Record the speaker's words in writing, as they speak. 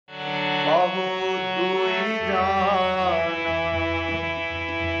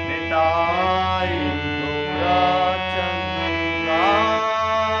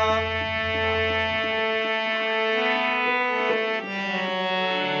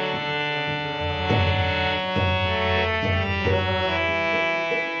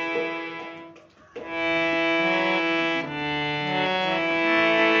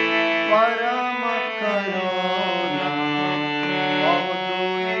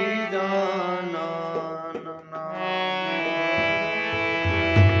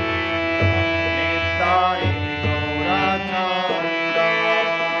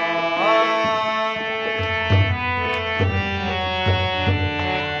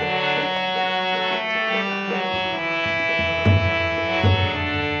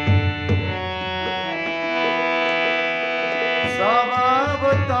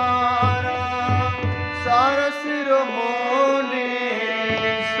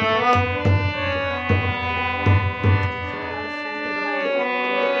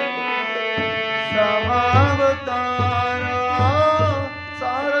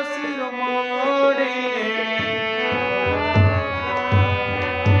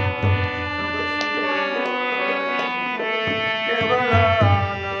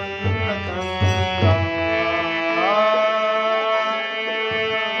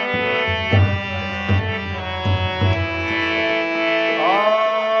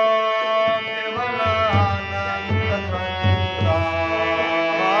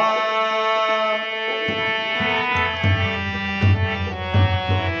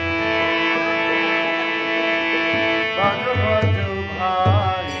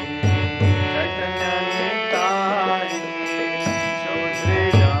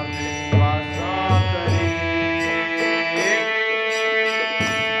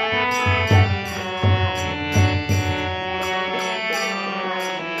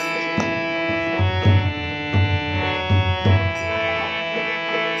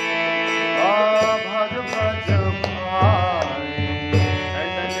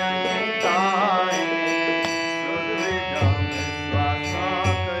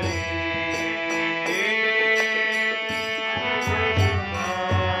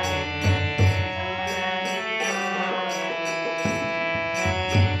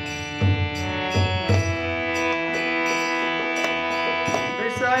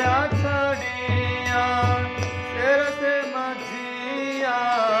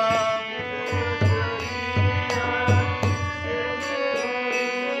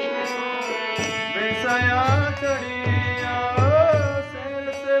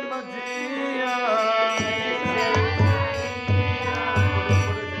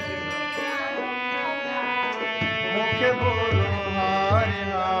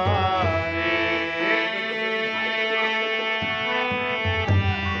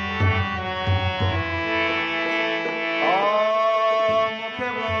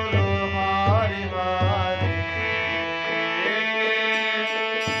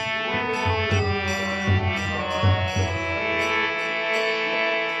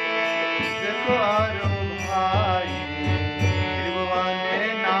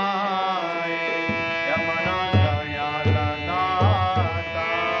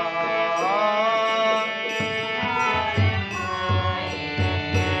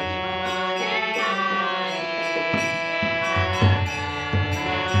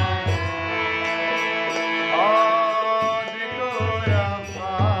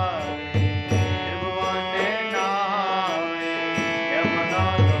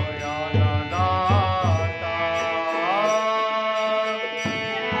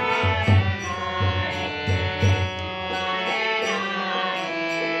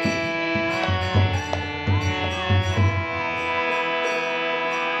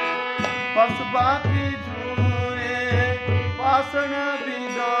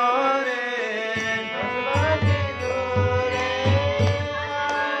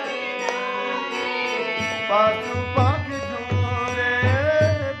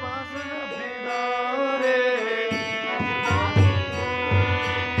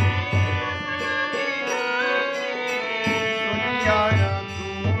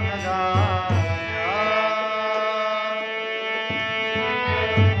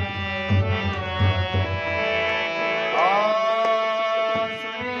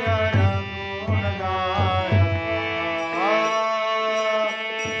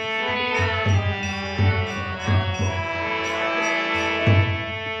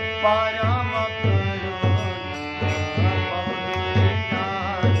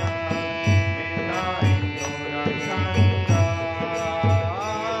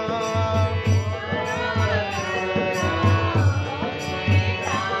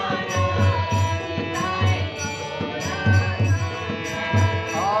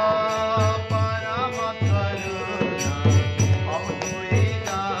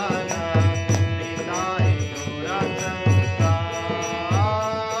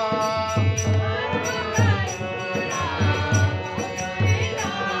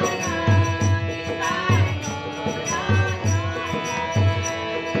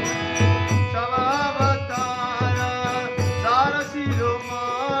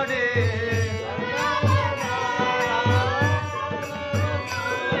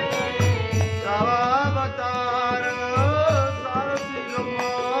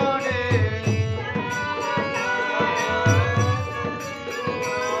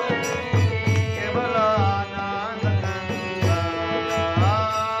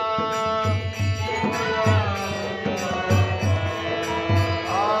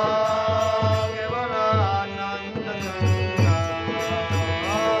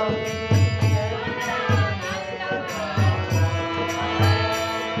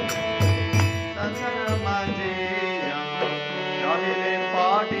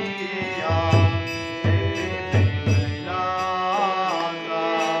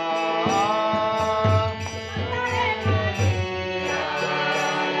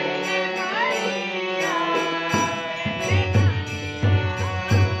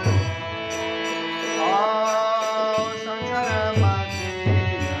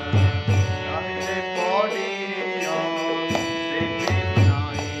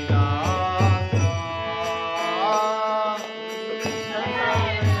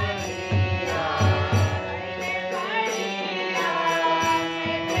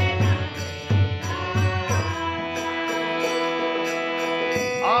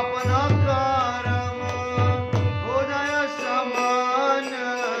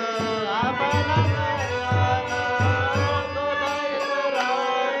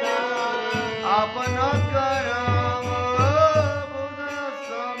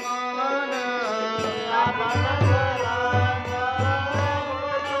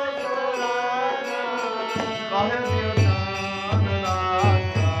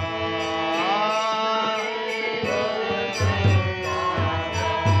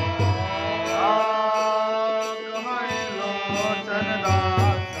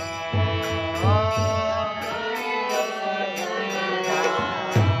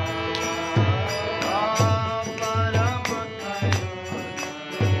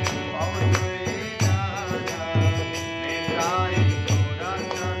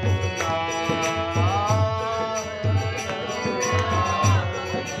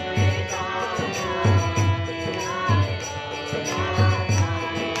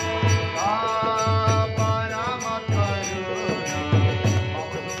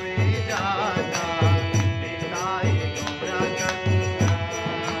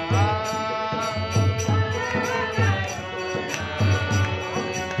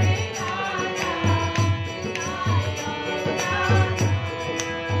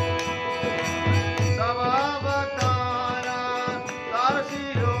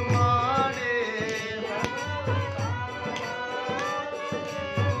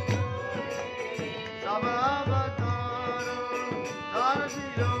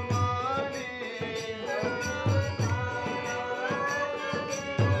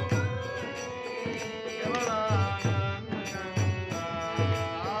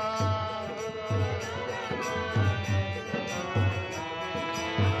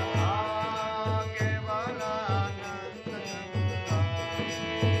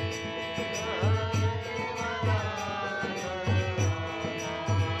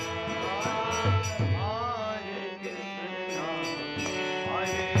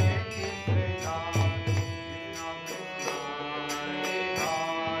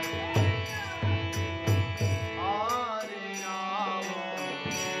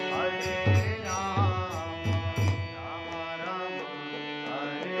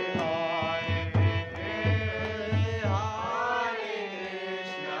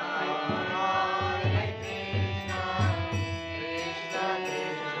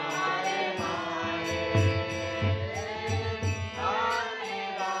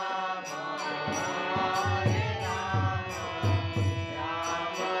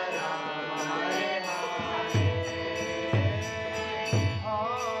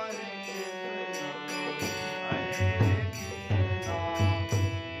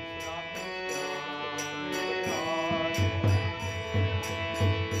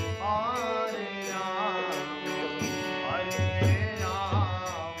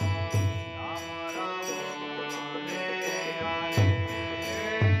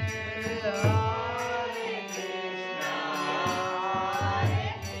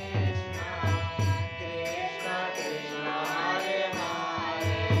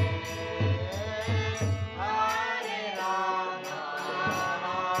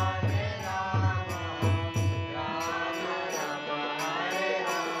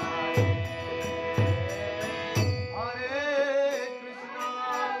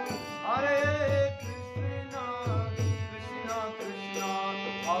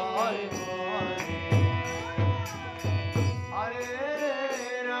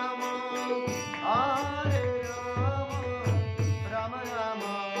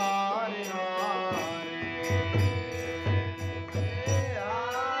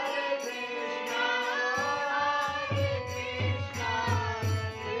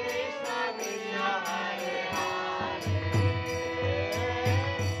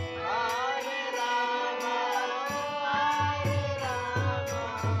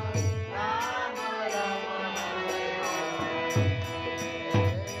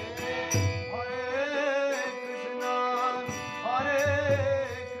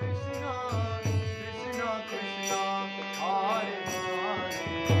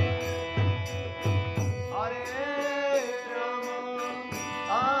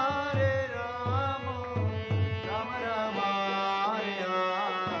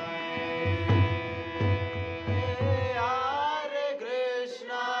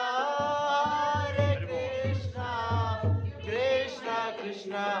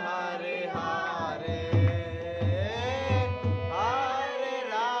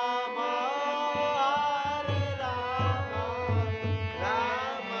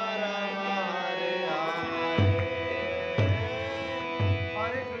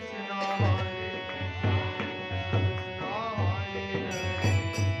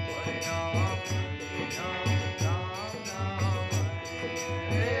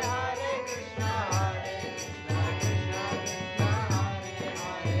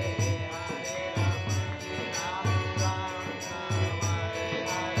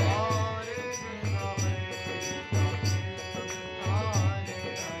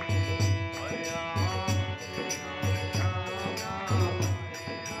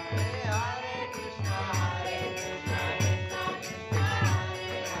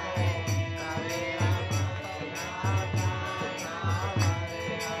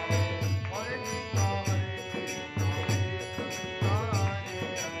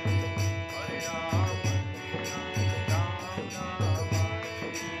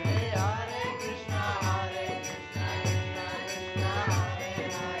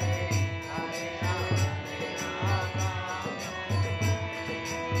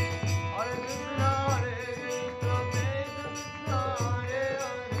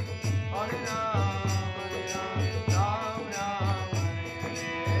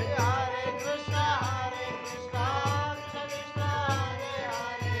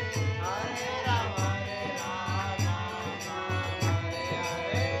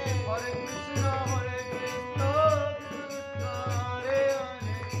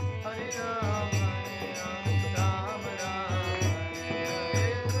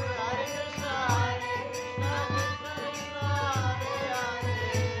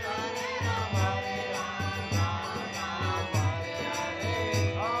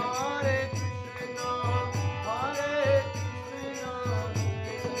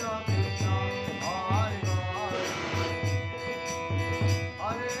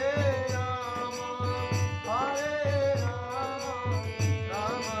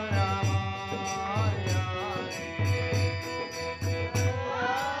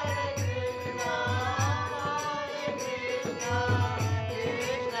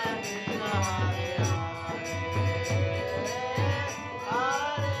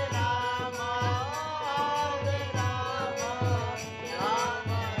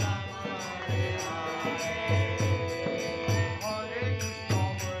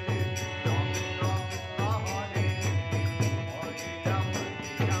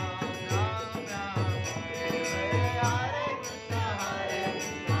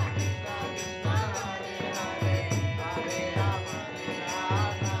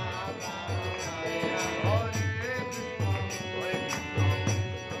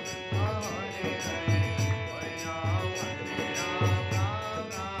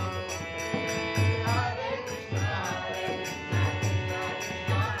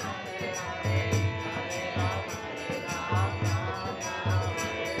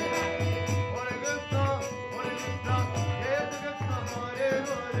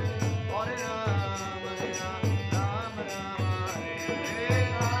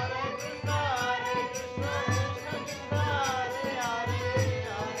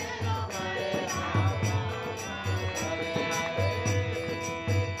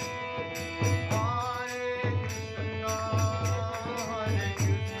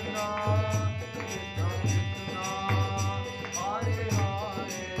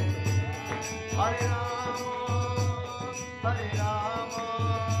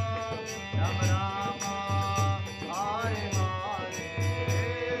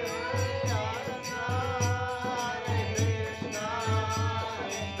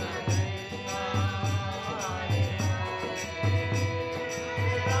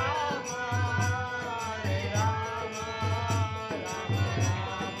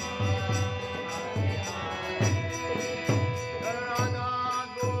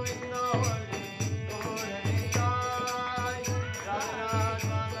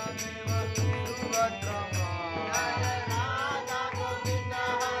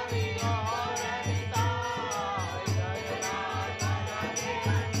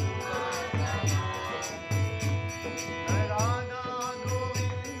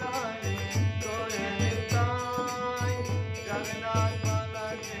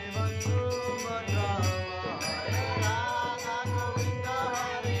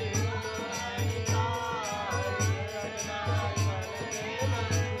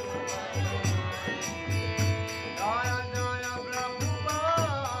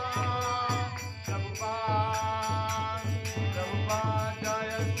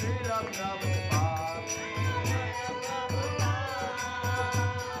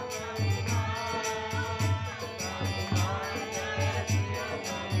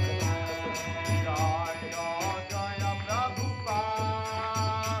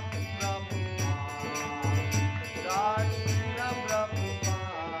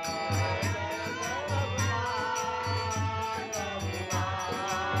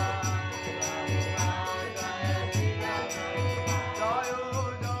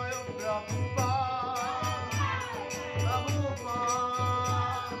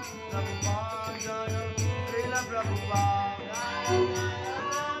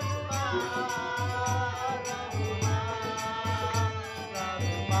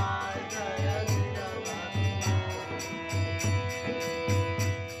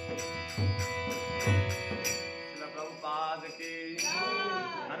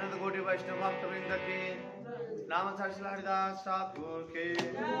हरिदास ठाकुर के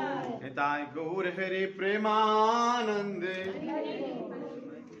निताय गौर हरि प्रेमानंदे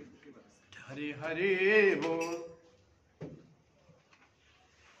हरि हरि बोल।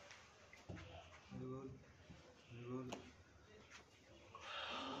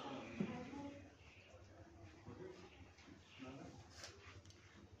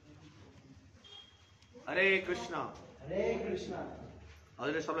 हरे कृष्ण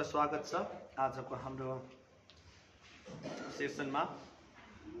हजुर सबलाई स्वागत छ आजको हाम्रो सेसनमा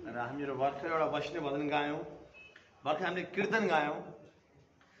र हामीहरू भर्खर एउटा वैष्णव भजन गायौँ, भर्खर हामीले कीर्तन गायौँ।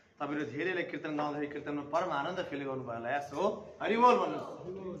 तपाईँहरू धेरैले कीर्तन गाउँदाखेरि कीर्तनमा परम आनन्द फिल गर्नुभयो होला। यस हो, हरि बोल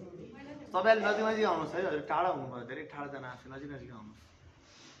भन्नुहोस्। सबैले नजिक नजिक आउनुहोस् है, हजुर टाढा हुनुभयो, धेरै टाढा जान आएको छ, नजिक नजिक आउनुहोस्।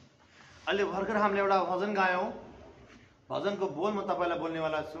 अहिले भर्खर हामीले एउटा भजन गायौँ, भजनको बोल म तपाईँलाई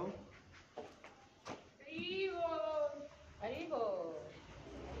बोल्नेवाला छु।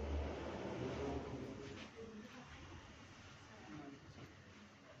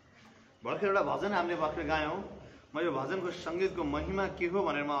 भर्खर एउटा भजन हामीले भर्खर गायौँ। म यो भजनको सङ्गीतको महिमा के हो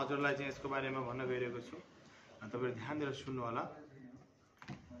भनेर म हजुरलाई चाहिँ यसको बारेमा भन्न गइरहेको छु। तपाईँहरू ध्यान दिएर सुन्नु होला।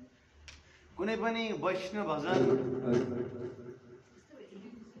 कुनै पनि वैष्णव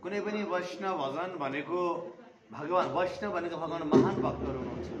भजन भनेको भगवान, वैष्णव भनेको भगवान महान भक्तहरू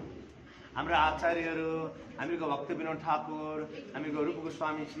हुनुहुन्छ। हाम्रा आचार्यहरू, हामीको भक्त विनोद ठाकुर, हामीको रूप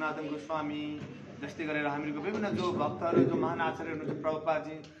गोस्वामी, सनातन गोस्वामी, जस्तै गरेर हामीको विभिन्न जो भक्तहरू, जो महान आचार्य हुनुहुन्छ,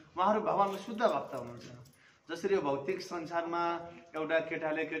 प्रभुपादजी, उहाँहरू भगवानको शुद्ध भक्त हुनुहुन्छ। जसरी यो भौतिक संसारमा एउटा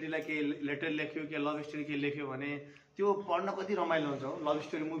केटाले केटीलाई केही लेटर लेख्यो, केही लभ स्टोरी केही लेख्यो भने त्यो पढ्न कति रमाइलो हुन्छ हो। लभ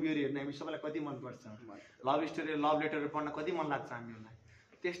स्टोरी मुभीहरू हेर्न हामी सबैलाई कति मनपर्छ, लभ स्टोरी लभ लेटरहरू पढ्न कति मन लाग्छ हामीहरूलाई।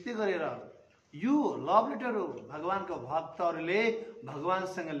 त्यस्तै गरेर यो लभ लेटरहरू भगवानको भक्तहरूले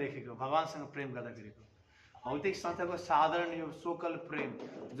भगवानसँग लेखेको, भगवानसँग प्रेम गर्दाखेरिको। भौतिक संसारको साधारण यो सोकल प्रेम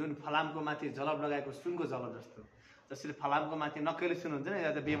जुन फलामको माथि जलब लगाएको सुनको जलब जस्तो, जसरी फलामको माथि नक्कैले सुन हुन्छ नि,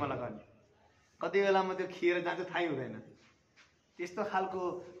 या त बेमा लगाउने, कति बेलामा त्यो खिएर जान्छ थाहै हुँदैन। त्यस्तो खालको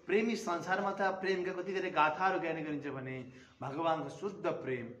प्रेमी संसारमा त प्रेमका कति धेरै गाथाहरू गाउने गरिन्छ भने भगवानको शुद्ध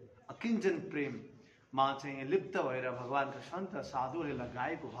प्रेम, अकिञ्चन प्रेममा चाहिँ लिप्त भएर भगवानका सन्त साधुहरूले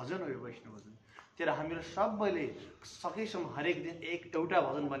लगाएको भजन हो यो वैष्णव भजन। त्यसलाई हामीहरू सबैले सकेसम्म हरेक दिन एउटा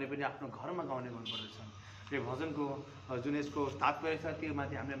भजन भने पनि आफ्नो घरमा गाउने गर्नुपर्दछ। यो भजनको जुन यसको तात्पर्य छ त्यो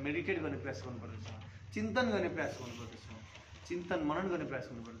माथि हामीले मेडिटेट गर्ने प्रयास गर्नुपर्दछ, चिन्तन गर्ने प्रयास गर्नुपर्दछ, चिन्तन मनन गर्ने प्रयास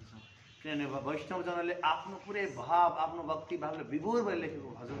गर्नुपर्दछ। किनभने वैष्णवजनले आफ्नो पुरै भाव, आफ्नो भक्ति भावले विभोर भएर लेखेको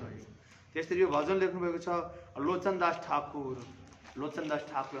भजन हो यो। त्यसरी यो भजन लेख्नुभएको छ लोचनदास ठाकुर। लोचनदास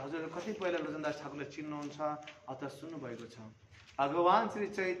ठाकुर हजुर कति पहिला लोचनदास ठाकुरले चिन्नुहुन्छ अथवा सुन्नुभएको छ। भगवान श्री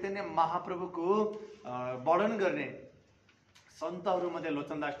चैतन्य महाप्रभुको वर्णन गर्ने सन्तहरूमध्ये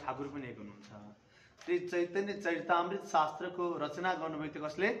लोचनदास ठाकुर पनि एक हुनुहुन्छ। श्री चैतन्य चरितामृत शास्त्रको रचना गर्नुभएको थियो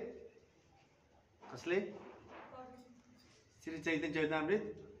कसले? कसले? श्री चैतन्य चरितामृत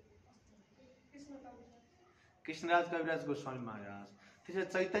कृष्णराज कविराज गोस्वामी महाराज। त्यसै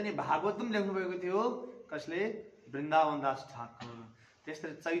चैतन्य भागवतम लेख्नुभएको थियो कसले? वृन्दावनदास ठाकुर।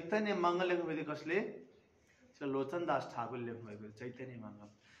 त्यसरी चैतन्य मङ्गल लेख्नुभएको थियो कसले? लोचनदास ठाकुरले लेख्नुभएको चैतन्य मङ्गल।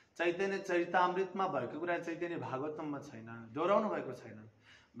 चैतन्य चरितामृतमा भएको कुरा चैतन्य भागवतममा छैन, दोहोऱ्याउनु भएको छैन।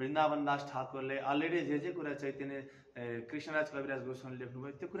 वृन्दावनदास ठाकुरले अलरेडी जे कुरा चैतन्य कृष्णराज कविराज गोस्वामीले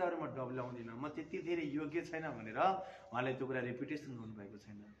लेख्नुभयो त्यो कुराहरू म डब्लाउँदिनँ, म त्यति धेरै योग्य छैन भनेर उहाँले त्यो कुरा रिपिटेसन गर्नुभएको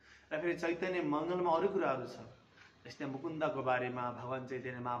छैन। र फेरि चैतन्य मङ्गलमा अरू कुराहरू छ, जस्तै मुकुन्दको बारेमा भगवान्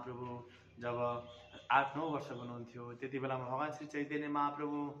चैतन्य महाप्रभु जब 8-9 वर्षको हुनुहुन्थ्यो त्यति बेलामा भगवान् श्री चैतन्य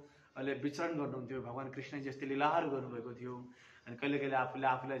महाप्रभुले विचरण गर्नुहुन्थ्यो, भगवान् कृष्ण जस्तै लीलाहरू गर्नुभएको थियो। अनि कहिले कहिले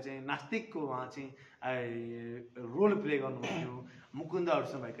आफूलाई चाहिँ नास्तिकको उहाँ चाहिँ रोल प्ले गर्नुहुन्थ्यो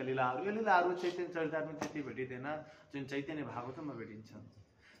मुकुन्दहरूसँग भएका लीलाहरू। यो लीलाहरू चैतन्य चरितामृतमा त्यति भेटिँदैन जुन चैतन्य भागवतमा भेटिन्छ।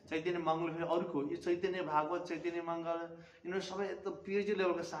 चैतन्य मङ्गल फेरि अर्को, यो चैतन्य भागवत चैतन्य मङ्गल यिनीहरू सबै एकदम पिएचडी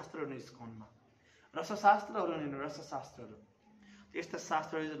लेभलका शास्त्रहरू इस्कनमा, रसशास्त्रहरू नि रसशास्त्रहरू। यस्ता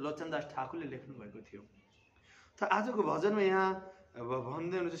शास्त्रहरू लोचनदास ठाकुरले लेख्नु भएको थियो। त आजको भजनमा यहाँ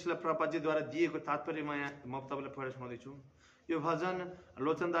भन्दै हुनुहुन्छ जसलाई प्रभुपादजीद्वारा दिएको तात्पर्य म तपाईँलाई पढेर सुनाउँदैछु। यो भजन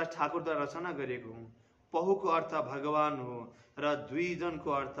लोचनदास ठाकुरद्वारा रचना गरिएको हुँ। पहुको अर्थ भगवान हो र दुईजनको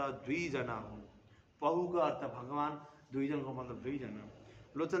अर्थ दुईजना हो। पहुको अर्थ भगवान, दुईजनको मतलब दुईजना।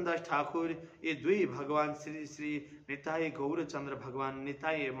 लोचनदास ठाकुर ये दुई भगवान श्री श्री निताई गौरचन्द्र भगवान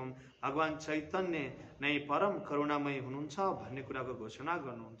निताई एवं भगवान चैतन्य नै परम करुणामय हुनुहुन्छ भन्ने कुराको घोषणा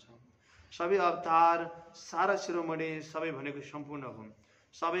गर्नुहुन्छ। सबै अवतार सारा शिरोमणि सबै भनेको सम्पूर्ण हुन्।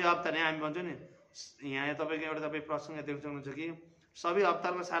 सबै अवतार यहाँ हामी भन्छौँ नि, यहाँ तपाईँको एउटा तपाईँ प्रसङ्ग देख्न सक्नुहुन्छ कि सबै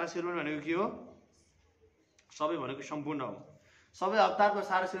अवतारको सारा शिरोमणि भनेको के हो? सबै भनेको सम्पूर्ण हो। सबै अवतारको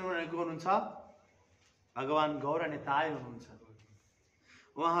सारा शिरोमणि भनेको हुनुहुन्छ भगवान गौर निताई हुनुहुन्छ।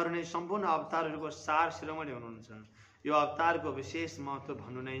 उहाँहरू नै सम्पूर्ण अवतारहरूको सार शिरोमणि हुनुहुन्छ। यो अवतारको विशेष महत्त्व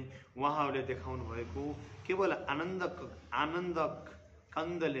भन्नु नै उहाँहरूले देखाउनु भएको केवल आनन्द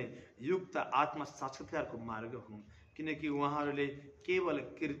कन्दले युक्त आत्म साक्षात्कारको मार्ग हो, किनकि उहाँहरूले केवल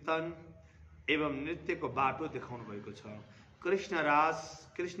कीर्तन एवं नृत्यको बाटो देखाउनु भएको छ।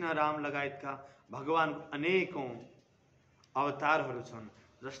 कृष्ण राम लगायतका भगवानको अनेकौं अवतारहरू छन्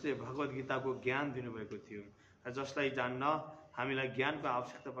जसले भगवत गीताको ज्ञान दिनुभएको थियो र जसलाई जान्न हामीलाई ज्ञानको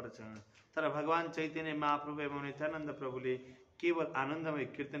आवश्यकता पर्छ। तर भगवान चैतन्य महाप्रभु एवं नित्यानन्द प्रभुले केवल आनन्दमय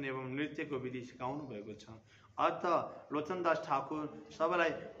कीर्तन एवं नृत्यको विधि सिकाउनु भएको छ। अर्थ लोचनदास ठाकुर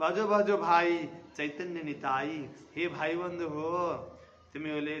सबैलाई बजो बजो भाइ चैतन्य निताई, हे भाइ बन्धु हो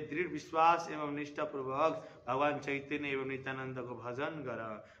तिमीहरूले दृढ विश्वास एवं निष्ठापूर्वक भगवान चैतन्य एवं नित्यानन्दको भजन गर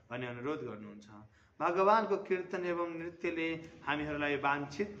भन्ने अनुरोध गर्नुहुन्छ। भगवानको कीर्तन एवं नृत्यले हामीहरूलाई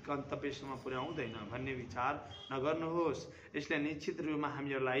वाञ्छित गन्तव्यसम्म पुर्याउँदैन भन्ने विचार नगर्नुहोस्। यसले निश्चित रूपमा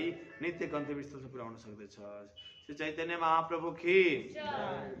हामीहरूलाई नित्य गन्तव्यस्थलसम्म पुर्याउन सक्दछ। श्री चैतन्य महाप्रभु की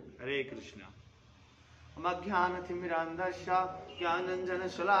हरे कृष्ण। अज्ञानतिमिरान्धस्य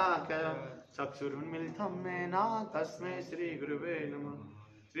ज्ञानाञ्जनशलाकया चक्षुरुन्मीलितं येन तस्मै श्रीगुरुवे नमः।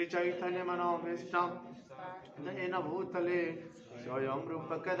 श्रीचैतन्यमनोभीष्टं येन भूतले स्वयं रूप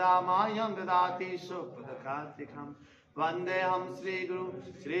कदा मायं ददाति स्वपदकार्तिकं। वन्देऽहं श्रीगुरु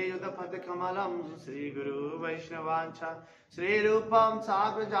श्रीयुतपदकमलं श्रीगुरु वैष्णवांश्च श्रीरूपं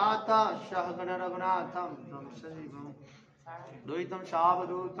साग्रजाता सहगण रघुनाथं तं सजीवं द्वैतं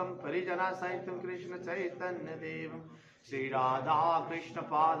सावधूतं परिजनसहितं कृष्ण चैतन्यदेवं श्रीराधा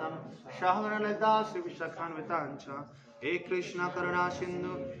कृष्णपादं सहगण ललिता श्रीविशाखान्वितांश्च। हे कृष्ण करुणा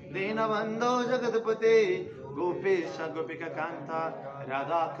सिन्धु दीनबन्धो जगत्पते गोपेश गोपिकान्त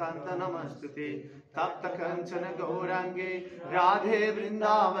राधाकान्त नमस्तुते। तप्त कंचन गौरांगे राधे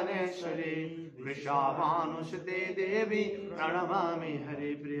वृंदावनेश्वरी वृषभानुसुते देवी प्रणमामि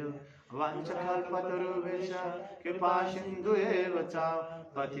हरे प्रिय। वंशकल्पतरुभ्यश्च कृपा सिन्धु एव च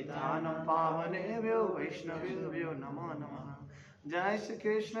पतितानां पावनेभ्यो वैष्णवेभ्यो नमो नमः। जय श्री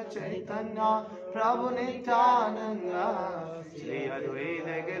कृष्ण चैतन्य प्रभु नित्यानंद श्री अद्वैत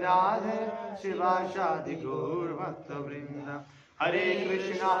गदाधर शिवासादि गौर भक्तवृंद। हरे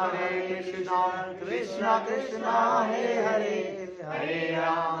कृष्ण कृष्ण कृष्ण हरे हरे, हरे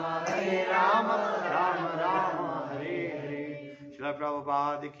राम राम राम हरे हरे। श्री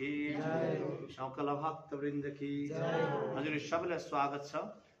प्रभुपाद की सकल भक्तवृंद की हजुर सबैलाई स्वागत छ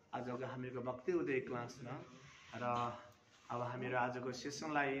आजको हामीको भक्ति उदय क्लासमा। र अब हामीहरू आजको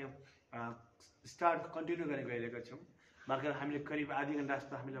सेसनलाई स्टार्ट कन्टिन्यू गर्ने गइरहेका छौँ। भर्खर हामीले करिब आधी घन्टा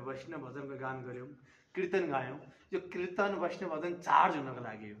जस्तो हामीले वैष्णव भजनको गान गऱ्यौँ, कीर्तन गायौँ। यो कीर्तन वैष्णव भजन चार्ज हुनको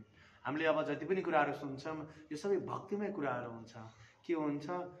लागि हो। हामीले अब जति पनि कुराहरू सुन्छौँ यो सबै भक्तिमय कुराहरू हुन्छ। के हुन्छ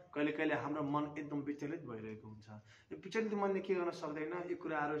कहिले कहिले हाम्रो मन एकदम विचलित भइरहेको हुन्छ। यो विचलित मनले के गर्न सक्दैन, यो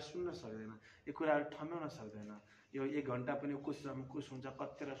कुराहरू सुन्न सक्दैन, यो कुराहरू ठम्याउन सक्दैन। यो 1 घन्टा पनि कुछ हुन्छ,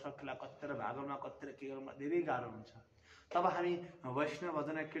 कतिर सक्ला, कतिर भागमा, कतिर के गर्नुमा धेरै गाह्रो हुन्छ। तब हामी वैष्णव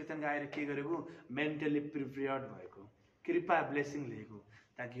भजन कीर्तन गाएर के गरेको, मेन्टली प्रिपेयर्ड भएको, कृपा ब्लेसिङ लिएको,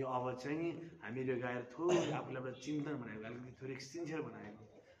 ताकि अब चाहिँ हामीले गाएर थोरै आफूलाई चिन्तन बनाएको, अलिकति थोरै सिन्सियर बनाएको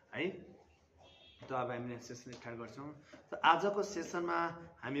है। त अब हामीले सेसन स्टार्ट गर्छौँ। त आजको सेसनमा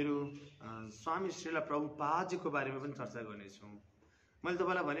हामीहरू स्वामी श्रील प्रभुपादजीको बारेमा पनि चर्चा गर्नेछौँ। मैले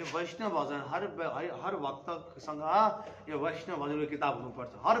तपाईँलाई भने वैष्णव भजन हर भक्तसँग यो वैष्णव भजनको किताब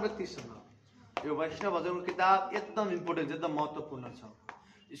हुनुपर्छ। हर व्यक्तिसँग यो वैष्णव भजनको किताब एकदम इम्पोर्टेन्ट छ, एकदम महत्त्वपूर्ण छ।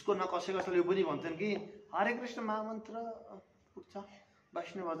 यसको न कसैले यो पनि भन्छन् कि हरे कृष्ण महामन्त्र पुग्छ,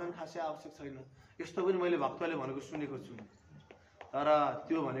 वैष्णव भजन खासै आवश्यक छैन। यस्तो पनि मैले भक्तले भनेको सुनेको छु। तर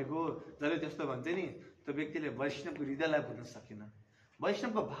त्यो भनेको जसले त्यस्तो भन्छ नि, त्यो व्यक्तिले वैष्णवको हृदयलाई बुझ्न सकेन,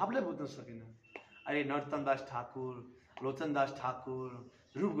 वैष्णवको भावलाई बुझ्न सकेन। अहिले नरोत्तम दास ठाकुर, लोचन दास ठाकुर,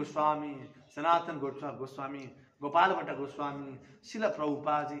 रूप गोस्वामी, सनातन गोस्वामी, गोपाल भट्ट गोस्वामी, शिल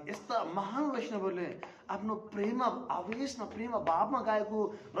प्रभुपादजी, यस्ता महान वैष्णवहरूले आफ्नो प्रेम आवेशमा, प्रेम भावमा गाएको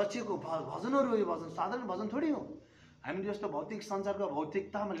रचिएको भजनहरू, यो भजन साधारण भजन थोरै हो। हामी जस्तो भौतिक संसारको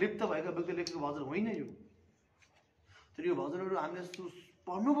भौतिकतामा लिप्त भएका व्यक्तिले लेखेको भजन होइन यो। तर यो भजनहरू हामीले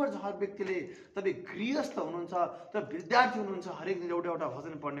पढ्नुपर्छ। हर व्यक्तिले, तपाईँ गृहस्थ हुनुहुन्छ, तपाईँ विद्यार्थी हुनुहुन्छ, हरेक दिन एउटा एउटा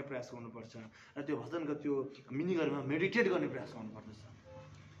भजन पढ्ने प्रयास गर्नुपर्छ र त्यो भजनको त्यो मिनिङहरूमा मेडिटेट गर्ने प्रयास गर्नुपर्दछ।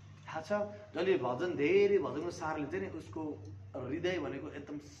 थाहा छ, जसले भजन धेरै भजनको सार लिन्छ नि, उसको हृदय भनेको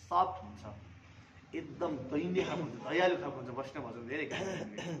एकदम सफ्ट हुन्छ, एकदम दैन्य खालको हुन्छ, दयालु खालको हुन्छ। वैष्णव भजन धेरै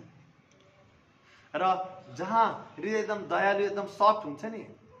र जहाँ हृदय एकदम दयालु, एकदम सफ्ट हुन्छ नि,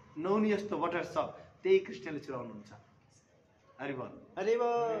 नौनी यस्तो बटर सफ्ट, त्यही कृष्णले चुराउनुहुन्छ। हरि बोल, हरि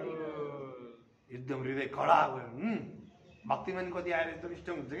बोल। एकदम हृदय कडा भयो, भक्तिमा नि कति आएर एकदम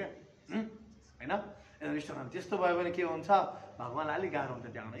स्ट्रङ हुन्छ क्या, होइन, एकदम स्ट्रङ। त्यस्तो भयो भने के हुन्छ, भगवान्लाई अलिक गाह्रो हुन्छ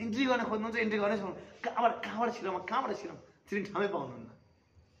त्यहाँ इन्ट्री गर्न खोज्नुहुन्छ, इन्ट्री गर्नै सक्नु, कहाँबाट छिरौँ छिर्ने ठाउँमै पाउनुहुन्न।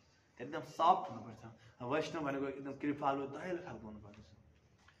 एकदम सफ्ट हुनुपर्छ। वैष्णव भनेको एकदम कृपालु, दयालु खालको हुनुपर्छ।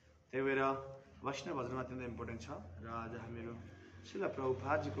 त्यही भएर वैष्णव भजनमा अत्यन्त इम्पोर्टेन्ट छ। र आज हामीहरू श्रील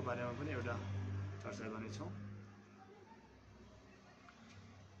प्रभुपादजीको बारेमा पनि एउटा चर्चा गर्नेछौँ।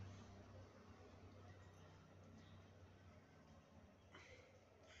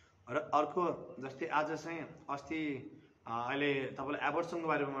 र अर्को जस्तै आज चाहिँ अस्ति अहिले तपाईँलाई एबर्सनको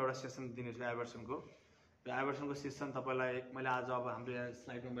बारेमा एउटा सेसन दिनेछु। एबर्सनको सेसन तपाईँलाई मैले आज अब हाम्रो यहाँ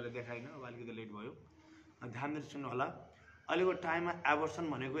स्लाइडमा मैले देखाइनँ, अब अलिकति लेट भयो, ध्यान दिएर सुन्नु होला। अहिलेको टाइममा एबर्सन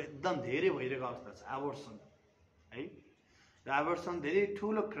भनेको एकदम धेरै भइरहेको अवस्था छ। एबर्सन है, र एबर्सन धेरै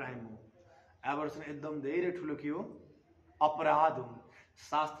ठुलो क्राइम हो। एबर्सन एकदम धेरै ठुलो के हो, अपराध हो।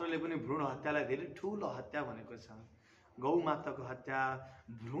 शास्त्रले पनि भ्रूण हत्यालाई धेरै ठुलो हत्या भनेको छ। गौ माताको हत्या,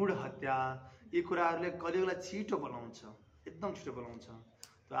 भ्रूण हत्या, यी कुराहरूले कलियुगलाई छिटो बोलाउँछ, एकदम छिटो बोलाउँछ।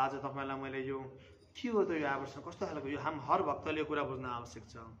 त आज तपाईँलाई मैले यो के हो त यो एबर्सन कस्तो खालको, यो हर भक्तले यो कुरा बुझ्न आवश्यक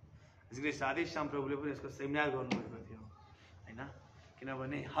छ। श्री राधे श्याम प्रभुले पनि यसको सेमिनार गर्नुभएको थियो होइन।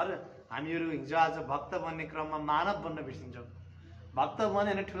 किनभने हामीहरू हिजो आज भक्त बन्ने क्रममा मानव बन्न बिर्सिन्छौँ। भक्त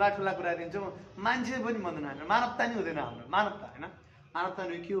बन्यो भने ठुला ठुला कुरा दिन्छौँ, मान्छे पनि बन्दैन हाम्रो, मानवता नि हुँदैन हाम्रो। मानवता होइन, मानवता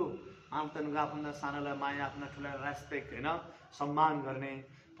के हो, मानवता आफ्नो सानोलाई माया, आफ्नो ठुलालाई रेस्पेक्ट, होइन, सम्मान गर्ने,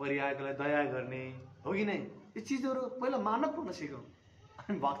 परिवारकोलाई दया गर्ने हो कि नै। यो चिजहरू पहिला मानव बन्न सिकौँ।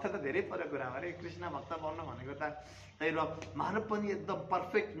 अनि भक्त त धेरै फरक कुरा हो। अरे कृष्ण भक्त बन्न भनेको त त्यही, र मानव पनि एकदम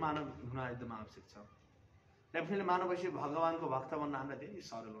पर्फेक्ट मानव हुन एकदम आवश्यक छ। डेफिनेटली मानवपछि भगवान्को भक्त बन्न हामीलाई धेरै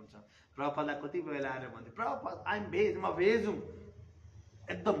सरल हुन्छ। प्रभुपादलाई कति बेला आएर भन्थ्यो, प्रभुपाद आइएम भेज, म भेज हुँ,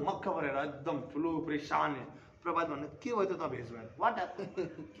 एकदम मक्क परेर एकदम ठुलो परेशान। प्रभात भन्नु के भयो त भेज भएर, वाट के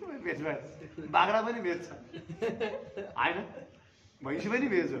भयो भेज भएर, बाख्रा पनि भेज छ होइन, भैँसी पनि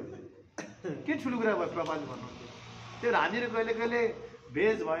भेज हो, के ठुलो कुरा भयो प्रभात भन्नुहुन्थ्यो। त्यो हामीहरू कहिले कहिले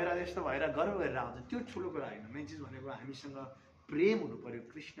भेज भएर यस्तो भएर गर्व गरेर आउँछ, त्यो ठुलो कुरा होइन। मेन चिज भनेको हामीसँग प्रेम हुनु पर्यो,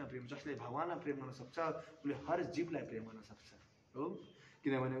 कृष्ण प्रेम। जसले भगवान्लाई प्रेम गर्न सक्छ उसले हर जीवलाई प्रेम गर्न सक्छ हो।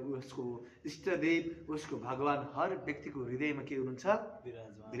 किनभने उसको इष्टदेव, उसको भगवान् हर व्यक्तिको हृदयमा के हुनुहुन्छ,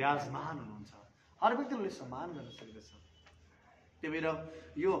 विराजमान हुनुहुन्छ। हर व्यक्तिले सम्मान गर्न सक्दछ। त्यही भएर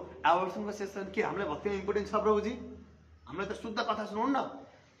यो एबर्सनको सेसन के हामीलाई भक्तिमा इम्पोर्टेन्ट छ प्रभुजी? हामीलाई त शुद्ध कथा सुनाउनु न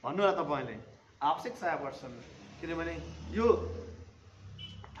भन्नु होला तपाईँले, आवश्यक छ एबर्सन। किनभने यो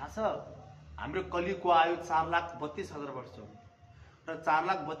थाहा छ हाम्रो कलियुगको आयु 4,32,000 वर्ष हो र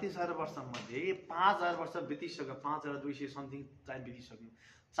 4,32,000 वर्षमध्ये 5,000 वर्ष बितिसक्यो, 5,200 समथिङ टाइम बितिसक्यो,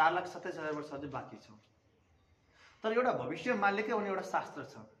 4,27,000 वर्ष अझै बाँकी छ। तर एउटा भविष्य मान्यकै हुने एउटा शास्त्र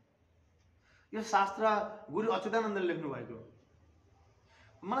छ। यो शास्त्र गुरु अच्युतानन्दले लेख्नु भएको।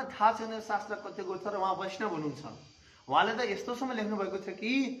 मलाई थाहा छैन शास्त्र कतिको छ र उहाँ वैष्णव हुनुहुन्छ। उहाँले त यस्तोसम्म लेख्नु भएको थियो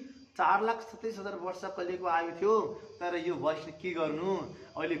कि 4,27,000 वर्ष कलियुगको आएको थियो, तर यो वैष्णव के गर्नु,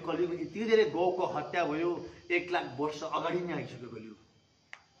 अहिले कलियुग यति धेरै गौको हत्या भयो, 1,00,000 वर्ष अगाडि नै आइसक्यो कलियुग।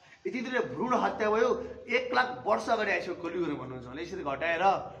 यति धेरै भ्रूण हत्या भयो, 1,00,000 वर्ष अगाडि आइसक्यो कलियुग भन्नुहुन्छ। उहाँले यसरी घटाएर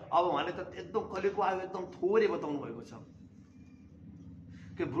अब उहाँले त एकदम कलियुगको आयु एकदम थोरै बताउनु भएको छ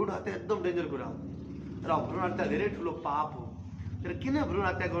कि भ्रूण हत्या एकदम डेन्जर कुरा हो र भ्रूण हत्या धेरै ठुलो पाप हो। तर किन भ्रूण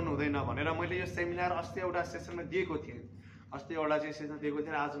हत्या गर्नु हुँदैन भनेर मैले यो सेमिनार अस्ति एउटा सेसनमा दिएको थिएँ। अस्ति एउटा चाहिँ सेसन दिएको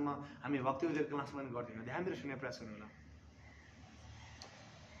थिएँ र आज हामी भक्ति उद्योग क्लास पनि गर्दैनौँ। ध्यानले सुन्ने प्रयास गर्नु होला।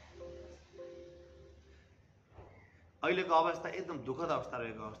 अहिलेको अवस्था एकदम दुःखद अवस्था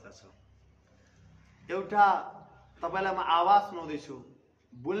रहेको अवस्था छ। एउटा तपाईँलाई म आवाज सुनाउँदैछु,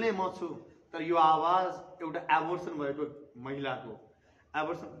 बोल्ने म छु, तर यो आवाज एउटा एबोर्सन भएको महिलाको।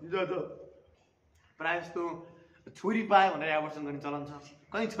 एबोर्सन प्रायः जस्तो छोरी पायो भनेर एबोर्सन गर्ने चलन छ,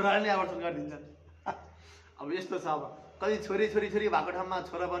 कहीँ छोराले एबोर्सन गरिदिन्छ। अब यस्तो छ, अब कहीँ छोरी भएको ठाउँमा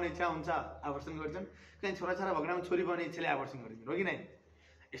छोरा बन्ने इच्छा हुन्छ एबोर्सन गर्छन्, कहीँ छोरा भएको ठाउँमा छोरी बन्ने इच्छाले एबोर्सन गरिन्छ, हो कि नै?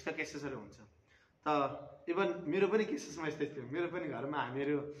 यस्तो केसेसहरू हुन्छ। त इभन मेरो पनि केसेसमा यस्तै थियो। मेरो पनि घरमा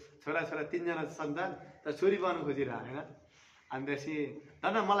हामीहरू छोरा 3जना सन्तान, तर छोरी बन्नु खोजिरह होइन। अनि त्यसपछि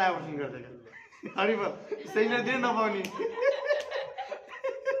धन्न मलाई एबोर्सन गरिदिएको, अरे सेमिनार दिन नपाउने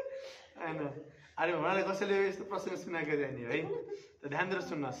होइन। अरे उहाँलाई कसैले यस्तो प्रसङ्ग सुनाएको थियो नि है। त ध्यान दिएर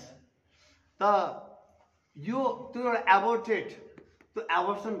सुन्नुहोस्। त यो त्यो एउटा एबोर्टेड, त्यो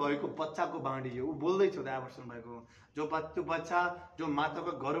एबोर्सन भएको बच्चाको बाँडी हो। ऊ बोल्दैछ त एबोर्सन भएको त्यो बच्चा जो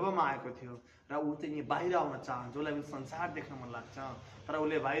माताको गर्भमा आएको थियो र ऊ चाहिँ बाहिर आउन चाहन्छ, उसलाई पनि संसार देख्न मन लाग्छ, तर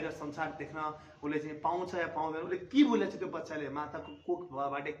उसले बाहिर संसार देख्न उसले चाहिँ पाउँछ या पाउँदैन, उसले के बोलेको छ त्यो बच्चाले, माताको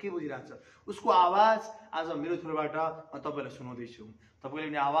कोखबाट के बुझिरहेको छ, उसको आवाज आज मेरो थ्रुबाट म तपाईँलाई सुनाउँदैछु।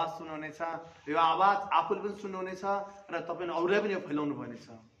 तपाईँले पनि आवाज सुन्नुहुनेछ, यो आवाज आफूले पनि सुन्नुहुनेछ र तपाईँले अरूलाई पनि यो फैलाउनु पर्नेछ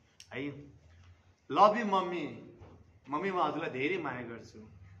है। लभ यु मम्मी, मम्मी म हजुरलाई धेरै माया गर्छु।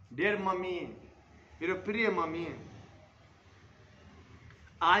 डियर मम्मी, मेरो प्रिय mummy,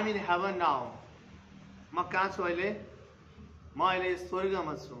 I am in heaven now, म कहाँ छु अहिले? म अहिले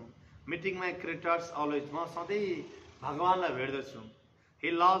स्वर्गमा छु। मिटिङ माई क्रिएटर्स अलवेज, म सधैँ भगवान्लाई भेट्दछु। हि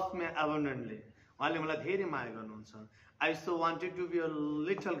लभ्स मी एबन्डेन्टली, उहाँले मलाई धेरै माया गर्नुहुन्छ। I so wanted to be a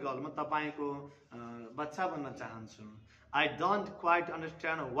little girl, म तपाईँको बच्चा बन्न चाहन्छु। I don't quite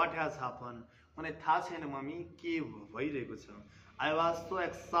understand what has happen, मलाई थाहा छैन मम्मी के भइरहेको छ। I was so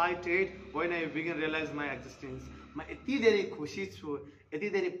excited when I begin realise my existence, म यति धेरै खुसी छु, यति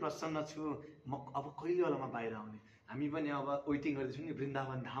धेरै प्रसन्न छु, म अब कहिले बेला म बाहिर आउने। हामी पनि अब वेटिङ गर्दैछौँ नि,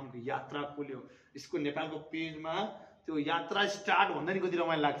 वृन्दावन धामको यात्रा खोल्यो, यसको नेपालको पेजमा त्यो यात्रा स्टार्ट भन्दा नि कति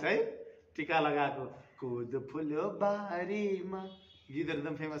रमाइलो लाग्छ है। टिका लगाएको कोदो फुल्यो बारीमा, गीतहरू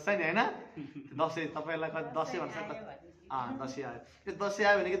एकदम फेमस छ नि होइन। दसैँ तपाईँलाई कति दसैँ भन्छ, दसैँ आयो, यो दसैँ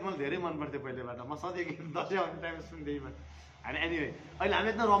आयो भने गीत मलाई धेरै मन पर्थ्यो पहिलेबाट। म सधैँ गीत दसैँ आउने टाइममा सुन्थेँ होइन। एनिवे अहिले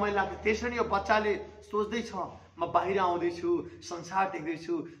हामीलाई एकदम रमाइलो लाग्छ। त्यसरी यो बच्चाले सोच्दैछ म बाहिर आउँदैछु, संसार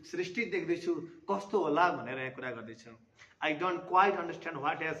देख्दैछु, सृष्टि देख्दैछु, कस्तो होला भनेर यहाँ कुरा गर्दैछ। I don't quite understand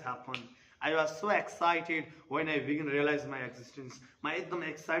what has happen, I was so excited when I begin realise my existence, म एकदम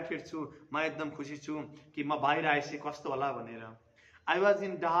एक्साइटेड छु, म एकदम खुसी छु कि म बाहिर आएपछि कस्तो होला भनेर। आई वाज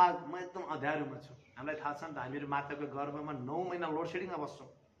इन डार्क, म एकदम अँध्यारोमा छु। हामीलाई थाहा छ नि त, हामीहरू माताको गर्भमा 9 महिना लोड सेडिङमा बस्छौँ,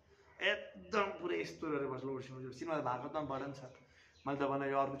 एकदम पुरै यस्तो गरेर बस्छ लोड सेडिङ। श्रीमद् भागवतमा वर्णन छ, मैले तपाईँलाई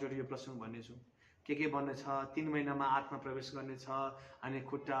यो अर्कोचोटि यो प्रसङ्ग भन्नेछु के बन्ने छ, 3 महिनामा आत्मा प्रवेश गर्ने छ, अनि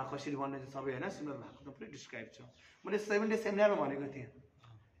खुट्टा कसरी बन्ने छ सबै होइन। श्रीमद् भागवतमा पुरै डिस्क्राइब छ। मैले 7 डे सेमिनारमा भनेको थिएँ,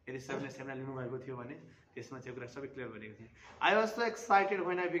 यदि 7 डे सेमिनार लिनुभएको थियो भने त्यसमा चाहिँ कुरा सबै क्लियर गरेको थिएँ। I was so excited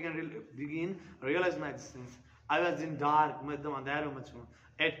when I begin realise my existence, I was in dark, म एकदम अँध्यारोमा छु।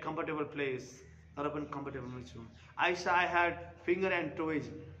 एट कम्फर्टेबल प्लेस, तर पनि कम्फर्टेबलमा छु। आई सा I had finger and toys,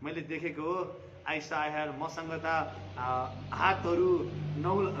 मैले देखेको हो। आई सा आई ह्याड, मसँग त हातहरू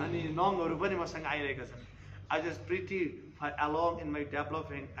अनि नङहरू पनि मसँग आइरहेका छन्। I just pretty for along in my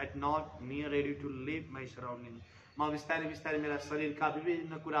development at not near ready to leave my surrounding, म बिस्तारै बिस्तारै मेरा शरीरका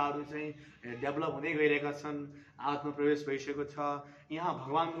विभिन्न कुराहरू चाहिँ डेभलप हुँदै गइरहेका छन्, आत्मप्रवेश भइसकेको छ। यहाँ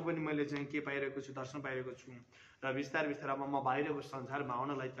भगवान्को पनि मैले चाहिँ के पाइरहेको छु, दर्शन पाइरहेको छु र बिस्तारै बिस्तारै अब म बाहिरको संसारमा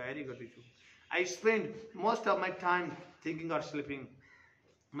आउनलाई तयारी गर्दैछु। I spend most of my time thinking or sleeping,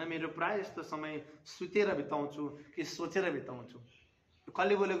 म मेरो प्रायः जस्तो समय सुतेर बिताउँछु कि सोचेर बिताउँछु।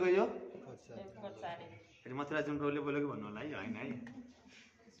 कसले बोलेको यो? मथुराजुन प्रभुले बोलेको भन्नु होला है, होइन है।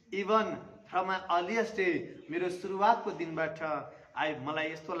 Even from my earliest day, मेरो सुरुवातको दिनबाट मलाई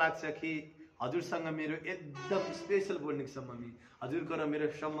यस्तो लाग्छ कि हजुरसँग मेरो एकदम स्पेसल बोन्डिङ छ मम्मी। हजुरको र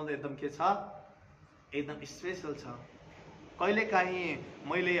मेरो सम्बन्ध एकदम के छ, एकदम स्पेसल छ। कहिलेकाहीँ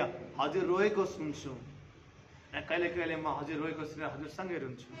मैले हजुर रोएको सुन्छु, कहिले कहिले म हजुर रोएको छु हजुरसँगै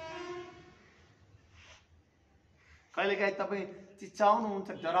रुन्छु। कहिलेकाहीँ तपाईँ चिच्याउनुहुन्छ,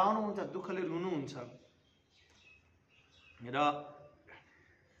 डराउनुहुन्छ, दुःखले रुनुहुन्छ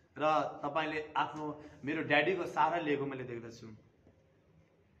र तपाईँले आफ्नो मेरो ड्याडीको सहारा लिएको मैले देख्दछु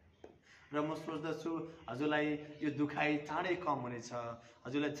र म सोच्दछु हजुरलाई यो दुखाइ चाँडै कम हुनेछ,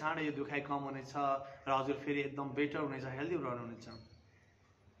 हजुरलाई चाँडै यो दुखाइ कम हुनेछ र हजुर फेरि एकदम बेटर हुनेछ, हेल्दी रहनुहुनेछ।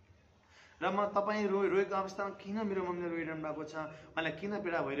 र म तपाईँ रोएको अवस्थामा किन मेरो मम्मीले रोइरहनु भएको छ, मलाई किन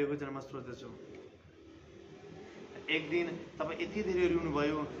पीडा भइरहेको छ म सोच्दछु। एक दिन तपाईँ यति धेरै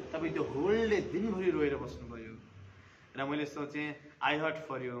रुनुभयो, तपाईँ त्यो होल डे दिनभरि रोएर बस्नुभयो र मैले सोचेँ आई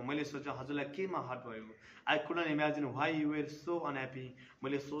हर्ट फर यु। मैले सोचेँ हजुरलाई केमा हर्ट भयो। I couldn't imagine why you where so unhappy.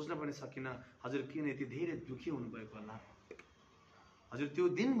 मैले सोच्न पनि सकिनँ हजुर किन यति धेरै दुःखी हुनुभएको होला। हजुर त्यो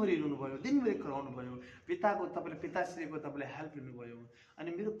दिनभरि रुनुभयो, दिनभरि कराउनु भयो, तपाईँले पिताश्रीको तपाईँले हेल्प लिनुभयो, अनि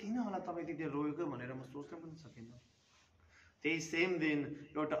मेरो किन होला तपाईँ त्यति रोएको भनेर म सोच्न पनि सकिनँ। त्यही सेम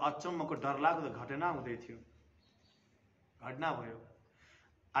दिन एउटा अचम्मको डरलाग्दो घटना हुँदै थियो, घटना भयो।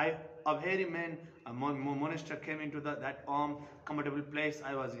 A very man monster came into that comfortable place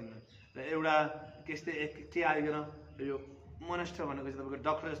I was in. र एउटा के आइकन यो मोनेस्टर भनेको चाहिँ तपाईँको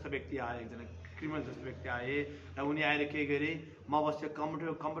डक्टर जस्तो व्यक्ति आए, एकजना क्रिमिनल जस्तो व्यक्ति आए र उनी आएर के गरे, म बस्यो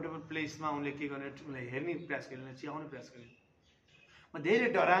कम्फर्टेबल प्लेसमा उनले के गर्ने, उनलाई हेर्ने प्रयास गरे, चियाउने प्रयास गरे। म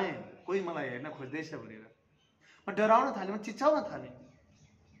धेरै डराएँ, कोही मलाई हेर्न खोज्दैछ भनेर म डराउन थालेँ, म चिच्याउन थालेँ।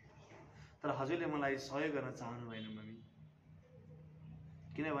 तर हजुरले मलाई सहयोग गर्न चाहनु भएन मम्मी,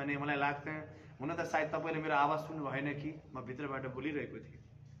 किनभने मलाई लाग्थ्यो हुन त सायद तपाईँले मेरो आवाज सुन्नु भएन कि म भित्रबाट बोलिरहेको थिएँ।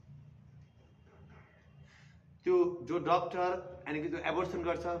 त्यो जो डक्टर यानि कि जो एबोर्सन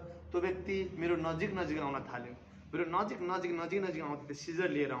गर्छ त्यो व्यक्ति मेरो नजिक आउन थाल्यो, मेरो नजिक आउँदै थियो, सिजर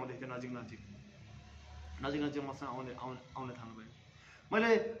लिएर आउँदै थियो, नजिक मसँग आउन थाल्नुभयो।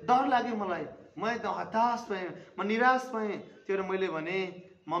 मैले डर लाग्यो, मलाई म एकदम हताश भएँ, म निराश भएँ। त्यो मैले भने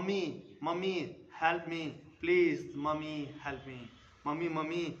mummy help me please, mummy help me,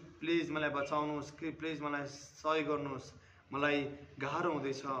 mummy please मलाई बचाउनुहोस्, प्लिज मलाई सहयोग गर्नुहोस्, मलाई गाह्रो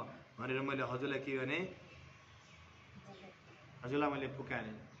हुँदैछ भनेर मैले हजुरलाई के गर्ने, हजुरलाई मैले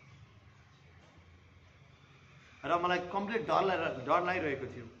पुकारेँ र मलाई कम्प्लिट डर लागिरहेको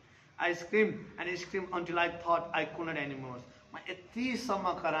थियो। I scream until I thought I couldn't anymore. म यतिसम्म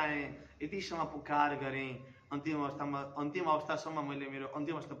कराएँ, यतिसम्म पुकार गरेँ, अन्तिम अवस्थासम्म मैले मेरो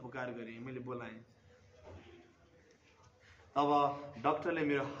अन्तिम अवस्था पुकार गरेँ, मैले बोलाएँ। तब डक्टरले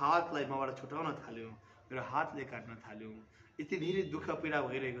मेरो हातलाई मबाट छुटाउन थाल्यो, मेरो हातले काट्न थाल्यो। यति धेरै दुःख पीडा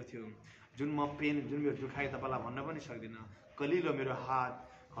भइरहेको थियो, जुन मेरो दुखाइ तपाईँलाई भन्न पनि सक्दिनँ। कलिलो मेरो हात,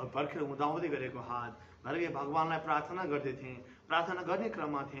 भर्खर उदाउँदै गरेको हात, भर्खर भगवान्लाई प्रार्थना गर्दै थिएँ, प्रार्थना गर्ने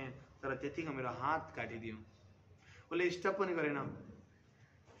क्रममा थिएँ, तर त्यतिको मेरो हात काटिदियो। उसले स्टप पनि गरेन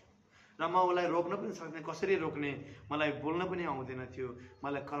र म उसलाई रोक्न पनि सक्दिनँ, कसरी रोक्ने, मलाई बोल्न पनि आउँदैन थियो,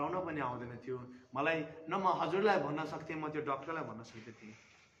 मलाई कराउन पनि आउँदैन थियो, मलाई न म हजुरलाई भन्न सक्थेँ, म त्यो डक्टरलाई भन्न सक्थेँ।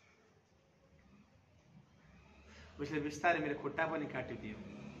 उसले बिस्तारै मेरो खुट्टा पनि काटिदियो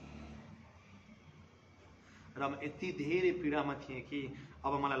र म यति धेरै पीडामा थिएँ कि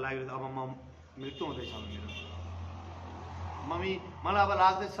अब मलाई लाग्यो अब म मृत्यु हुँदैछ मेरो। मम्मी मलाई अब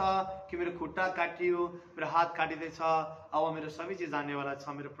लाग्दैछ कि मेरो खुट्टा काटियो, मेरो हात काटिँदैछ, अब मेरो सबै चिज जानेवाला छ,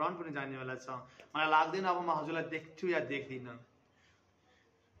 मेरो प्राण पनि जानेवाला छ। मलाई लाग्दैन अब म हजुरलाई देख्छु या देख्दिनँ।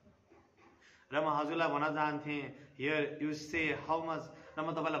 र म हजुरलाई भन्न चाहन्थेँ here you say how much, र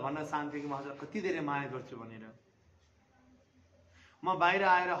म तपाईँलाई भन्न चाहन्थेँ कि म हजुरलाई कति धेरै माया गर्छु भनेर। म बाहिर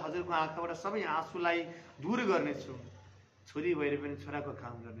आएर हजुरको आँखाबाट सबै आँसुलाई दूर गर्नेछु, छोरी भएर पनि छोराको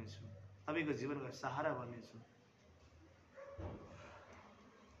काम गर्नेछु, तपाईँको जीवनको सहारा बन्नेछु।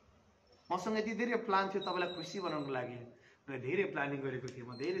 मसँग यति धेरै प्लान थियो तपाईँलाई खुसी बनाउनको लागि, मैले धेरै प्लानिङ गरेको थिएँ,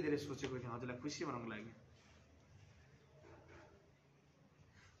 म धेरै सोचेको थिएँ हजुरलाई खुसी बनाउनको लागि।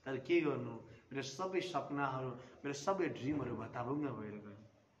 तर के गर्नु, मेरो सबै सपनाहरू, मेरो सबै ड्रिमहरू भत्ताभुङ्ग भएर गयो।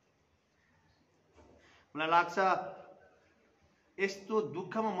 मलाई लाग्छ यस्तो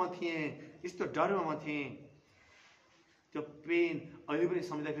दुःखमा म थिएँ, यस्तो डरमा म थिएँ, त्यो पेन अहिले पनि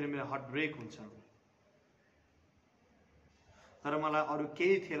सम्झिँदाखेरि मेरो हार्ट ब्रेक हुन्छ। तर मलाई अरू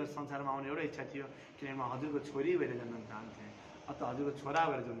केही थिएन, संसारमा आउने एउटा इच्छा थियो, किनभने म हजुरको छोरी भएर जन्म चाहन्थेँ अथवा हजुरको छोरा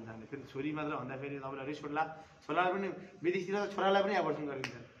भएर जन्म चाहन्थेँ। फेरि छोरी मात्र भन्दाखेरि तपाईँलाई रिस उठ्ला, छोरालाई पनि विदेशतिर त छोरालाई पनि एबर्सन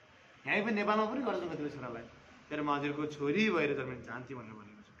गरिन्छ, यहीँ पनि नेपालमा पनि गर्छन् कतिले छोरालाई, तर म हजुरको छोरी भएर जन्म चाहन्थेँ भनेर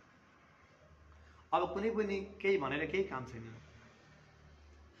भनेको छु। अब कुनै पनि केही भनेर केही काम छैन,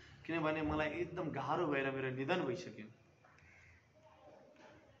 किनभने मलाई एकदम गाह्रो भएर मेरो निधन भइसक्यो।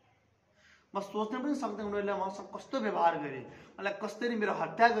 म सोच्न पनि सक्दैन उनीहरूले मसँग कस्तो व्यवहार गरे, मलाई कसरी मेरो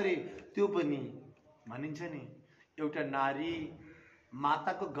हत्या गरे। त्यो पनि भनिन्छ नि एउटा नारी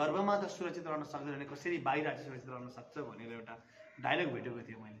माताको गर्भमा त सुरक्षित रहन सक्दैन भने कसरी बाहिर सुरक्षित रहन सक्छ भनेर एउटा डायलग भेटेको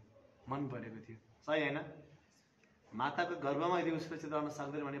थियो, मैले मन परेको थियो, सही हैन? माताको गर्भमा यदि सुरक्षित रहन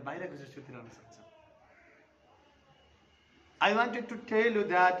सक्दैन भने बाहिर कसरी सुरक्षित रहन सक्छ? I wanted to tell you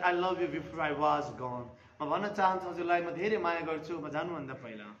that I love you before I was gone. म भन्न चाहन्छु हजुरलाई म धेरै माया गर्छु म जानुभन्दा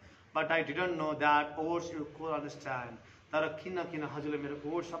पहिला. But I didn't know that words you could understand. तर किन हजुरले मेरो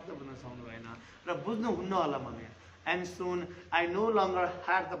वर्ड शब्द बुझ्न सक्नु भएन र बुझ्नु हुन्न होला मैले. And soon I no longer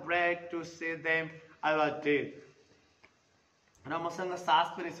had the breath to say them I was dead. र मसँग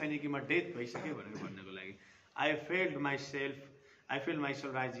सास पनि छैन कि म डेथ भइसक्यो भनेर भन्नको लागि. I felt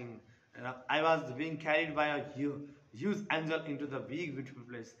myself rising. I was being carried by a huge angel into the big beautiful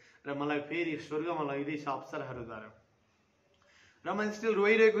place. र मलाई फेरि स्वर्गमा लैदैछ अप्सराहरूद्वारा. र म स्टिल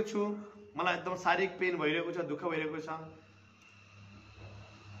रोइरहेको छु, मलाई एकदम शारीरिक पेन भइरहेको छ, दुःख भइरहेको छ.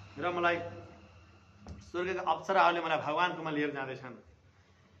 र मलाई स्वर्गका अप्सराहरूले मलाई भगवानकोमा लिएर जाँदैछन्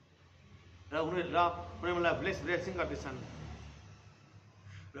र उनीहरूले मलाई ब्लेसिङ गर्दैछन्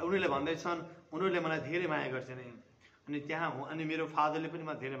र उनीहरूले भन्दैछन् उनीहरूले मलाई धेरै माया गर्छन् अनि अनि मेरो फादरले पनि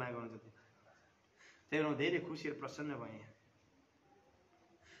मलाई धेरै माया गर्नुहुन्छ. त्यही भएर म धेरै खुसी र प्रसन्न भएँ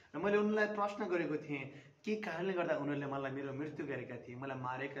र मैले उनीहरूलाई प्रश्न गरेको थिएँ के कारणले गर्दा उनीहरूले मलाई मेरो मृत्यु गरेका थिए, मलाई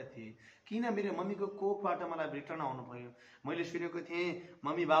मारेका थिए, किन मेरो मम्मीको कोखबाट मलाई रिटर्न आउनु पर्यो? मैले सुनेको थिएँ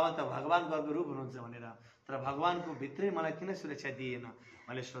मम्मी बाबा त भगवानको अर्को रूप हुनुहुन्छ भनेर, तर भगवानको भित्रै मलाई किन सुरक्षा दिएन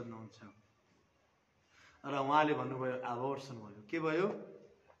मैले सोध्नुहुन्छ. र उहाँले भन्नुभयो अबोर्सन भयो. के भयो?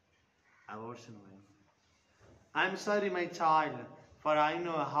 अबोर्सन भयो. I am sorry my child for I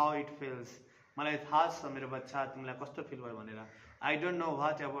know how it feels. मलाई थाहा छ मेरो बच्चा तिमीलाई कस्तो फिल भयो भनेर. I don't know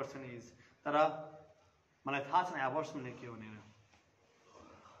what abortion is. तर मलाई थाहा छैन एबोर्सन भने के हो भनेर.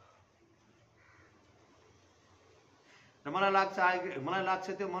 र मलाई लाग्छ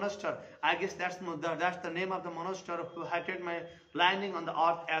त्यो मोनास्टर, I guess that's the name of the मोनास्टर who heighted my landing on the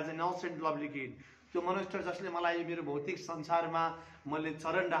earth as an innocent lovely kid. त्यो मोनास्टर जसले मलाई मेरो भौतिक संसारमा मैले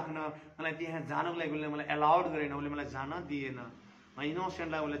चरण राख्न मलाई त्यहाँ जानको लागि उसले मलाई एलाउड गरेन, उसले मलाई जान दिएन. म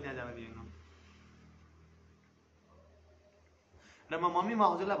इनोसेन्टलाई उसले त्यहाँ जान दिएन. र म मम्मीमा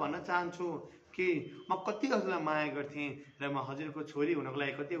हजुरलाई भन्न चाहन्छु कि म कति हजुरलाई माया गर्थेँ र म हजुरको छोरी हुनको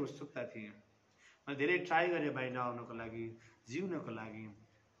लागि कति उत्सुकता थिएँ. मैले धेरै ट्राई गरेँ बाहिर आउनको लागि, जिउनको लागि,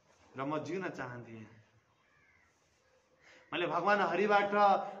 र म जिउन चाहन्थेँ. मैले भगवान हरिबाट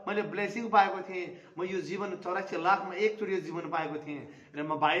मैले ब्लेसिङ पाएको थिएँ. म यो जीवन 84 लाखमा एकचोटि यो जीवन पाएको थिएँ र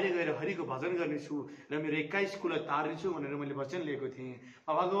म बाहिर गएर हरिको भजन गर्नेछु र मेरो 21 कुललाई तार्नेछु भनेर मैले वचन लिएको थिएँ.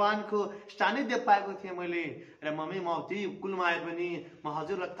 भगवानको सान्निध्य पाएको थिएँ मैले र मम्मी म त्यही कुलमा आए पनि म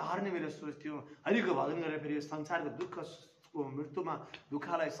हजुरलाई तार्ने मेरो सोच थियो. हरिको भजन गरेर फेरि यो संसारको दुःखको मृत्युमा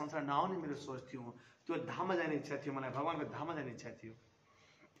दुःखलाई संसार नआउने मेरो सोच थियो. त्यो धाममा जाने इच्छा थियो, मलाई भगवानको धाममा जाने इच्छा थियो.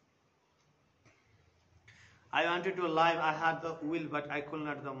 I wanted to live. I had the will, but I could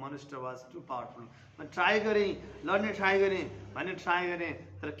not. The monster was too powerful. मैं ट्राई गरेँ, लड्ने ट्राई गरेँ, भन्ने ट्राई गरेँ,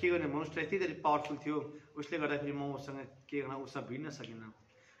 तर के गर्ने मोन्स्टर यति धेरै पावरफुल थियो, उसले गर्दाखेरि म उसँग के गर्न उसँग भिड्न सकिनँ.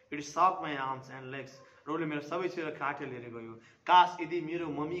 It shocked my arms and legs. र उसले मेरो सबै चिज काटेर लिएर गयो. काश यदि मेरो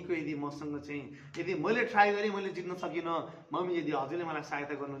मम्मीको यदि मसँग चाहिँ यदि मैले ट्राई गरेँ मैले जित्न सकिनँ, मम्मी यदि हजुरले मलाई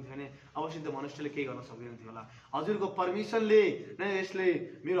सहायता गर्नुहुन्थ्यो भने अवश्य त मोन्स्टरले केही गर्न सक्दैन थियो होला. हजुरको पर्मिसनले नै यसले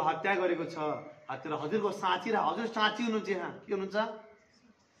मेरो हत्या गरेको छ. तर हजुरको साँची र हजुर साँची हुनुहुन्छ. यहाँ के हुनुहुन्छ?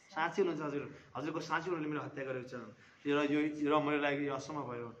 साँची हुनुहुन्छ. हजुरको साँची हुनुले मेरो हत्या गरेको छ. र मेरो लागि यो असम्म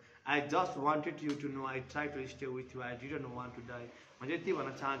भयो. I just wanted you to know I tried to stay with you. I didn't want to die. म यति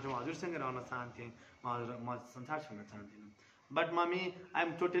भन्न चाहन्छु म हजुरसँग रहन चाहन्थेँ, म संसार छोड्न चाहन्थिनँ. But mommy, I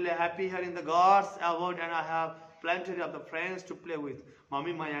am totally happy here in the God's abode and I have plenty of the friends to play with.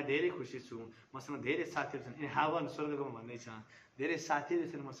 Mummy म यहाँ धेरै खुसी छु, मसँग धेरै साथीहरू छन्. इन हेभन स्वर्गको भन्दैछ धेरै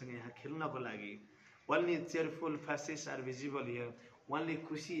साथीहरू छन् मसँग यहाँ खेल्नको लागि. Only cheerful faces are visible here. Only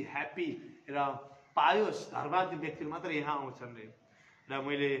खुसी ह्याप्पी र पायोस् धर्मार्थी व्यक्तिहरू मात्र यहाँ आउँछन् रे. र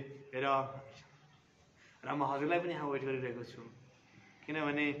म हजुरलाई पनि यहाँ वेट गरिरहेको छु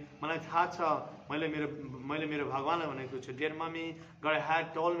किनभने मलाई थाहा छ मैले मेरो भगवानलाई भनेको छु. Dear mummy, God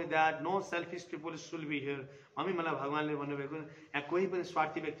had told me that no selfish people should be here. Mummy मलाई भगवानले भन्नुभएको यहाँ कोही पनि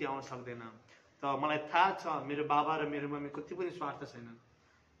स्वार्थी व्यक्ति आउन सक्दैन. त मलाई थाहा छ मेरो बाबा र मेरो मम्मी कति पनि स्वार्थ छैन.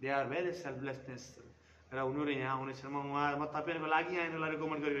 They are very selflessness. र उनीहरू यहाँ आउनेछन्. म तपाईँहरूको लागि यहाँ यिनीहरूलाई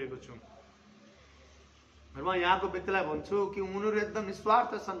रेकमेन्ड गरिरहेको छु. र म यहाँको व्यक्तिलाई भन्छु कि उनीहरू एकदम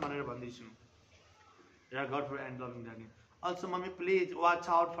निस्वार्थ छन् भनेर भन्दैछु. They are God for and loving journey. Also, mommy, please watch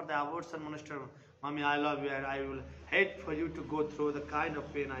out for the abortion monster. Mommy, I love you and I will hate for you to go through the kind of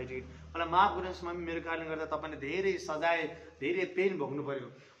pain I did. मलाई माफ गर्नुहोस् mummy, मेरो कारणले गर्दा तपाईँले धेरै सजाय धेरै पेन भोग्नु पर्यो.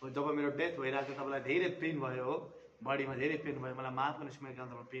 जब मेरो डेथ भइरहेको थियो तपाईँलाई धेरै पेन भयो हो, बडीमा धेरै पेन भयो. मलाई माफ गर्नुहोस् मेरो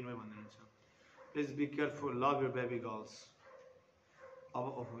कारणले पेन भयो भन्नुहुन्छ. Please be careful. Love your baby girls. अब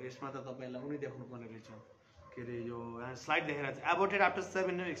ओहो यसमा त तपाईलाई उनी देख्नु पर्ने रहेछ के रे यो यहाँ स्लाइड देखेर छ एबोर्टेड आफ्टर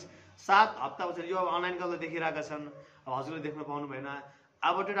 7 weeks 7 हप्तापछि यो अनलाइन गर्दा देखिरहेका छन् अब हजुरले देख्न पाउनु भएन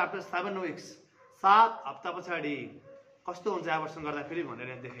एबोर्टेड आफ्टर 7 weeks 7 हप्ता पछाडी कस्तो हुन्छ एबोर्सन गर्दा फेरि भनेर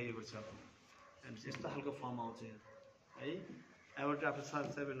यहाँ देखाइएको छ यस्तो खालको फर्म आउँछ है एबोर्टेड आफ्टर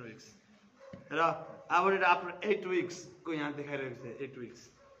 7 weeks र एबोर्टेड आफ्टर 8 weeks को यहाँ देखाइरहेको छ 8 weeks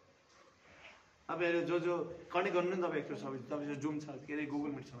अब हेर्नु जो कनेक्ट गर्नु नि तपाईँ सबै तपाईँ जुम छ के अरे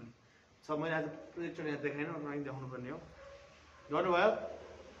गुगल मिट छ भने सब मैले आज प्रोजेक्टर यहाँ देखाएन अनलाइन देखाउनु पर्ने हो गर्नुभयो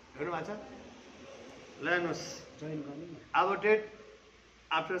हेर्नु भएको छ ल हेर्नुहोस् एबोर्टेड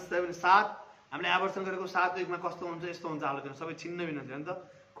आफ्टर 7 हामीले एबोर्सन गरेको 7 weekमा कस्तो हुन्छ यस्तो हुन्छ हालत सबै छिन्न भिन्न हुन्छ नि त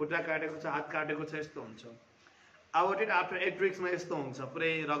खुट्टा काटेको छ हात काटेको छ यस्तो हुन्छ एबोर्टेड आफ्टर 8 weeksमा यस्तो हुन्छ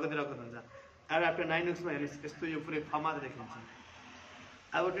पुरै रगत हुन्छ अब आफ्टर 9 weeksमा हेर्नुहोस् यस्तो यो पुरै फर्मा देखिन्छ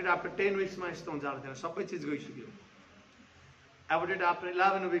एबोर्टेड आफ्टर 10 weeksमा यस्तो हुन्छ हालत सबै चिज गइसक्यो एबोर्टेड आफ्टर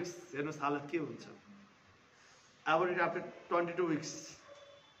 11 weeks हेर्नुहोस् हालत के हुन्छ aborted after 22 weeks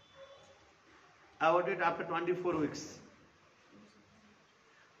aborted after 24 weeks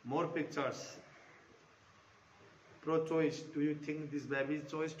more pictures pro choice do you think this baby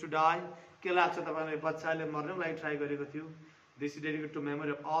is choice to die के लाग्छ तपाईलाई बच्चाले मर्नको लागि ट्राई गरेको थियो this is dedicated to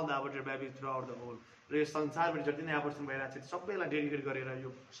memory of all the aborted babies throughout the world र यो संसारभरि जति नै एबोर्सन भइरहेको छ सबैलाई डेडिकेट गरेर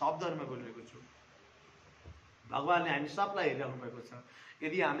यो शब्दहरुमा बोलेको छु भगवानले हामी सबलाई हेरिराख्नु भएको छ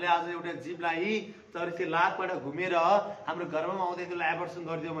यदि हामीले आज एउटा जीवलाई 84 लाखबाट घुमेर हाम्रो गर्भमा आउँदै त्यसलाई एबोर्सन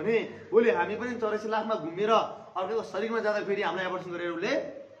गरिदियो भने उले हामी पनि 84 लाखमा घुमेर अर्कोको शरीरमा जाँदा फेरि हामीलाई एबोर्सन गरेर उले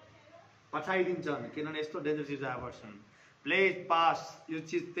पठाइदिन्छन् किनभने यस्तो डेन्जर चिज एबोर्सन प्लिज पास यो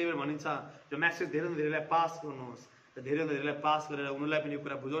चिज त्यही भनिन्छ यो मेसेज धेरैलाई पास गर्नुहोस् र धेरैलाई पास गरेर उनीलाई पनि यो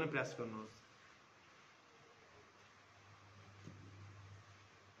कुरा बुझाउने प्रयास गर्नुहोस्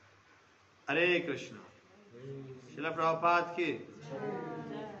हरे कृष्ण शिला प्रभुपाद की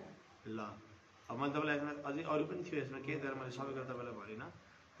ल अब मैले तपाईलाई अझै अरु पनि थियो यसमा के गरेर मैले सबै कुरा तपाईलाई भनिन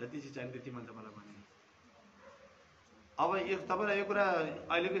जति चाहिँ चाहिन्छ त्यति मैले तपाईलाई भने अब यो तपाईलाई यो कुरा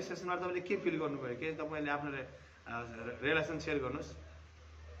अहिलेको सेसनमा तपाईले के फिल गर्नुभयो के तपाईले आफ्नो रिलेसन शेयर गर्नुस्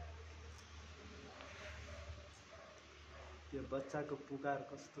यो बच्चाको पुकार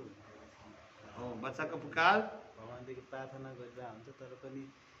कस्तो हो बच्चाको पुकार भगवानदेखि प्रार्थना गरिरहेको हुन्छ तर पनि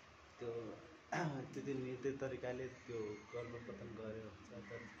त्यो त्यति निर्दय तरिकाले त्यो गर्भपतन गरेर हुन्छ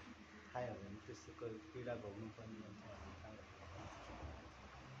तर थाहै हुँदैन त्यसको पीडा भोग्नु पर्ने हुन्छ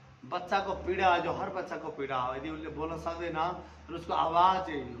बच्चाको पीडा जो हर बच्चाको पीडा हो यदि उसले बोल्न सक्दैन र उसको आवाज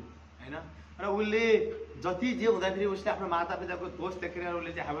हैन र उसले जति जे हुँदाखेरि उसले आफ्नो मातापिताको दोष देखेर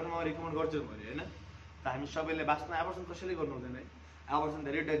उसले चाहिँ हेभनमा रिकमेन्ड गर्छ भने हैन त हामी सबैले वास्तवमा एबोर्सन कसैले गर्नु हुँदैन है एबोर्सन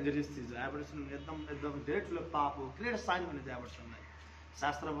धेरै डेन्जरस चिज हो एबोर्सन एकदम धेरै ठुलो पाप हो ग्रेट साइन भनिन्छ एबोर्सनलाई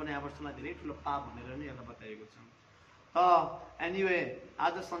शास्त्र पनि एबोर्सनलाई धेरै ठुलो पाप भनेर नि यहाँ बताएको छ त एनीवे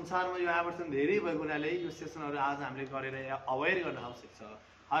आज संसारमा यो एबोर्सन धेरै भएको हुनाले यो सेसनहरु आज हामीले गरेर अवेयर गर्न आवश्यक छ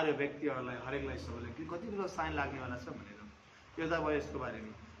हर व्यक्तिहरुलाई हरेकलाई सबैलाई कि कति ठुलो साइन लाग्नेवाला छ भनेर यो त भयो यसको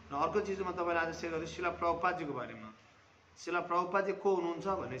बारेमा र अर्को चिजमा तपाईलाई आज शेयर गर्छु शिला प्रभुपादजीको बारेमा शिला प्रभुपादजी को हुनुहुन्छ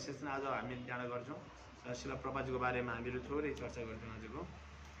भन्ने सेसन आज हामी जान्न गर्छौं र शिला प्रभुपादजीको बारेमा हामीहरु थोरै चर्चा गर्छौं आजको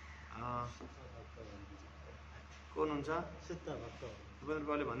को हुनुहुन्छ शुद्ध भक्त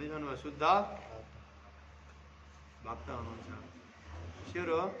तपाईहरुले भन्दै जानुभयो शुद्ध भक्त हुनुहुन्छ स्योर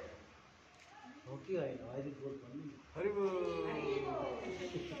हो कि हैन हरि बोल भन्नु हरि बोल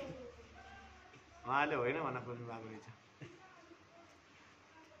उहाँले होइन भन्न खोज्नु भएको रहेछ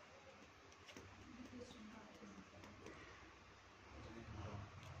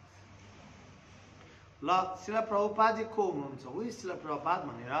ल शिला प्रभुपादजी को हुनुहुन्छ उही शिला प्रभुपाद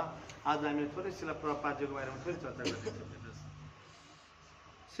भनेर आज हामीले थोरै शिला प्रभुपादजीको बारेमा थोरै चर्चा गर्दैछौँ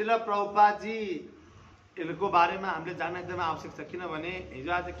शिला प्रभुपादजी को बारेमा हामीले जान्न एकदमै आवश्यक छ किनभने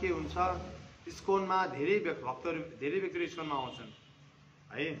हिजो आज के हुन्छ इस्कोनमा धेरै व्यक्तिहरू इस्कोनमा आउँछन्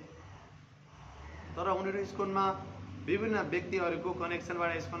है तर उनीहरू इस्कोनमा विभिन्न व्यक्तिहरूको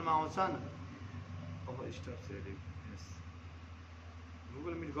कनेक्सनबाट इस्कोनमा आउँछन्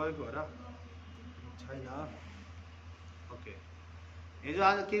गुगल मिट गएको हो र छैन ओके हिजो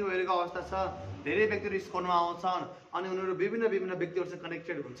आज के भइरहेको अवस्था छ धेरै व्यक्तिहरू इस्कोनमा आउँछन् अनि उनीहरू विभिन्न व्यक्तिहरूसँग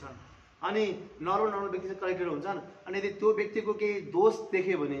कनेक्टेड हुन्छन् अनि नर्मल व्यक्तिसँग कनेक्टेड हुन्छन् अनि यदि त्यो व्यक्तिको केही दोष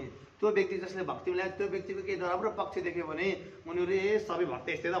देख्यो भने त्यो व्यक्ति जसले भक्ति मिलायो त्यो व्यक्तिको केही नराम्रो पक्ष देख्यो भने उनीहरू सबै भक्त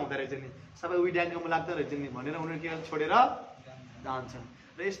यस्तै त हुँदो रहेछ नि सबै उड्याङ्गमा लाग्दो रहेछ नि भनेर उनीहरू के छोडेर जान्छन्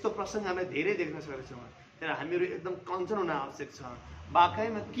र यस्तो प्रसङ्ग हामीले धेरै देख्न सकेछौँ तर हामीहरू एकदम कन्सर्न हुन आवश्यक छ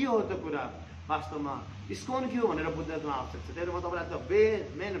वाकैमा के हो त्यो कुरा वास्तवमा इस्कोन के हो भनेर बुझ्न आवश्यक छ त्यही म तपाईँलाई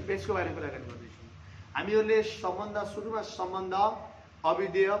त मेन बेसको बारेमा कुराकानी गर्दैछु हामीहरूले सुरुमा सम्बन्ध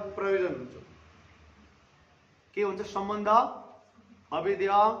अविधेय प्रयोजन हुन्छ के हुन्छ सम्बन्ध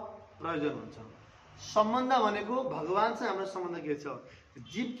अविद्य प्रयोजन हुन्छ। सम्बन्ध भनेको भगवानसँग हाम्रो सम्बन्ध के छ,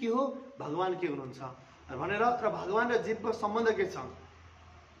 जीव के हो, भगवान के हुनुहुन्छ भनेर, र भगवान र जीवको सम्बन्ध के छ,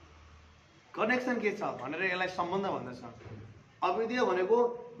 कनेक्सन के छ भनेर यसलाई सम्बन्ध भन्दछ। अविद्य भनेको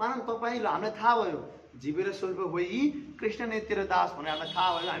मानव तपाईँ हामीलाई थाहा भयो जीव र स्वरूप होइ कृष्ण नित्य र दास भनेर हामीलाई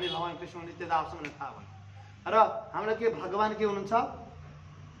थाहा भयो, हामी भगवान कृष्ण नित्य दास भनेर थाहा भयो, र हामीलाई के भगवान के हुनुहुन्छ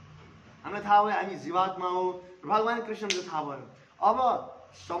हामीलाई थाहा भयो, हामी जीवात्मा हो, भगवान कृष्णको थाहा भयो। अब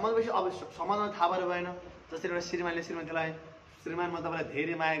सम्बन्धपछि अब सम्बन्धमा थाहा भएर भएन। जसरी एउटा श्रीमानले श्रीमतीलाई श्रीमान म तपाईँलाई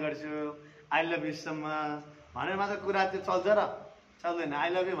धेरै माया गर्छु, आई लभ यू सम्म भनेर मात्र कुरा त्यो चल्छ र चल्दैन। आई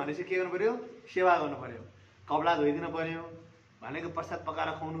लभ यू भनेपछि के गर्नु पर्यो, सेवा गर्नु पर्यो, कपडा धोइदिनु पर्यो, भनेको प्रसाद पकाएर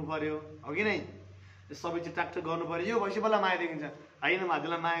खुवाउनु पर्यो, हो कि नै, सबै चिज टाकटुक गर्नु पर्यो, यो भएपछि बल्ल माया देखिन्छ। होइन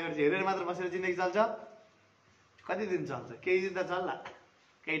भाजुलाई माया गर्छ हेरेर मात्र बसेर जिन्दगी चल्छ, कति दिन चल्छ, केही दिन त चल्ला,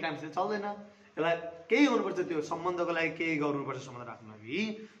 केही टाइमसम्म चल्दैन। यसलाई केही गर्नुपर्छ, त्यो सम्बन्धको लागि केही गर्नुपर्छ सम्बन्ध राख्नु लागि।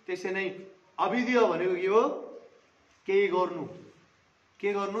 त्यसै नै अविद्य भनेको के हो, केही गर्नु,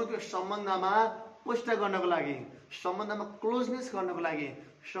 के गर्नु, त्यो सम्बन्धमा पुष्ट गर्नको लागि, सम्बन्धमा क्लोजनेस गर्नको लागि,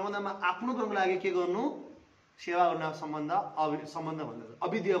 सम्बन्धमा आफ्नोपनको लागि के गर्नु, सेवा गर्न सम्बन्ध सम्बन्ध भन्दछ,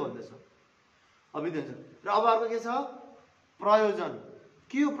 अविद्य भन्दछ, अविद्य हुन्छ। र अब अर्को के छ, प्रयोजन।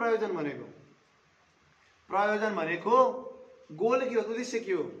 के हो प्रयोजन भनेको, प्रयोजन भनेको गोल के हो, उद्देश्य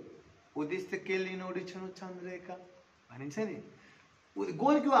के हो, उद्देश्य के लिनु उडिछनु चन्द्रेका भनिन्छ नि,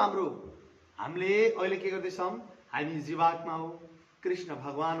 गोल के हो हाम्रो, हामीले अहिले के गर्दैछौँ, हामी जीवात्मा हो, कृष्ण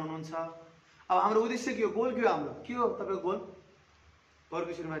भगवान हुनुहुन्छ। अब हाम्रो उद्देश्य के हो, गोल के हो हाम्रो, के हो तपाईँको गोल,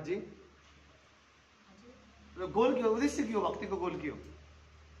 पर्को श्रीमानजी गोल के हो, उद्देश्य के हो, भक्तिको गोल के हो,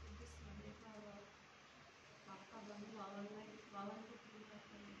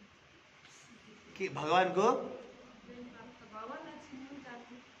 के भगवानको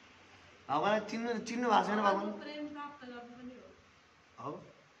भगवानलाई चिन्नु भएको छैन भगवान, हो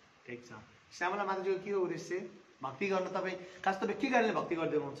ठिक छ। श्यामला माताजीको के हो उद्देश्य, भक्ति गर्न तपाईँ खास तपाईँ के कारणले भक्ति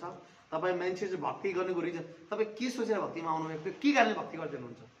गर्दै हुनुहुन्छ, तपाईँ मान्छे चाहिँ भक्ति गर्नुको रिजन तपाईँ के सोचेर भक्तिमा आउनुभएको, के कारणले भक्ति गर्दै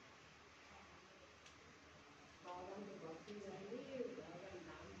हुनुहुन्छ,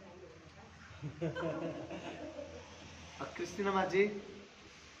 क्रिस्टिनामाजी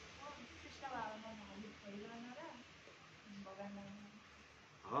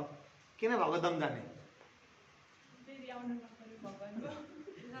किन भगवतधाम जाने,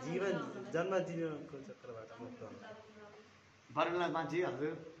 जीवन जन्म जीवनको चक्रबाट मुक्त हुनु। बरनाथमाजी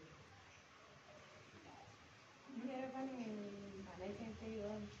हजुर, मेरो पनि भनाइ चाहिँ त्यही हो,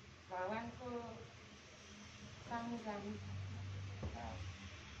 भगवानको सामु जानु,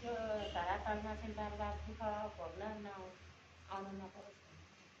 त्यो धरातलमा चाहिँ बार दुःख भोग्न आउनु नपरोस्।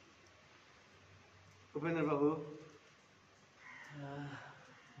 उपेन्द्र बाबु,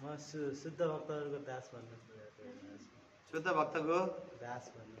 म शुद्ध भक्तहरूको दास भन्नु, शुद्ध भक्तको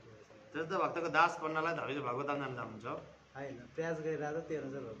दास भन्नु, शुद्ध भक्तको दास बन्नलाई हामीले भगवतधाम जान चाहनुहुन्छ, होइन प्रयास गरिरहेको त्यो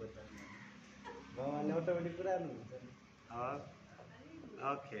अनुसार भगवतधाम भगवान्ले अटोमेटिक पुऱ्याउनुहुन्छ नि।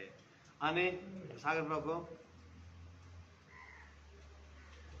 ओके, अनि सागर प्रभु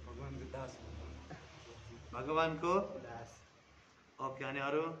भगवानको दास, भगवानको दास। ओके, अनि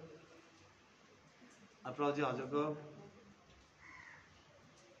अरू प्रभुजी हजुरको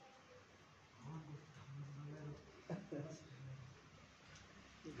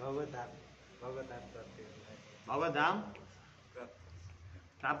भगवतधाम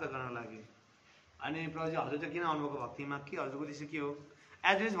प्राप्त गर्न लागि। अनि प्रभुजी हजुर चाहिँ किन आउनुभएको भक्तिमा, के हजुरको उद्देश्य के हो,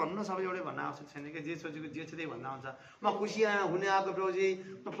 एड्रेस भन्नु न, सबै एउटै भन्न आवश्यक छैन कि, जे सोचेको जे छ त्यही भन्दा हुन्छ। म खुसी हुने आएको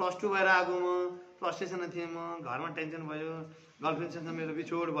प्रभुजी, म +2 भएर आएको, म फ्रस्ट्रेसन थिएँ, म घरमा टेन्सन भयो, गर्लफ्रेन्डसँग मेरो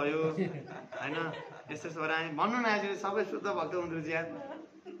बिछोड भयो, होइन यस्तो यस्तो भएर आएँ भन्नु न, एड्रेस सबै शुद्ध भक्त हुँदो रहेछ यार,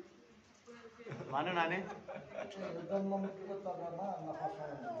 भन्नु नानी,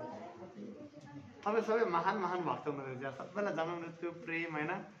 तपाईँ सबै महान महान भक्त हुँदो रहेछ, सबैलाई जन्म मृत्यु प्रेम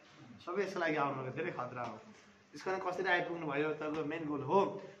होइन सबै यसको लागि आउनुको धेरै खतरा हो। त्यसको लागि कसरी आइपुग्नु भयो, तपाईँको मेन गोल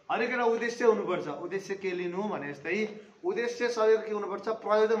हो, हरेक एउटा उद्देश्य हुनुपर्छ। उद्देश्य के लिनु भने जस्तै उद्देश्य सबैको के हुनुपर्छ,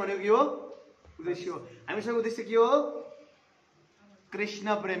 प्रयोजन भनेको के हो, उद्देश्य हो। हामीसँग उद्देश्य के हो,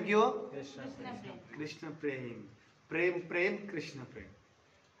 कृष्ण प्रेम, के हो कृष्ण प्रेम, प्रेम प्रेम कृष्ण प्रेम।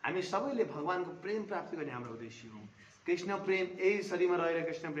 हामी सबैले भगवानको प्रेम प्राप्त गर्ने हाम्रो उद्देश्य हो। कृष्ण प्रेम यही शरीरमा रहेर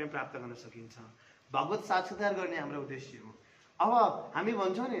कृष्ण प्रेम प्राप्त गर्न सकिन्छ, भगवत साक्षात्कार गर्ने हाम्रो उद्देश्य हो। अब हामी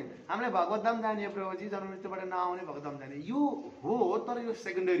भन्छौँ नि हामीलाई भगवतधाम जाने प्रभुजी, जन्म मृत्युबाट नआउने भगवतधाम जाने, यो हो तर यो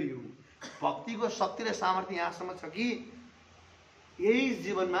सेकेन्डरी हो। भक्तिको शक्ति र सामर्थ्य यहाँसम्म छ कि यही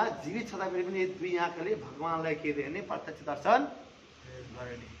जीवनमा जीवित छँदाखेरि पनि दुई आँखाले भगवानलाई के देख्ने, प्रत्यक्ष दर्शन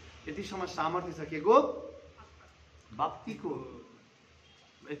गर्ने यतिसम्म सामर्थ्य छ, के को भक्तिको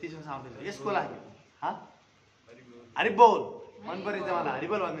यतिसम्म सामर्थ्य छ। यसको लागि हरि बोल मन परेछ मलाई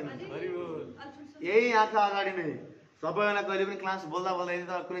हरिबोल भनिदिनु यही आँखा अगाडि नै सबैजना कहिले पनि क्लास बोल्दा बोल्दा यदि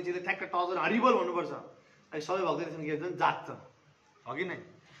त कुनै चिजले ठ्याक्क टच गरेर हरिबोल भन्नुपर्छ अनि सबै भक्तजन के भन्छ जाग्छ हो कि नै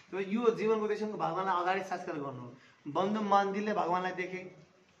त्यो यो जीवनको उद्देश्यको भगवानलाई अगाडि साक्षात्कार गर्नु बन्धु मन्दिरले भगवानलाई देखे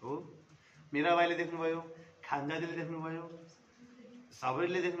हो मीराबाईले देख्नुभयो खानजातीले देख्नुभयो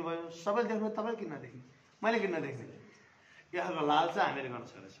सबैले देख्नुभयो सबैले देख्नु तपाईँ किन नदेख्ने मैले किन नदेख्ने यो खालको लालसा हामीले गर्न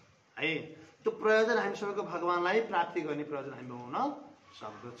सक्छौँ है त्यो प्रयोजन हामी सबैको भगवानलाई प्राप्ति गर्ने प्रयोजन हामी हुन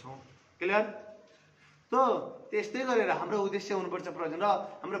सक्दछौँ क्लियर त त्यस्तै गरेर हाम्रो उद्देश्य हुनुपर्छ प्रयोजन र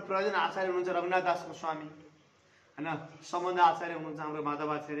हाम्रो प्रयोजन आचार्य हुनुहुन्छ रघुनाथ दास गोस्वामी होइन सम्बन्ध आचार्य हुनुहुन्छ हाम्रो माधव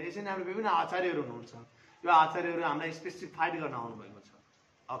आचार्य यसरी हाम्रो विभिन्न आचार्यहरू हुनुहुन्छ यो आचार्यहरू हामीलाई स्पेसिफाइड गर्न आउनुभएको छ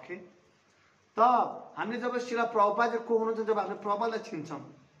ओके त हामीले जब शिला प्रभुपाद को हुनुहुन्छ जब हामीले प्रभुपादलाई चिन्छौँ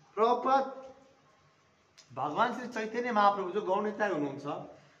प्रभुपाद भगवान श्री चैतन्य महाप्रभु जो गौणिता हुनुहुन्छ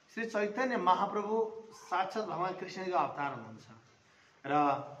श्री चैतन्य महाप्रभु साक्षात् भगवान कृष्णको अवतार हुनुहुन्छ र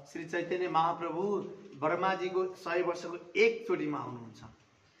श्री चैतन्य महाप्रभु ब्रह्माजीको 100 वर्षको एकचोटिमा आउनुहुन्छ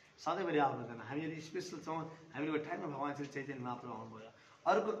सधैँभरि आउनुहुँदैन हामी यदि स्पेसल छौँ हामीले ठाउँमा भगवान श्री चैतन्य महाप्रभु आउनुभयो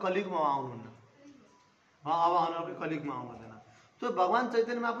अर्को कलिगमा आउनुहुन्न अब अर्को कलिगमा आउनुहुँदैन त्यो भगवान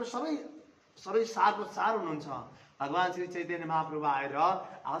चैतन्य महाप्रभु सबै सारको सार हुनुहुन्छ भगवान श्री चैतन्य महाप्रभु आएर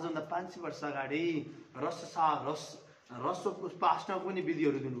आजभन्दा 500 वर्ष अगाडि रस पुष्पाष्टको पनि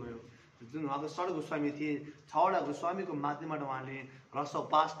विधिहरू दिनुभयो जुन अघि षड गोस्वामी थिए 6वटा गोस्वामीको माध्यमबाट उहाँले रस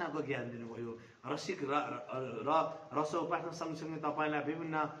उपासनाको ज्ञान दिनुभयो रसिक र रस उपासना सँगसँगै तपाईँलाई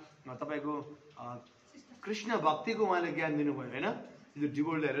विभिन्न तपाईँको कृष्ण भक्तिको उहाँले ज्ञान दिनुभयो होइन त्यो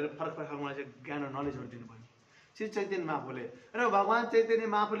डिभोटले हेरेर फरक फरक उहाँले चाहिँ ज्ञान र नलेजहरू दिनुभयो श्री चैतन्य महाप्रभुले र भगवान चैतन्य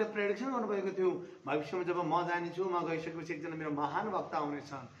महाप्रभुले प्रेडिक्सन गर्नुभएको थियो भविष्यमा जब म जानेछु म गइसकेपछि एकजना मेरो महान भक्त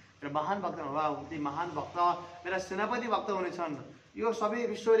आउनेछन् मेरो महान भक्त वा ती महान भक्त मेरा सेनापति भक्त हुनेछन् यो सबै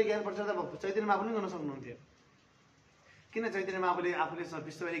विश्वभरि ज्ञान प्रचार त चैतन्य महाप्रभुले गर्न सक्नुहुन्थ्यो किन चैतन्य महाप्रभुले आफूले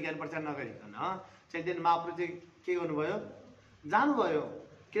विश्वभरि ज्ञान प्रचार नगरिकन चैतन्य महाप्रभु चाहिँ के गर्नुभयो जानुभयो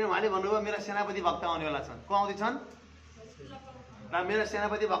किन उहाँले भन्नुभयो मेरा सेनापति भक्त आउनेवाला छन् को आउँदैछन् र मेरा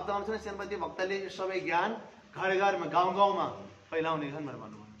सेनापति भक्त आउँछन् सेनापति भक्तले सबै ज्ञान घर घरमा गाउँ गाउँमा फैलाउने छन् भनेर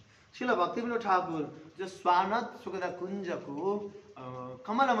भन्नुभयो शिल भक्तिविनोद ठाकुर जो स्वानद सुखदा कुञ्जको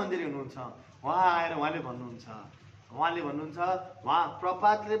कमला मन्दिर हुनुहुन्छ उहाँ आएर उहाँले भन्नुहुन्छ उहाँ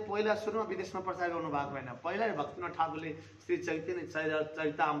प्रपातले पहिला सुरुमा विदेशमा प्रचार गर्नु भएको होइन पहिला भक्तिविनोद ठाकुरले श्री चैतन्य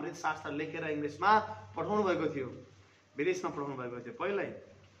चरितामृत शास्त्र लेखेर इङ्ग्लिसमा पठाउनु भएको थियो विदेशमा पठाउनु भएको थियो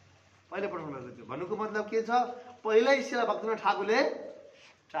पहिला पठाउनु भएको थियो भन्नुको मतलब के छ पहिल्यै शिला भक्तिविनोद ठाकुरले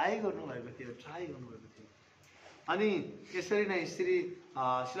ट्राई गर्नुभएको थियो अनि यसरी नै श्री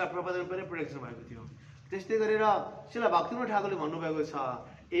शिला प्रबन्धन पनि प्रोडक्सन भएको थियो त्यस्तै गरेर शिला भक्तिविनोद ठाकुरले भन्नुभएको छ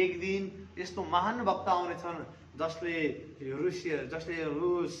एक दिन यस्तो महान भक्त आउनेछन् जसले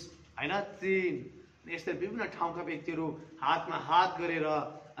रुस होइन चीन यस्तै विभिन्न ठाउँका व्यक्तिहरू हातमा हात गरेर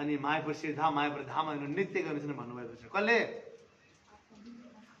अनि मायापुर धाम नृत्य गर्नेछन् भन्नुभएको छ कसले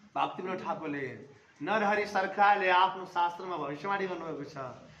भक्तिविनोद ठाकुरले नरहरि सरकारले आफ्नो शास्त्रमा भविष्यवाणी गर्नुभएको छ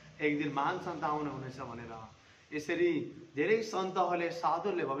एक दिन महान सन्त आउनुहुनेछ भनेर यसरी धेरै सन्तहरूले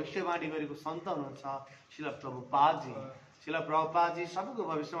साधुहरूले भविष्यवाणी गरेको सन्त हुनुहुन्छ शिला प्रभुपादजी सबैको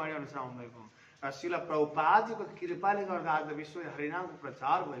भविष्यवाणी अनुसार आउनुभएको र शिला प्रभुपादजीको कृपाले गर्दा आज विश्व हरिनामको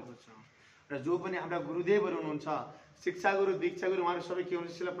प्रचार भएको छ र जो पनि हाम्रा गुरुदेवहरू हुनुहुन्छ शिक्षा गुरु दीक्षा गुरु उहाँहरू सबै के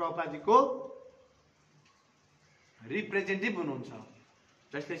हुनुहुन्छ शिला प्रभुपादजीको रिप्रेजेन्टेटिभ हुनुहुन्छ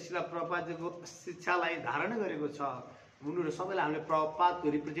जसले शिला प्रभुपादजीको शिक्षालाई धारण गरेको छ उनीहरू सबैलाई हामीले प्रभुपादको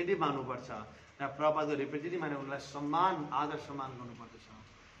रिप्रेजेन्टेटिभ मान्नुपर्छ र प्रभुपादको रिप्रेजेन्टेटिभ माने उनलाई सम्मान आदर सम्मान गर्नुपर्दछ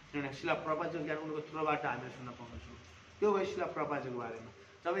किनभने शिला प्रभुपादजीको ज्ञान उनको थ्रुबाट हामीले सुन्न पाउँछौँ त्यो भयो शिला प्रभुपादजीको बारेमा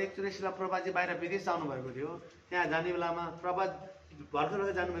जब एकचोटि शिला प्रभुपादजी बाहिर विदेश जानुभएको थियो त्यहाँ जाने बेलामा प्रभुपाद भर्खर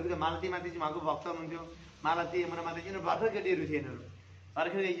जानुभएको थियो मालती माताजी उहाँको भक्त हुनुहुन्थ्यो मालती यमुना माताजी यिनीहरू भर्खर केटीहरू थिए यिनीहरू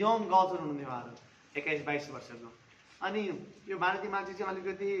भर्खर यङ गर्ल्सहरू हुनुहुन्थ्यो उहाँहरू 21-22 वर्षको अनि यो मालती माताजी चाहिँ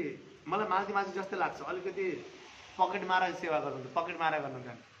अलिकति मलाई मालती माताजी जस्तै लाग्छ अलिकति पकेट मारा सेवा गर्नुहुन्थ्यो पकेट मारा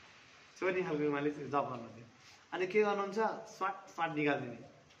गर्नुहुन्थ्यो चोरी खालको उहाँले जब गर्नुहुन्थ्यो अनि के गर्नुहुन्छ स्वाट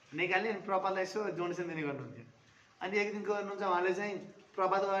निकाल्ने अनि प्रभुपादलाई यसो डोनेसन दिने गर्नुहुन्थ्यो अनि एक दिन के गर्नुहुन्छ उहाँले चाहिँ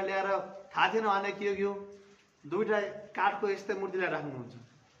प्रभुपाद ल्याएर थाहा थिएन उहाँले के हो दुईवटा काठको यस्तै मूर्तिलाई राख्नुहुन्छ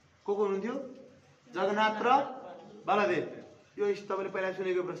को हुनुहुन्थ्यो जगन्नाथ र बलदेव यो तपाईँले पहिला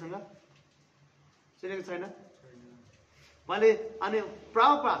सुनेको प्रसङ्ग सुनेको छैन उहाँले अनि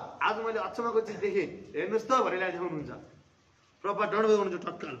प्रभुपाद आज मैले अचम्मको चिज देखेँ हेर्नुहोस् त भनेर देखाउनुहुन्छ प्रभुपाद दण्डवत गर्नुहुन्छ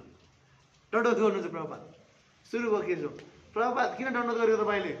तत्काल दण्डवत गर्नुहुन्छ प्रभुपाद सुरुको के छ प्रभुपाद किन दण्डवत गरेको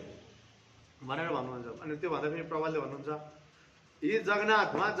तपाईँले भनेर भन्नुहुन्छ अनि त्यो भन्दा फेरि प्रभुपादले भन्नुहुन्छ यी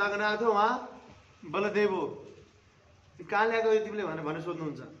जगन्नाथ हो उहाँ बलदेव हो कहाँ ल्याएको तिमीले भनेर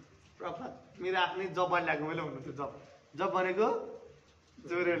सोध्नुहुन्छ प्रभुपाद मेरो आफ्नै जबबाट ल्याएको मैले भन्नुहुन्थ्यो जब जब भनेको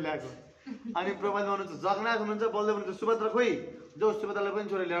छोरीहरू ल्याएको। अनि प्रभात भन्नुहुन्छ जगन्नाथ हुनुहुन्छ बलदेव हुनुहुन्छ सुभद्रा खोइ जो सुभद्रालाई पनि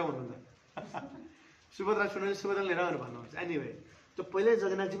छोरी लिएर भन्नुहुन्छ। सुभद्रा सुन्नुहुन्छ सुभद्रा लिएर भन्नुहुन्छ। एनिवे त्यो पहिल्यै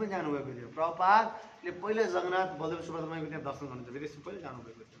जगन्नाथजी पनि जानुभएको थियो। प्रभुपादले पहिल्यै जगन्नाथ बलदेव सुभद्राको त्यहाँ दर्शन गर्नुहुन्छ विदेशमा पहिल्यै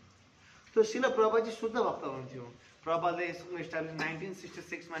जानुभएको थियो। त्यो शिल प्रभुपादजी शुद्ध भक्त हुनुहुन्थ्यो। प्रभुपादले स्कुल इस्टाब्लिस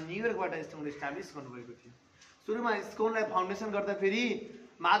 1966 मा न्युयोर्कबाट स्कुल इस्टाब्लिस गर्नुभएको थियो। सुरुमा स्कुललाई फाउन्डेसन गर्दा फेरि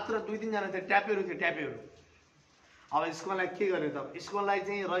मात्र 2-3 जना थियो, ट्यापेहरू थियो, ट्यापेहरू। अब स्कुललाई के गर्ने त? स्कुललाई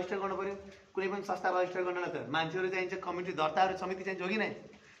चाहिँ रजिस्टर गर्नु पर्यो। कुनै पनि संस्था रजिस्टर गर्नलाई त मान्छेहरू चाहिन्छ, कमिटी दर्ताहरू समिति चाहिन्छ, हो कि नै?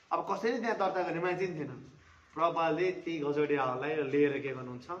 अब कसैले त्यहाँ दर्ता गर्ने मान्छे नि थिएन। प्रभुपादले ती गजडियाहरूलाई लिएर के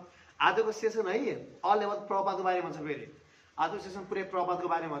गर्नुहुन्छ, आजको सेसन है अल एबाउट प्रभुपादको बारेमा छ। फेरि आजको सेसन पुरै प्रभुपादको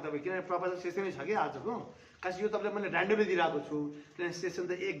बारेमा त किनभने प्रभुपादको सेसनै छ कि आजको। खास यो तपाईँलाई मैले ऱ्यान्डमली दिइरहेको छु किनभने सेसन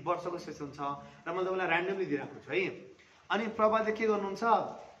त 1 वर्षको सेसन छ र मैले तपाईँलाई ऱ्यान्डमली दिइरहेको छु है। अनि प्रभुपादले के गर्नुहुन्छ,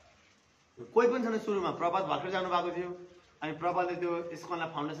 कोही पनि छैन सुरुमा। प्रभुपाद भर्खर जानुभएको थियो। अनि प्रभुपादले त्यो स्कुललाई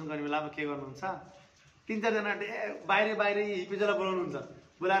फाउन्डेसन गर्ने बेलामा के गर्नुहुन्छ, 3-4 जना बाहिर हिपिजलाई बोलाउनुहुन्छ।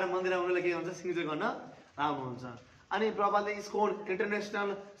 बोलाएर मन्दिरमा उनीहरूलाई के हुन्छ, सिग्नेचर गर्न आउनुहुन्छ। अनि प्रभुपादले school international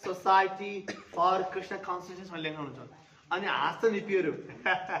society for Krishna कन्ससियसमा लेख्नुहुन्छ। अनि हाँस्छ हिपीहरू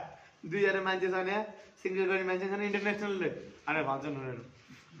 2 मान्छे छ यहाँ सिग्नेचर गर्ने मान्छे छन् इन्टरनेसनलले अनि भन्छन् उनीहरू।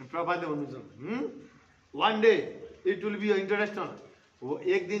 प्रभुपादले भन्नुहुन्छ 1 day it will be international. हो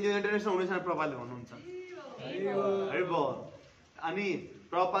एक दिन यो इन्टरनेसनल हुनेछ प्रभुपादले भन्नुहुन्छ। अनि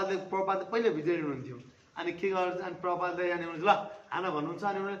प्रभुपादले पहिले भिजिट हुनुहुन्थ्यो। अनि के गर्छ, अनि प्रभुपादले अनि ल हान भन्नुहुन्छ।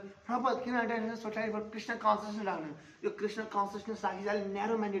 अनि उनीहरूले प्रभुपाद किन इन्टरनेसनल सोसाइटी फर कृष्ण कन्ससियसनेस राख्नु? यो कृष्ण कन्ससियसनेस राखी चाहिँ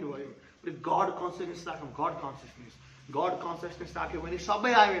न्यारो माइन्डेड भयो। गड कन्ससियसनेस राखौँ, गड कन्ससियसनेस। गड कन्ससियसनेस राख्यो भने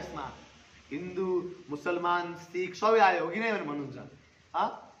सबै आयो यसमा, हिन्दू मुसलमान सिख सबै आयो, हो कि नै भनेर भन्नुहुन्छ।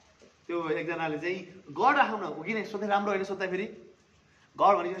 त्यो एकजनाले चाहिँ गड राखौँ न, हो कि नै? सोध्दा राम्रो होइन? सोद्धा फेरि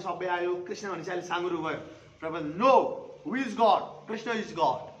गड भनेपछि सबै आयो, कृष्ण भनेपछि अहिले साँगुरो भयो। Prabhupada no, who is God? Krishna is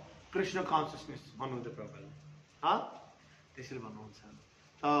God, Krishna कन्ससियसनेस भन्नुहुन्छ प्रभुपादले। त्यसरी भन्नुहुन्छ।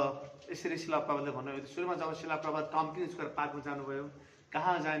 यसरी शिला प्रभुपादले भन्नुभयो। सुरुमा जब शिला प्रभुपाद टम्किन स्क्वायर पार्कमा जानुभयो,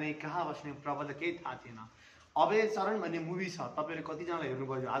 कहाँ जाने कहाँ बस्ने प्रभुपादलाई केही थाहा थिएन। अभय चरण भन्ने मुभी छ, तपाईँले कतिजनालाई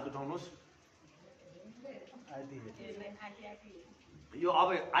हेर्नुभयो? हात उठाउनुहोस्। यो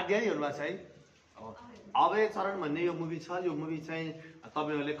अभय आदि हेर्नुभएको छ है? अभय चरण भन्ने यो मुभी छ। यो मुभी चाहिँ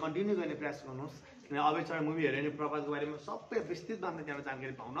तपाईँहरूले कन्टिन्यू गर्ने प्रयास गर्नुहोस् किन अभय चरण मुभी हेऱ्यो भने प्रभुपादको बारेमा सबै विस्तृत रूपमा त्यहाँ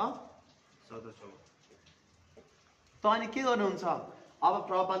जानकारी पाउन सक्दछौँ। त अनि के गर्नुहुन्छ, अब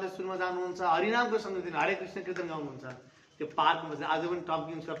प्रभुपादले सुरुमा जानुहुन्छ, हरिनामको सङ्गीत हरे कृष्ण कीर्तन गाउनुहुन्छ। त्यो पार्कमा चाहिँ आज पनि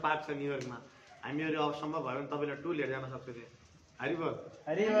टम्किन्स पार्क छ न्युयोर्कमा। हामीहरू अब सम्भव भयो भने तपाईँलाई टुर लिएर जान सक्छौँ त्यहाँ। हरिबोल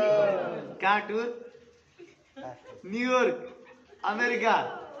कहाँ टुर? New York, America.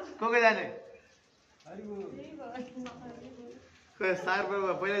 को जाने? सार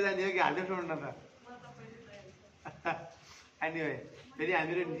पहिला जाने हो कि हाल्दै छोड्नु त? एनिवे फेरि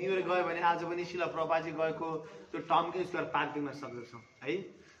हामीहरू न्युयोर्क गयो भने आज पनि शिला प्रभुपादजी गएको त्यो टम्किन स्क्वायर पार्क देख्न सक्दछौँ है।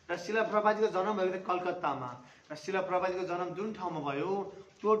 र शिला प्रभुपादजीको जन्म भएको थियो कलकत्तामा। र शिला प्रभुपादजीको जन्म जुन ठाउँमा भयो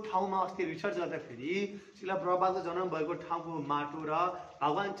त्यो ठाउँमा अस्ति रिसर्च गर्दाखेरि शिला प्रभुपादको जन्म भएको ठाउँको माटो र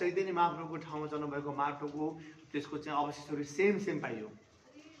भगवान् चैतन्य महाप्रभुको ठाउँमा जन्म भएको माटोको त्यसको चाहिँ अवशेषहरू सेम पाइयो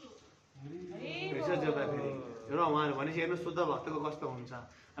रिसर्च गर्दाखेरि। र उहाँहरू भनेपछि हेर्नु शुद्ध भक्तको कस्तो हुन्छ।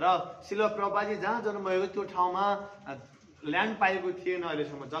 र शिला प्रभुपादजी जहाँ जन्म भएको त्यो ठाउँमा ल्यान्ड पाएको थिएन,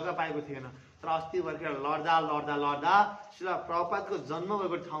 अहिलेसम्म जग्गा पाएको थिएन। तर अस्ति भर्खर लड्दा शिला प्रभुपादको जन्म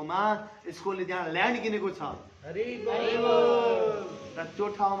भएको ठाउँमा स्कुलले त्यहाँ ल्यान्ड किनेको छ। र त्यो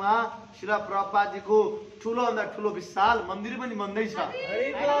ठाउँमा शिला प्रभुपादजीको ठुलोभन्दा ठुलो विशाल मन्दिर पनि बन्दैछ।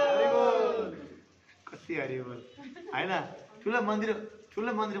 कति हरिबोल होइन? ठुलो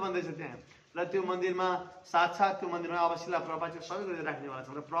मन्दिर बन्दैछ त्यहाँ। र त्यो मन्दिरमा साक्षात् त्यो मन्दिरमा अब शिला प्रभुपादजीको सबै गरेर राख्नेवाला छ।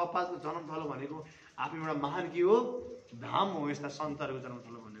 र प्रभुपादको जन्मथलो भनेको आफै एउटा महान के हो? धाम हो। यस्ता सन्तहरूको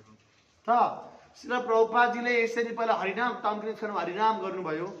जन्मथलो भनेको। त शिला प्रभुपादजीले यसरी पहिला हरिनाम टम्किन स्क्वायरमा हरिनाम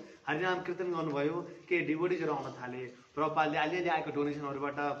गर्नुभयो, हरिनाम कीर्तन गर्नुभयो। केही डिभोटिजहरू आउन थाले। प्रभुपादले अलिअलि आएको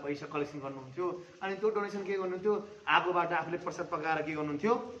डोनेसनहरूबाट पैसा कलेक्सन गर्नुहुन्थ्यो। अनि त्यो डोनेसन के गर्नुहुन्थ्यो, आगोबाट आफूले प्रसाद पकाएर के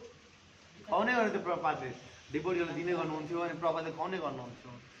गर्नुहुन्थ्यो, खुवाउने गर्नुहुन्थ्यो। प्रभुपादले डिभोटीहरूलाई दिने गर्नुहुन्थ्यो अनि प्रभुपादले खुवाउने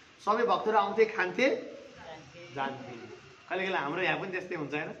गर्नुहुन्थ्यो। सबै भक्तहरू आउँथे, खान्थे, जान्थे। कहिले कहिले हाम्रो यहाँ पनि त्यस्तै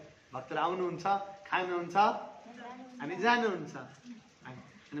हुन्छ होइन? भक्तहरू आउनुहुन्छ, खानुहुन्छ अनि जानुहुन्छ।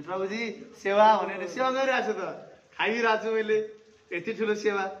 अनि प्रभुजी सेवा भनेर सेवा गरिरहेको छु त, खाइरहेको छु मैले, यति ठुलो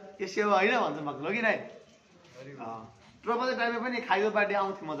सेवा, यो सेवा होइन भन्छ भक्त, हो कि नै? प्रभुपादको टाइममा पनि खाइयो पार्टी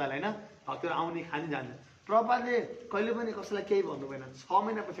आउँथ्यो मजाले होइन? भक्तहरू आउने खाने जान्छ। प्रभुपादले कहिले पनि कसैलाई केही भन्नु भएन। 6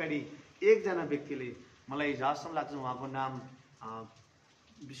 महिना पछाडि एकजना व्यक्तिले, मलाई जहाँसम्म लाग्छ उहाँको नाम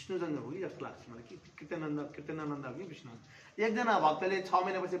विष्णुजन्य हो कि जस्तो लाग्छ मलाई कि कीर्तनानन्द हो कि विष्णु। एकजना भक्तले 6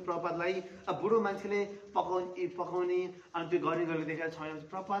 महिनापछि प्रभातलाई बुढो मान्छेले पकाउने अनि त्यो गर्ने देखेर 6 महिनापछि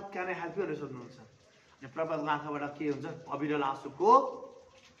प्रभात क्यान आई हेल्प यु भनेर सोध्नुहुन्छ। अनि प्रभातको आँखाबाट के हुन्छ अविरल आँसुको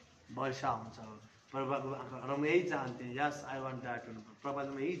वर्षा हुन्छ। प्रभातको आँखा र म यही चाहन्थेँ यस आई वान्ट द्याट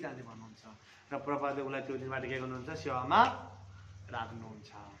प्रभातमा यही चाहन्थेँ भन्नुहुन्छ र प्रभातले उसलाई त्यो दिनबाट के गर्नुहुन्छ सेवामा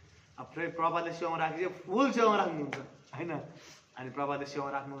राख्नुहुन्छ। अब फेरि प्रभातले सेवामा राखेपछि फुल सेवामा राख्नुहुन्छ होइन। अनि प्रभातले सेवा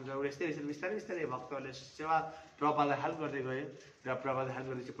राख्नुहुन्छ यस्तै बिस्तारै बिस्तारै भक्तहरूले सेवा प्रभातलाई हेल्प गर्दै गए र प्रभातले हेल्प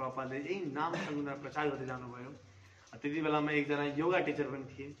गर्दै चाहिँ प्रभातले यही नाम सङ्गीत प्रचार गर्दै जानुभयो। त्यति बेलामा एकजना योगा टिचर पनि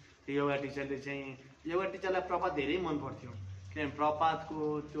थिए। त्यो योगा टिचरलाई प्रभात धेरै मन पर्थ्यो किनभने प्रभातको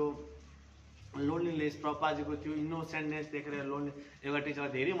त्यो लोन्लीनेस प्रभातजीको त्यो इनोसेन्टनेस देखेर लोन्ली योगा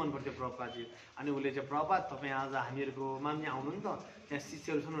टिचरलाई धेरै मन पर्थ्यो प्रभातजी। अनि उसले चाहिँ प्रभात तपाईँ आज हामीहरूको मान्ने आउनु नि त त्यहाँ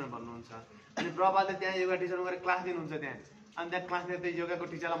शिष्यहरू छन् भनेर भन्नुहुन्छ। अनि प्रभातले त्यहाँ योगा टिचरमा गएर क्लास दिनुहुन्छ त्यहाँ। अनि त्यहाँ क्लास दिँदा त्यो योगाको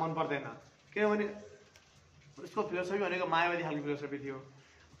टिचरलाई मन पर्दैन किनभने उसको फिलोसफी भनेको मायावादी खालको फिलोसफी थियो।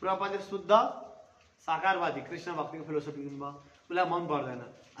 प्रभातले शुद्ध साकारवादी कृष्ण भक्तिको फिलोसफी दिनुभयो उसलाई मन पर्दैन।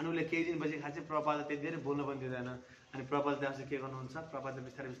 अनि उसले केही दिनपछि खास चाहिँ प्रभातले त्यति धेरै बोल्न पनि दिँदैन। अनि प्रभातले त्यहाँ के गर्नुहुन्छ प्रभातले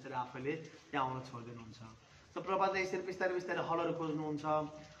बिस्तारै बिस्तारै आफैले त्यहाँ आउन छोडिदिनुहुन्छ। त प्रभातले यसरी बिस्तारै बिस्तारै हलहरू खोज्नुहुन्छ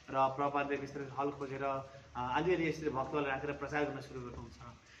र प्रभातले बिस्तारै हल खोजेर अलिअलि यसरी भक्तहरूलाई राखेर प्रचार गर्न सुरु गर्नुहुन्छ।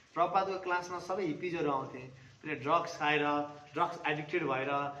 प्रभातको क्लासमा सबै हिप्पिजहरू आउँथे फेरि ड्रग्स खाएर ड्रग्स एडिक्टेड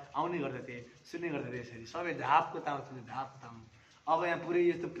भएर आउने गर्दथे सुन्ने गर्दथे यसरी सबै धापको ताम सुन्ने धापको ताम। अब यहाँ पुरै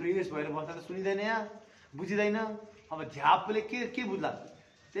यस्तो प्रियस भएर बस्दा त सुनिँदैन यहाँ बुझिँदैन। अब झ्यापले के बुझ्ला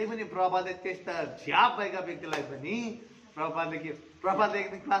त्यही पनि प्रभातले त्यस्ता झ्याप भएका व्यक्तिलाई पनि प्रभातले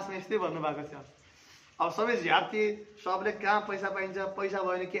एकदम क्लासमा यस्तै भन्नुभएको छ। अब सबै झ्याप थिए सबले कहाँ पैसा पाइन्छ पैसा भयो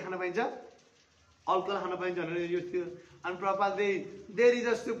भने के खान पाइन्छ अल्कोहल खान पाइन्छ भनेर यो थियो। अनि प्रभातले there is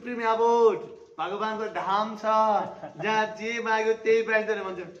a supreme abode भगवानको धाम छ जहाँ जे माग्यो त्यही पाइन्छ भनेर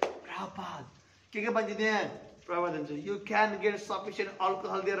भन्छ। प्रभात के पाइन्छ त्यहाँ प्रभात भन्छ you can get sufficient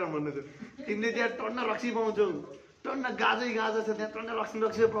alcohol दिएर भन्नु थियो तिमीले त्यहाँ टन्न रक्सी पाउँछौ टन्न गाजै गाजा छ त्यहाँ टन्न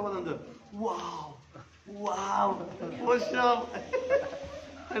रक्सी प्रभात हुन्छ वाउ वाउ ओसम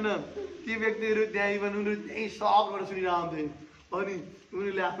होइन। ती व्यक्तिहरू त्यहाँ इभन उनीहरू त्यहीँ सकबाट सुनिरहन्थे। अनि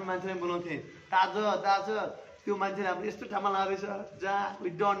उनीहरूले आफ्नो मान्छेलाई बोलाउँथे दाज त्यो मान्छेले हाम्रो यस्तो ठाउँमा लाँदैछ जहाँ we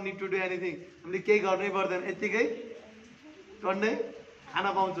don't need to do anything हामीले केही गर्नै पर्दैन यत्तिकै टन्नै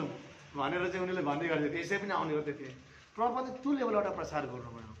खाना पाउँछौँ भनेर चाहिँ उनीहरूले भन्ने गर्थे त्यसै पनि आउने गर्दथे। प्रभातले त्यो लेभलबाट प्रचार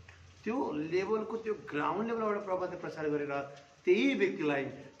गर्नुभयो त्यो लेभलको त्यो ग्राउन्ड लेभलबाट प्रभातले प्रचार गरेर त्यही व्यक्तिलाई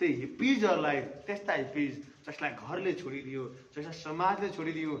त्यही हिप्पिजहरूलाई त्यस्ता हिप्पिज जसलाई घरले छोडिदियो जसलाई समाजले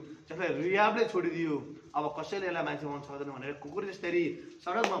छोडिदियो जसलाई रियाबले छोडिदियो अब कसैले यसलाई मान्छे बनाउन सक्दैन भनेर कुकुर जसरी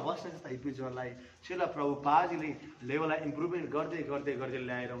सडकमा बस्ने जस्ता हिप्पिजहरूलाई शिला प्रभुपादजीले लेभललाई इम्प्रुभमेन्ट गर्दै गर्दै गर्दै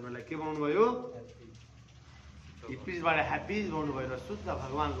ल्याएर उनीहरूलाई के बनाउनु भयो हिप्पिजबाट ह्याप्पिज बनाउनु भयो र शुद्ध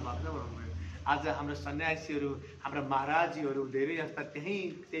भगवानको भक्त बनाउनु भयो। आज हाम्रो सन्यासीहरू हाम्रा महाराजीहरू धेरै जस्ता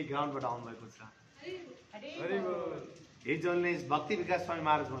त्यही ग्राउन्डबाट आउनुभएको छ। हिजोले भक्ति विकास स्वामी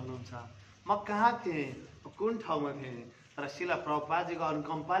महाराज भन्नुहुन्छ म कहाँ थिएँ कुन ठाउँमा थिएँ तर शिला प्रभुपादजीको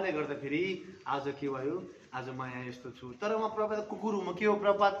अनुकम्पाले गर्दाखेरि आज के भयो आज म यहाँ यस्तो छु। तर म प्रभुपाद कुकुर हुँ म के हो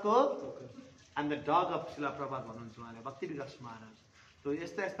प्रभुपादको आइम द डग अफ शिला प्रभुपाद भन्नुहुन्छ उहाँले भक्ति विकास महाराज। त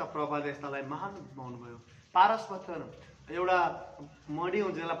यस्ता यस्ता प्रभुपाद यस्तालाई महान बनाउनु भयो। पारस पत्थर एउटा मडी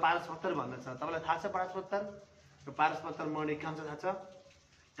हुन्छ जसलाई पारस पत्थर भन्दछ तपाईँलाई थाहा छ पारस पत्थर पारस पत्थर मडी कहाँ छ थाहा छ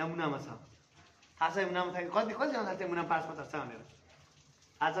यमुनामा छ थाहा छ यमुनामा थाहा कतिजना थाहा छ यमुना पारस पत्थर छ भनेर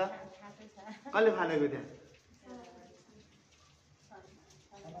थाहा छ कसले फालेको त्यहाँ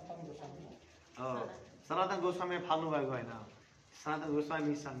सनातन गोस्वामी फाल्नु भएको होइन सनातन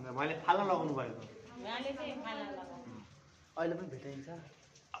गोस्वामीसँग मैले फाल्न लगाउनु भएको अहिले पनि भेटाइन्छ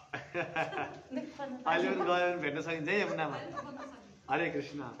अहिले पनि गयो भने भेट्न सकिन्छ है यमुनामा। हरे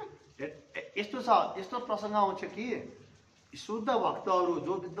कृष्ण यस्तो छ यस्तो प्रसङ्ग आउँछ कि शुद्ध भक्तहरू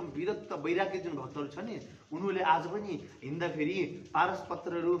जो एकदम विरक्त वैराग्य जुन भक्तहरू छ नि उनीहरूले आज पनि हिँड्दाखेरि पारस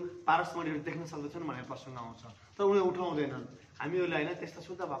पत्रहरू पारस मणिहरू देख्न सक्दछन् भन्ने प्रसङ्ग आउँछ तर उनीहरूले उठाउँदैनन्। हामीहरूले होइन त्यस्ता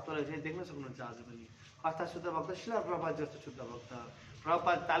शुद्ध भक्तहरूलाई चाहिँ देख्न सक्नुहुन्छ आज पनि। कस्ता शुद्ध भक्त शिला प्रभुपाद जस्तो शुद्ध भक्त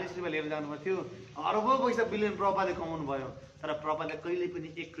प्रभुपाद 40 रुपियाँ लिएर जानुभएको थियो अरबौँ पैसा बिलियन प्रभुपादले कमाउनु भयो तर प्रभुपादले कहिले पनि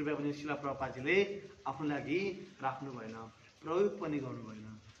 1 रुपियाँ पनि शिला प्रभुपादजीले आफ्नो लागि राख्नु भएन प्रयोग पनि गर्नु भएन।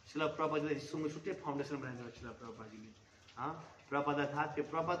 शिला प्रभुपादजीले सँग छुट्टै फाउन्डेसन बनाइदिनु शिला प्रभुपादजीले। प्रभुपादलाई थाहा थियो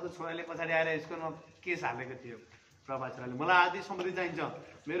प्रभुपादको छोराले पछाडि आएर स्कुलमा केस हालेको थियो प्रभुपाद छोराले मलाई आदि सम्पत्ति चाहिन्छ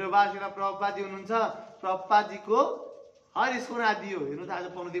मेरो बा शिला प्रभुपादजी हुनुहुन्छ प्रभुपादजीको हर स्कुल आदि हो हेर्नु त आज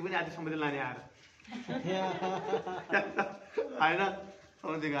पौँदी पनि आदि सम्पत्ति लाने आएर होइन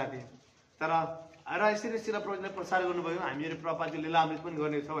सम्पत्तिको आदि तर र यसरी शिला प्रभुपादले प्रचार गर्नुभयो हामीहरू प्रभुपादजी लीलामृत पनि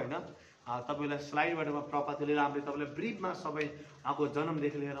गर्ने छौँ होइन तपाईँलाई स्लाइडबाट म प्रपातले राम्ररी तपाईँलाई ब्रिफमा सबै उहाँको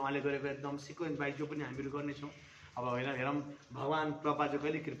जन्मदेखि लिएर उहाँले गरेको एकदम सिक्वेन्स बाई जो पनि हामीहरू गर्नेछौँ। अब होइन हेरौँ भगवान् प्रपातको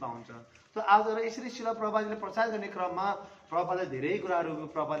कहिले कृपा हुन्छ। त आज यसरी शिला प्रपातले प्रचार गर्ने क्रममा प्रपातले धेरै कुराहरू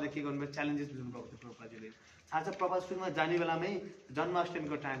प्रपातले के गर्नुभयो, च्यालेन्जेस दिनुभएको थियो प्रपातले। थाहा छ प्रपात सुरुमा जाने बेलामै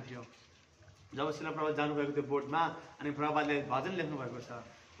जन्माष्टमीको टाइम थियो, जब शिला प्रपात जानुभएको थियो बोटमा, अनि प्रपातले भजन लेख्नु भएको छ,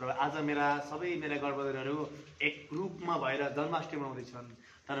 र आज सबै मेरा गर्भवतीहरू एक रूपमा भएर जन्माष्टमी मनाउँदैछन्।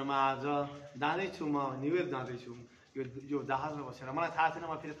 तर म आज जाँदैछु, म न्युयोर्क जाँदैछु यो जहाजमा बसेर। मलाई थाहा छैन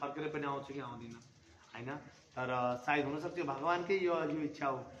म फेरि फर्केर पनि आउँछु कि आउँदिनँ होइन, तर सायद हुनसक्छ भगवान्कै यो इच्छा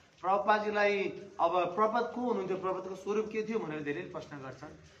हो। प्रभुपादजीलाई अब प्रभुपाद को हुनुहुन्थ्यो, प्रभुपादको स्वरूप के थियो भनेर धेरै प्रश्न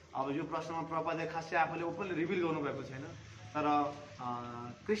गर्छन्। अब यो प्रश्नमा प्रभुपादले खासै आफूले ओपनली रिभिल गर्नुभएको छैन, तर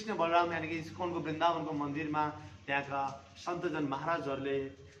कृष्ण बलराम यानि कि इस्कनको वृन्दावनको मन्दिरमा त्यहाँका सन्तजन महाराजहरूले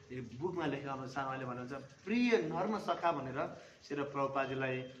बुकमा लेखेका अनुसार उहाँले भन्नुहुन्छ प्रिय नर्म सखा भनेर श्री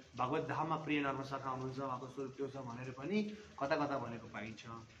प्रभुपादजीलाई भगवत धाममा प्रिय नर्म सखा हुनुहुन्छ, उहाँको स्वरूप त्यो छ भनेर पनि कता कता भनेको पाइन्छ।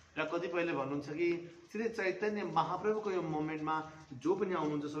 र कतिपयले भन्नुहुन्छ कि श्री चैतन्य महाप्रभुको यो मोमेन्टमा जो पनि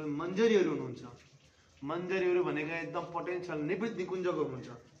आउनुहुन्छ सबै मन्जरीहरू हुनुहुन्छ। मन्जरीहरू भनेको एकदम पोटेन्सियल निवृत्त निकुञ्जको हुनुहुन्छ।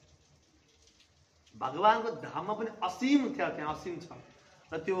 भगवानको धाममा पनि असीम थियो, त्यहाँ असीम छ,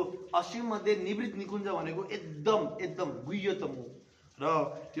 र त्यो असीम मध्ये निवृत्त निकुञ्ज भनेको एकदम एकदम गुह्यतम हो। र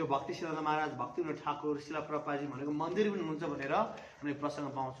त्यो भक्ति शिला महाराज, भक्तिविनोद ठाकुर, शिला प्रभुपादजी भनेको मन्दिर पनि हुनुहुन्छ भनेर हामी प्रसङ्ग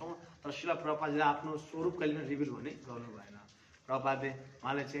पाउँछौँ। तर शिला प्रभुपादजीले आफ्नो स्वरूप कहिले पनि रिभिल भने गर्नु भएन। प्रभुपादले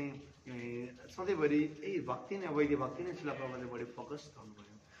उहाँले चाहिँ सधैँभरि यही भक्ति नै वैद्य भक्ति नै शिला प्रभुपादले बढी फोकस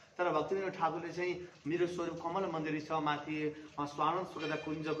गर्नुभयो। तर भक्तिविनोद ठाकुरले चाहिँ मेरो स्वरूप कमल मन्दिर छ, माथि स्वानन्द सुगदा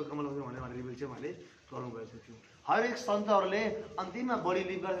कुञ्जको कमल मन्दिर भनेर रिभिल चाहिँ उहाँले गर्नुभएको थियो। हरेक सन्तहरूले अन्तिममा बढी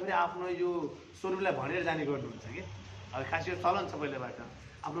लिभ गर्दाखेरि आफ्नो यो स्वरूपलाई भनेर जाने गर्नुहुन्छ कि अब खास यो चलन छ पहिलाबाट।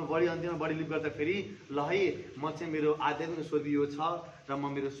 आफ्नो बढी अन्तिममा बढी लिभ गर्दाखेरि ल है म चाहिँ मेरो आध्यात्मिक स्वरूप यो छ र म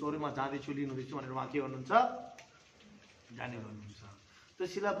मेरो स्वरूपमा जाँदैछु, लिनुहुँदैछु भनेर उहाँ के गर्नुहुन्छ, जाने गर्नुहुन्छ। त्यो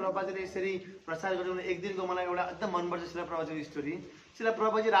शिला प्रभुपादजीले यसरी प्रचार गर्नु। एक दिनको मलाई एउटा एकदम मनपर्छ शिला प्रभुपादजीको स्टोरी। शिला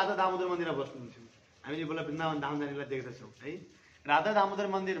प्रभुपादजी राधा दामोदर मन्दिरमा बस्नुहुन्थ्यो। हामीले बोला वृन्दावन धाम जानेलाई देख्दछौँ है। राधा दामोदर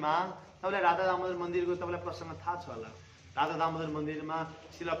मन्दिरमा तपाईँलाई राधा दामोदर मन्दिरको तपाईँलाई प्रसङ्ग थाहा छ होला। राधा दामोदर मन्दिरमा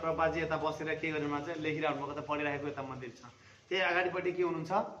शिला प्रभुपादजी यता बसेर के गर्नुमा चाहिँ लेखिरहनु भएको, त पढिरहेको यता मन्दिर छ। त्यही अगाडिपट्टि के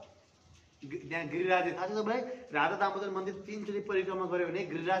हुनुहुन्छ, त्यहाँ गिरिराज। थाहा छ तपाईँलाई राधा दामोदर मन्दिर 3 चोटि परिक्रमा गऱ्यो भने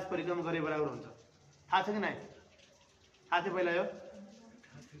गिरिराज परिक्रमा गरे बराबर हुन्छ। थाहा छ कि नै? थाहा थियो पहिला यो?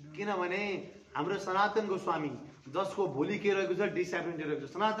 किनभने हाम्रो सनातन गोस्वामी जसको भोलि के रहेको छ, डिसएपरेन्टेड रहेको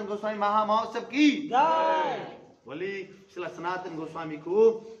छ, सनातन गोस्वामी महामहोत्सव कि भोलि सनातन गोस्वामीको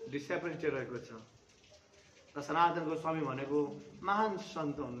डिसएपरेन्टेड रहेको छ। र सनातन गोस्वामी भनेको महान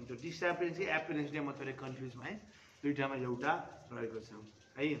सन्त हुनुहुन्थ्यो। डिसएपरेन्स कि एपरेन्स डे म थोरै कन्फ्युज भएँ, दुईटामा एउटा रहेको छ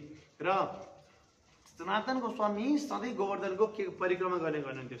है। र सनातन गोस्वामी सधैँ गोवर्धनको के परिक्रमा गर्ने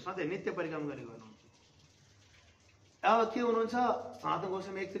गर्नुहुन्थ्यो, सधैँ नित्य परिक्रमा गर्ने गर्नुहुन्थ्यो। अब के हुनुहुन्छ, सनातन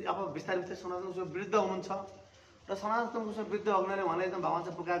गोस्वामी एकचोटि अब बिस्तारै बिस्तारै सनातन गोस्वामी वृद्ध हुनुहुन्छ, र सनातन गोस्वामी वृद्ध हुनाले उहाँले एकदम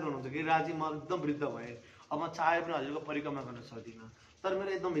भगवान्सँग पुकार गर्नुहुन्छ कि राजी म एकदम वृद्ध भएँ, अब म चाहे पनि हजुरको परिक्रमा गर्न सक्दिनँ, तर मेरो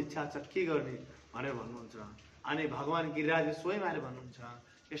एकदम इच्छा छ के गर्ने भनेर भन्नुहुन्छ। अनि भगवान् गिरिराजले स्वयं आएर भन्नुहुन्छ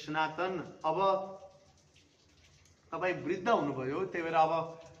कि सनातन अब तपाईँ वृद्ध हुनुभयो, त्यही भएर अब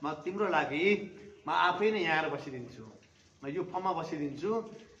म तिम्रो लागि म आफै नै यहाँ आएर बसिदिन्छु, म यो फर्ममा बसिदिन्छु।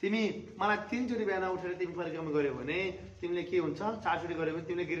 तिमी मलाई 3 चोटि बिहान उठेर तिमी परिक्रमा गऱ्यौ भने तिमीले के हुन्छ, 4 चोटि गऱ्यौ भने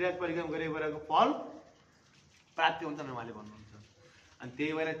तिमीले गिरिराज परिक्रमा गरेको फल प्राप्ति हुन्छ भनेर उहाँले भन्नुहुन्छ। अनि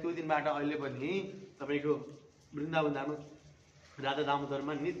त्यही भएर त्यो दिनबाट अहिले पनि तपाईँको वृन्दावन धाम राधा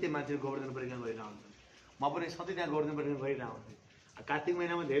दामोदरमा नित्य मान्छे गोवर्धन परिक्रमा गरिरहन्छ। म पनि सधैँ त्यहाँ गोवर्धन परिक्रमा गरिरहन्थेँ। कार्तिक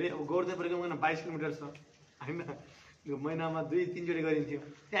महिनामा धेरै, अब गोवर्धन परिक्रमा गर्न 22 किलोमिटर छ होइन, यो महिनामा 2-3 चोटि गरिन्थ्यो,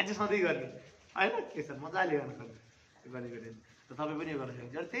 त्यहाँ चाहिँ सधैँ गर्ने होइन, के छ मजाले गर्ने गरिन्थ्यो। र तपाईँ पनि यो गर्न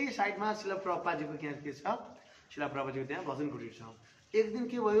सक्नुहुन्छ। र त्यही साइडमा शिला प्रभुपादजीको त्यहाँ के छ, शिला प्रभुपादजीको त्यहाँ भजन कुटीर छ। एक दिन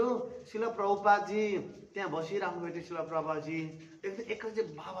के भयो, शिला प्रभुपादजी त्यहाँ बसिराख्नु भएको थियो। शिला प्रभुपादजी एकदम एकैचोटि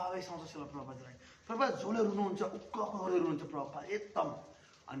चाहिँ भावै आउँछ शिला प्रभुपादजीलाई। प्रभुपाद झोले रुनुहुन्छ, उक्क गरेर रुनुहुन्छ प्रभुपाद एकदम।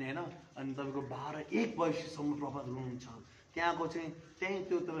 अनि होइन, अनि तपाईँको 12-1 बजीसम्म प्रभुपाद रुनुहुन्छ। त्यहाँको चाहिँ त्यहीँ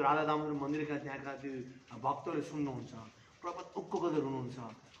त्यो तपाईँ राधा दामोदर मन्दिरका त्यहाँका त्यो भक्तहरूले सुन्नुहुन्छ, प्रभुपाद उक्क गरेर रुनुहुन्छ।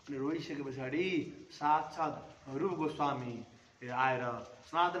 अनि रोइसके पछाडि साक्षात् रूप गोस्वामी आएर,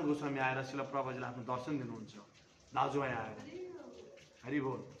 सनातन गोस्वामी आएर शिला प्रभुपादजीलाई आफ्नो दर्शन दिनुहुन्छ। दाजुभाइ आएर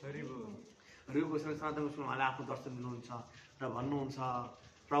हरिबोल हरिबोल, रूप गोस्वामी सनातन गोस्वामीले आफ्नो दर्शन दिनुहुन्छ र भन्नुहुन्छ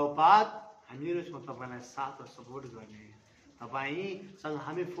प्रभुपाद हामीहरू छौँ तपाईँलाई साथ र सपोर्ट गर्ने, तपाईँसँग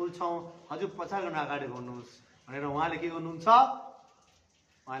हामी फुल छौँ, हजुर पछाडि गर्न अगाडि बढ्नुहोस् भनेर उहाँले के गर्नुहुन्छ,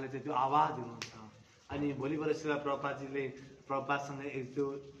 उहाँले चाहिँ त्यो आवाज दिनुहुन्छ। अनि भोलिपल्ट शिला प्रभुपादजीले प्रभुपादसँग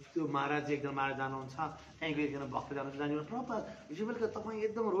त्यो महाराज एकजना महाराज जानुहुन्छ, त्यहीँको एकजना भक्त जानुहुन्छ, जाने प्रभुपाद हिजो बेलुका तपाईँ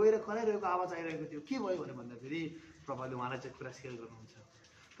एकदम रोएर कराइरहेको आवाज आइरहेको थियो, के भयो भनेर भन्दाखेरि प्रभुपादले उहाँलाई चाहिँ कुरा सेयर गर्नुहुन्छ।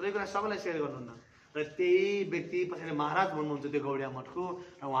 तर यो कुरा सबैलाई सेयर गर्नुहुन्न, र त्यही व्यक्ति पछाडि महाराज भन्नुहुन्छ त्यो गौडिया मठको,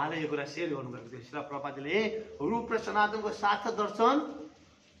 र उहाँले यो कुरा सेयर गर्नुभएको थियो। श्रील प्रभुपादले रूप र सनातनको साक्षात् दर्शन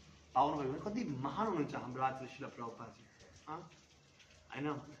पाउनुभयो भने कति महान हुनुहुन्छ हाम्रो आचार्य श्रील प्रभुपादजी होइन।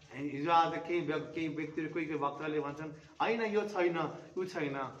 हिजो आज केही व्यक्तिहरू कोही भक्तहरूले भन्छन् होइन यो छैन यो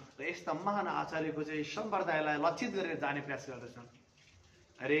छैन, र यस्ता महान आचार्यको चाहिँ सम्प्रदायलाई लक्षित गरेर जाने प्रयास गर्दछन्।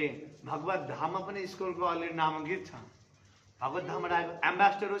 अरे भगवत धाममा पनि स्कुलको अलरेडी नामाङ्कित छ। भगवत धामबाट आएको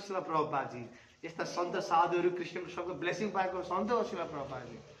एम्बेसडर हो श्रील प्रभुपादजी। यस्ता सन्त साधुहरू कृष्णको सबको ब्लेसिङ पाएको सन्त हो श्रील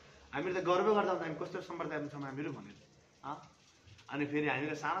प्रभुपादजी। हामीले त गर्व गर्दा हुन्छ हामी कस्तो सम्प्रदायमा छौँ हामीहरू भनेर। अनि फेरि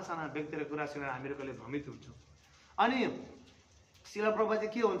हामीले साना साना व्यक्तिको कुरा सुनेर हामीहरू कहिले भ्रमित हुन्छौँ। अनि श्रील प्रभुपादजी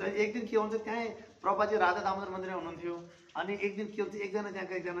के हुन्छ, एक दिन के हुन्छ, त्यहीँ प्रभुपादजी राधा दामोदर मन्दिरमा हुनुहुन्थ्यो। अनि एक दिन के हुन्छ, एकजना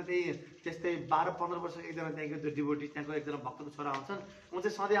त्यहाँको एकजना त्यही त्यस्तै 12-15 वर्षको एकजना त्यहाँको त्यो डिभोटी त्यहाँको एकजना भक्तको छोरा हुन्छन्, ऊ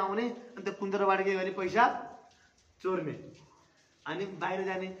चाहिँ सधैँ आउने अनि त्यो कुन्द्रबाट के गर्ने पैसा चोर्ने अनि बाहिर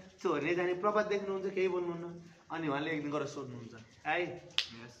जाने चोर्ने जाने। प्रभात देख्नुहुन्छ केही भन्नुहुन्न, अनि उहाँले एक दिन गएर सोध्नुहुन्छ आई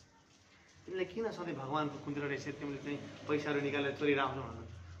यस तिमीले किन सधैँ भगवान्को कुन्द्र रहेछ, तिमीले चाहिँ पैसाहरू निकालेर चोरिरहनु भन्नु।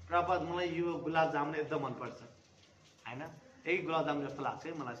 प्रभात मलाई यो गुलाब जामुन एकदम मनपर्छ होइन, यही गुलाब जामुन जस्तो लाग्छ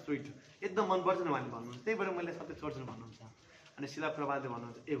है मलाई, स्विट एकदम मनपर्छ नि उहाँले भन्नुहुन्छ, त्यही भएर मैले सधैँ चोर्छु भन्नुहुन्छ। अनि श्रील प्रभुपादले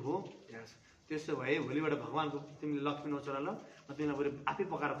भन्नुहुन्छ ए हो यस त्यसो भए भोलिबाट भगवान्को तिमीले लक्ष्मी नचोरा ल, म तिमीलाई बरु आफै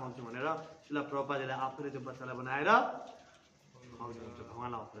पकाएर खुवाउँछु भनेर श्रील प्रभुपादले आफूले त्यो बच्चालाई बनाएर खुवाउनुहुन्छ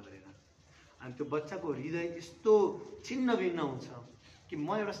भगवान्लाई अर्पण गरेर। अनि त्यो बच्चाको हृदय यस्तो छिन्न भिन्न हुन्छ कि म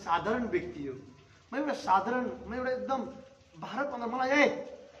एउटा साधारण व्यक्ति हो, म एउटा एकदम 12-15 मलाई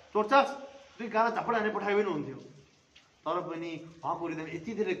चोर्चास 2 गाला झपड हाने पठायो पनि हुन्थ्यो, तर पनि उहाँको हृदयमा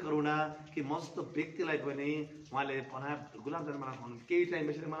यति धेरै करुणा कि म जस्तो व्यक्तिलाई पनि उहाँले बनाए गुलाब जामुन बनाएर खुवाउनु। केही टाइम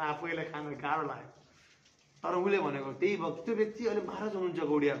बसेर मलाई आफैलाई खान गाह्रो लाग्यो, तर उसले भनेको त्यही त्यो व्यक्ति अहिले महाराज हुनुहुन्छ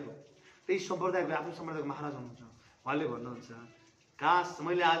गौडियाको, त्यही सम्प्रदायको आफ्नो सम्प्रदायको महाराज हुनुहुन्छ। उहाँले भन्नुहुन्छ काश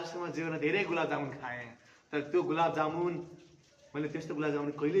मैले आजसम्म जीवनमा धेरै गुलाब जामुन खाएँ, तर त्यो गुलाब जामुन मैले त्यस्तो गुलाब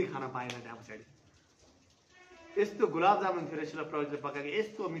जामुन कहिल्यै खान पाएन। त्यहाँ पछाडि यस्तो गुलाब जामुन थियो श्रील प्रभुपादले पकाएको,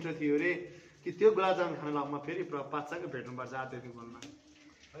 यस्तो मिठो थियो अरे कि त्यो गुलाब जामुन खान म फेरि प्रभुपादसँग भेट्नुपर्छ आध्यात्मिक मनमा।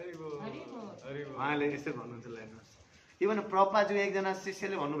 उहाँले यस्तै भन्नुहुन्छ ल हेर्नुहोस्। इभन प्रभुपादजी एकजना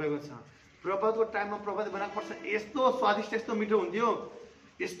शिष्यले भन्नुभएको छ प्रभुपादको टाइममा प्रभुपादले बनाएको प्रसाद यस्तो स्वादिष्ट यस्तो मिठो हुन्थ्यो,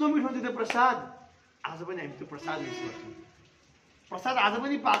 यस्तो मिठो हुन्थ्यो त्यो प्रसाद, आज पनि हामी त्यो प्रसाद मिस गर्छौँ। प्रसाद आज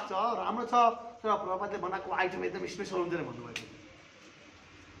पनि पाक्छ राम्रो छ, तर प्रभुपादले बनाएको आइटम एकदम स्पेसल हुन्छ नि भन्नुभएको।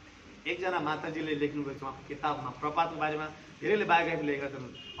 एकजना माताजीले लेख्नुभएको छ उहाँको किताबमा प्रभुपादको बारेमा धेरैले बायोग्राफी लेखेका छन्।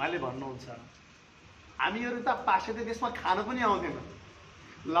 उहाँले भन्नुहुन्छ हामीहरू त पाश्चात्य देशमा खान पनि आउँथेन,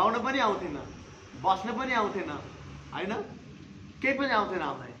 लाउन पनि आउँथेन, बस्न पनि आउँथेन होइन, केही पनि आउँथेन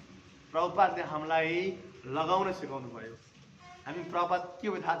हामीलाई। प्रभुपादले हामीलाई लगाउन सिकाउनु भयो। हामी प्रभुपाद के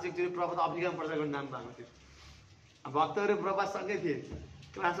हो थाहा छ, एकचोटि प्रभुपाद अफ्रिकामा प्रचार गर्न जानु भएको थियो, भक्तहरू प्रभुपादसँगै थिए,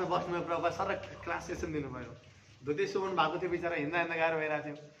 क्लासमा बस्नुभयो, प्रभुपाद सर क्लास सेसन दिनुभयो, धोती सुकाउनु भएको थियो, बिचरा हिँड्दा गाह्रो भइरहेको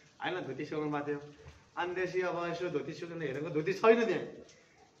थियो होइन, धोती सुकाउनु भएको थियो। अनि त्यसपछि अब यसो धोती सुकाउनु हेरेको धोती छैन, त्यहाँ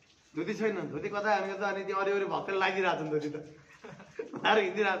धोती छैन, धोती कता हामी त अनि त्यो अरू भक्तले लागिरहेको छन्, धोती त लाएर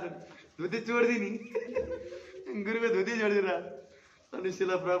हिँडिरहेको छन्, धोती चोरिदिने गुरुको धोती जोडिदिरहेको। अनि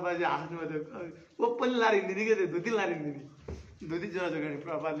श्रील प्रभुपादले हाँस्नुभयो, त्यो ओपनली लाएर हिँडिदिने क्या, त्यो धोती लाएर हिँडिदिने, धोती जोगाउने।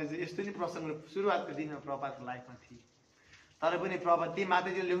 प्रभुपादले चाहिँ यस्तो नि प्रसङ्ग सुरुवातको दिनमा प्रभुपादको लाइफमा थिए। तर पनि प्रभुपाद ती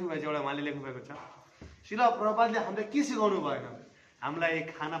माताजीले लेख्नुभएको छ, एउटा उहाँले लेख्नुभएको छ श्रील प्रभुपादले हामीलाई के सिकाउनु भएन, हामीलाई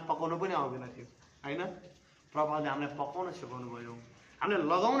खाना पकाउनु पनि आउँदैन थियो होइन, प्रभुपादले हामीलाई पकाउन सिकाउनु भयो, हामीलाई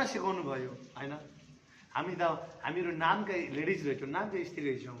लगाउन सिकाउनु भयो होइन। हामीहरू नामकै लेडिज रहेछौँ, नामकै स्त्री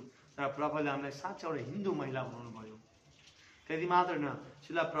रहेछौँ, तर प्रभुपादले हामीलाई साँच्चै एउटा हिन्दू महिला बनाउनु भयो। त्यति मात्र होइन,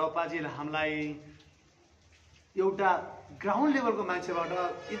 श्रील प्रभुपादजीले हामीलाई एउटा ग्राउन्ड लेभलको मान्छेबाट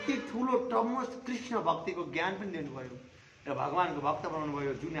यति ठुलो टमोस्ट कृष्ण भक्तिको ज्ञान पनि दिनुभयो र भगवान्को भक्त बनाउनु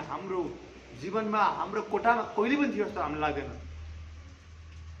भयो, जुन हाम्रो जीवनमा हाम्रो कोठामा कहिले पनि थियो जस्तो हामीलाई लाग्दैन।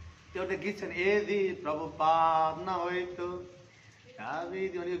 एउटा गीत छ नि यदि प्रभुपाद नहोइ त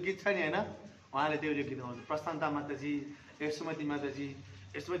यो गीत छ नि होइन, उहाँले त्यो गीत गाउँछ। प्रशान्ता माताजी, यशोमती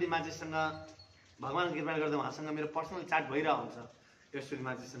माताजीसँग भगवान्को कृपा गर्दा उहाँसँग मेरो पर्सनल चाट भइरहेको हुन्छ यशोमती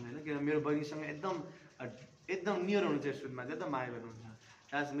माताजीसँग होइन, किनभने मेरो बहिनीसँग एकदम नियर हुनुहुन्छ यशोमती माता, एकदम माया गर्नुहुन्छ।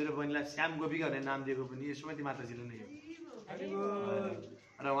 खास मेरो बहिनीलाई श्याम गोपिका भन्ने नाम दिएको पनि यशोमती माताजीले नै हो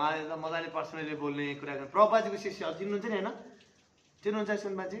र उहाँले एकदम मजाले पर्सनली बोल्ने कुरा गर्नु। प्रभुपादजीको शिष्य चिन्नुहुन्छ नि होइन, चिन्नुहुन्छ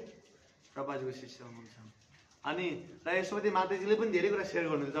यशोमती माताजी, प्रभुपादजीको शिष्य हुनुहुन्छ। अनि र यशोमती माताजीले पनि धेरै कुरा सेयर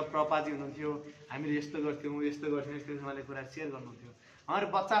गर्नुहुन्थ्यो। जब प्रभुपादजी हुनुहुन्थ्यो हामीले यस्तो गर्थ्यौँ यस्तो उहाँले कुरा सेयर गर्नुहुन्थ्यो। उहाँहरू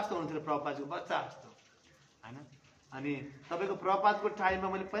बच्चा जस्तो हुनुहुन्थ्यो, प्रभुपादजीको बच्चा जस्तो होइन। अनि तपाईँको प्रपातको टाइममा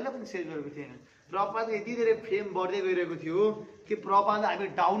मैले पहिला पनि सेयर गरेको थिएँ, प्रपातको यति धेरै फेम बढ्दै गइरहेको थियो कि प्रपातलाई हामी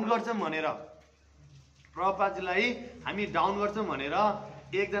डाउन गर्छौँ भनेर, प्रपातजीलाई हामी डाउन गर्छौँ भनेर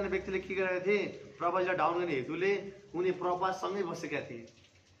एकजना व्यक्तिले के गरेका थिए, प्रपातजीलाई डाउन गर्ने हेतुले उनी प्रपातसँगै बसेका थिए।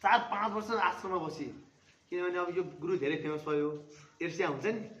 4-5 वर्ष आश्रममा बसी, किनभने अब यो गुरु धेरै फेमस भयो, ईर्ष्या हुन्छ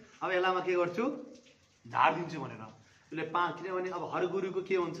नि, अब यसलाई म के गर्छु, झार दिन्छु भनेर। उसले किनभने अब हर गुरुको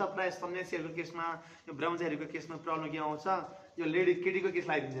के हुन्छ, प्राय सन्यासीहरूको केसमा, यो ब्रह्मचारीहरूको केसमा प्रब्लम के आउँछ, यो लेडी केटीको केस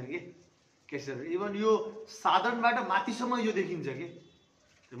लगाइदिन्छ कि केसहरू, इभन यो साधारणबाट माथिसम्म यो देखिन्छ कि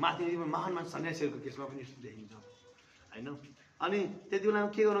माथि महान महान सन्यासीहरूको केसमा पनि यस्तो देखिन्छ होइन। अनि त्यति बेला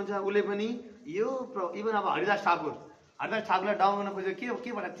के गर्नुहुन्छ, उसले पनि यो इभन अब हरिदास ठाकुरलाई डाउन गर्न खोजेको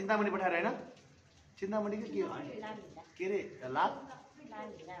के पठायो, चिन्तामणि पठाएर होइन, चिन्तामणि के अरे लाल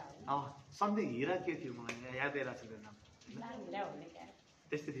समथिङ हिरा के थियो, मलाई याद आइरहेको छ त्यो नाम,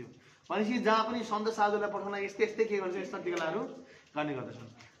 त्यस्तै थियो। भनेपछि जहाँ पनि सन्त साधुलाई पठाउन यस्तै यस्तै के गर्छ, यस्ता टिकाहरू गर्ने गर्दछन्।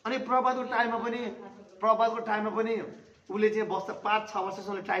 अनि प्रभातको टाइममा पनि उसले चाहिँ बस्छ 5-6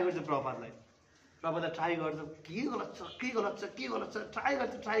 वर्षसम्म ट्राई गर्छ प्रभातलाई ट्राई गर्छ, के गलत छ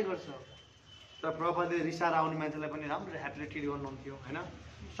ट्राई गर्छ। तर प्रभातले रिसाएर आउने मान्छेलाई पनि राम्रो ह्याप्पीले ट्रिट गर्नुहुन्थ्यो होइन,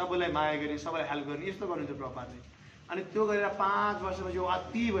 सबैलाई माया गर्ने, सबैलाई हेल्प गर्ने, यस्तो गर्नुहुन्थ्यो प्रभातले। अनि त्यो गरेर 5 वर्षपछि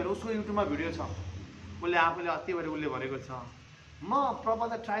अति भएर उसको युट्युबमा भिडियो छ, उसले आफूले अति भएर उसले भनेको छ, म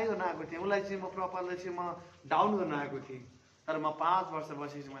प्रभातलाई ट्राई गर्न आएको थिएँ, उसलाई चाहिँ प्रभातलाई चाहिँ म डाउन गर्न आएको थिएँ, तर म 5 वर्ष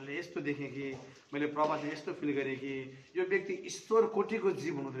बसेपछि मैले यस्तो देखेँ कि मैले प्रभातले यस्तो फिल गरेँ कि यो व्यक्ति ईश्वर कोटिको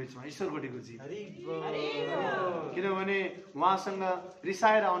जीव हुनुहुँदो रहेछ, ईश्वर कोटिको जीव। किनभने उहाँसँग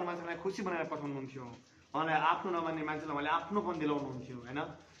रिसाएर आउने मान्छेलाई खुसी बनाएर पठाउनुहुन्थ्यो, उहाँलाई आफ्नो नमान्ने मान्छेलाई उहाँले आफ्नोपन दिलाउनुहुन्थ्यो होइन।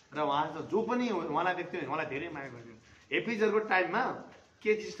 र उहाँ जो पनि उहाँलाई देख्थ्यो उहाँलाई धेरै माया गर्थ्यो। एपिजरको टाइममा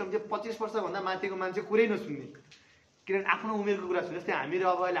के सिस्टम चाहिँ 25 वर्षभन्दा माथिको मान्छे कुरै नसुन्ने, किनभने आफ्नो उमेरको कुरा सुन्ने। जस्तै हामीहरू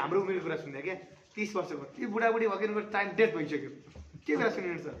अब अहिले हाम्रो उमेरको कुरा सुन्ने क्या, 30 वर्षको ती बुढाबुढी भइसकेको टाइम डेट भइसक्यो, के कुरा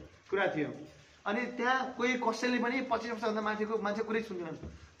सुनिन्छ कुरा थियो। अनि त्यहाँ कोही कसैले पनि 25 वर्षभन्दा माथिको मान्छे कुरै सुन्दैन।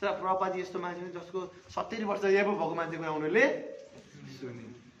 तर प्रभातजी यस्तो मान्छे जसको 70 वर्ष एबो भएको मान्छेको आउनुले सुने,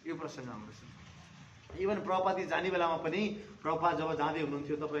 यो प्रसङ्ग हाम्रो छ। इभन प्रभातजी जाने बेलामा पनि प्रभात जब जाँदै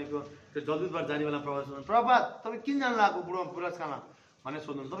हुनुहुन्थ्यो, तपाईँको त्यो जलदूतबाट जाने बेला प्रभात सोध्नु, प्रभात तपाईँ किन जानु लागेको पुरस्कारमा भनेर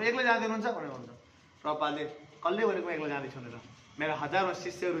सोध्नुहुन्छ, तपाईँ एक्लै जाँदै हुनुहुन्छ भनेर भन्छ। प्रभातले कसले भनेको एक्लै जाँदैछु भनेर, मेरो हजारौँ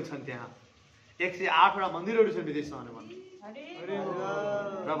शिष्यहरू छन्, त्यहाँ 108वटा मन्दिरहरू छन् विदेशमा भनेर भन्नु।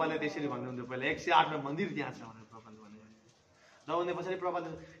 प्रभातले त्यसरी भन्नुहुन्थ्यो पहिला, 108वटा मन्दिर त्यहाँ छ भनेर प्रभातले भन्नुभयो। र भन्ने पछाडि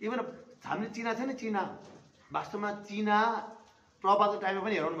प्रभातले इभन हामीले चिना थियो नि, चिना वास्तवमा चिना प्रभातको टाइममा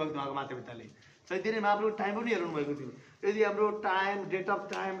पनि हेराउनु भएको थियो उहाँको माता पिताले, चैतन्य महाप्रभुको टाइम पनि हेराउनु भएको थियो। यदि हाम्रो टाइम डेट अफ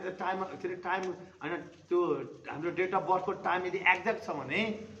टाइम होइन, त्यो हाम्रो डेट अफ बर्थको टाइम यदि एक्ज्याक्ट छ भने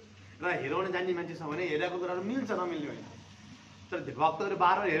र हेराउन जान्ने मान्छे छ भने हेरेको कुराहरू मिल्छ नमिल्ने होइन। तर भक्तहरू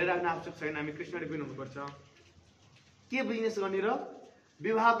बार हेरेर राख्न आवश्यक छैन, हामी कृष्णले पनि हुनुपर्छ। के बिजनेस गर्ने र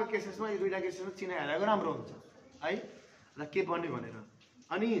विवाहको केसेसमा यो दुईवटा केसेसमा चिना हेरेको राम्रो हुन्छ है, र के पर्ने भनेर।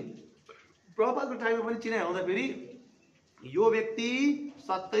 अनि प्रभातको टाइममा पनि चिना हेराउँदा फेरि यो व्यक्ति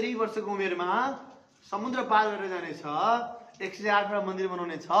 70 वर्षको उमेरमा समुद्र पार गरेर जानेछ, 108वटा मन्दिर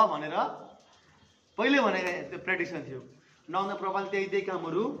बनाउने छ भनेर पहिले भनेको त्यो प्रेडिक्सन थियो। नहुँदा प्रभातले त्यही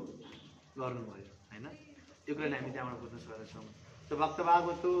कामहरू गर्नुभयो होइन। यो कुराले हामी त्यहाँबाट बुझ्न सक्दछौँ। त्यो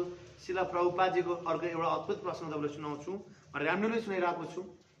भक्तभागवत शिला प्रभुपादजीको अर्को एउटा अद्भुत प्रश्न तपाईँलाई सुनाउँछु, म राम्ररी सुनाइरहेको छु,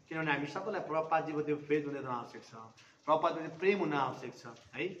 किनभने हामी सबैलाई प्रभुपादजीको त्यो फेथ हुन आवश्यक छ, प्रभुपादको प्रेम हुन आवश्यक छ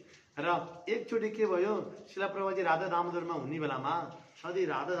है। र एकचोटि के भयो, शिला प्रभुपादजी राधा दामोदरमा हुने बेलामा सधैँ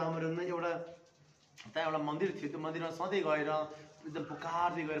राधा दामोदरमा त्यहाँ एउटा मन्दिर थियो, त्यो मन्दिरमा सधैँ गएर एकदम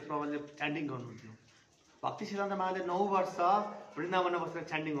पुकारदै गएर प्रभुले च्यान्टिङ गर्नुहुन्थ्यो। भक्ति सिद्धान्त महादेव 9 वर्ष वृन्दावनमा बसेर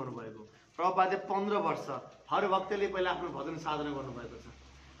च्यान्टिङ गर्नुभएको, प्रभुपादले 15 वर्ष हर भक्तले पहिला आफ्नो भजन साधना गर्नुभएको छ।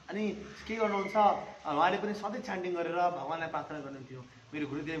 अनि के गर्नुहुन्छ, उहाँले पनि सधैँ च्यान्टिङ गरेर भगवान्लाई प्रार्थना गर्नुहुन्थ्यो, मेरो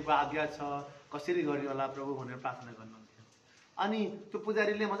गुरुदेवको आज्ञा छ कसरी गर्ने होला प्रभु भनेर प्रार्थना गर्नुहुन्थ्यो। अनि त्यो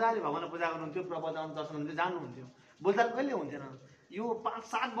पुजारीले मजाले भगवान्लाई पूजा गर्नुहुन्थ्यो, प्रभुपाद दर्शन हुन्थ्यो, जान्नुहुन्थ्यो। बोलचाल कहिले हुन्थेन, यो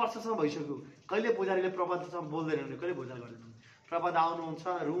 5-7 वर्षसम्म भइसक्यो, कहिले पुजारीले प्रभुपादसँग बोल्दैन भने कहिले बोलचाल गर्दैन। प्रभुपाद आउनुहुन्छ,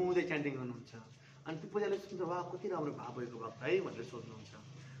 रुँदै च्यान्टिङ गर्नुहुन्छ। अनि त्यो पुजारीले सुन्छ, वाह कति राम्रो भाव भएको भक्त है भनेर सोध्नुहुन्छ।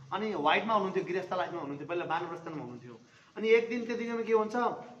 अनि व्हाइटमा हुनुहुन्थ्यो, गृहस्थ लाइफमा हुनुहुन्थ्यो, पहिला वानप्रस्थमा हुनुहुन्थ्यो। अनि एक दिन त्यो दिनमा के हुन्छ,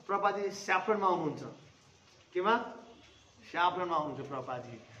 प्रभुपादजी स्याफ्रनमा आउनुहुन्छ, केमा स्याफ्रनमा आउनुहुन्छ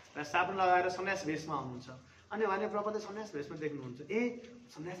प्रभुपादजी, र स्याफ्रन लगाएर सन्यास भेषमा आउनुहुन्छ। अनि उहाँले प्रभुपादले सन्यास भेषमा देख्नुहुन्छ,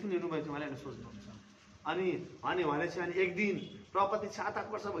 सन्यास पनि लिनुभएको थियो उहाँले सोच्नुहुन्छ। अनि उहाँले चाहिँ अनि एक दिन प्रभुपादले 7-8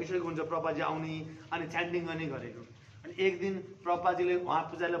 वर्ष भइसकेको हुन्छ प्रभुपादजी आउने अनि च्यान्टिङ गर्ने गरेको। अनि एक दिन प्रभुपादजीले उहाँ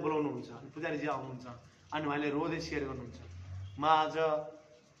पुजारीलाई बोलाउनुहुन्छ, अनि पुजारीजी आउनुहुन्छ, अनि उहाँले रोँदै सेयर गर्नुहुन्छ, म आज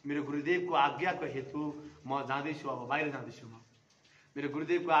मेरो गुरुदेवको आज्ञाको हेतु म जाँदैछु, अब बाहिर जाँदैछु, म मेरो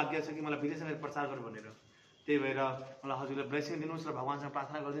गुरुदेवको आज्ञा छ कि मलाई विदेशमा प्रचार गर भनेर। त्यही भएर मलाई हजुरले ब्लेसिङ दिनुहोस् र भगवान्सँग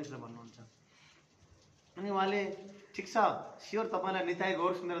प्रार्थना गरिदिनुहोस् भनेर भन्नुहुन्छ। अनि उहाँले ठिक छ स्योर तपाईँलाई निताई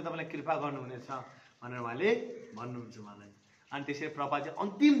गौर सुनेर तपाईँलाई कृपा गर्नुहुनेछ भनेर उहाँले भन्नुहुन्छ उहाँलाई। अनि त्यसरी प्रभुपाद चाहिँ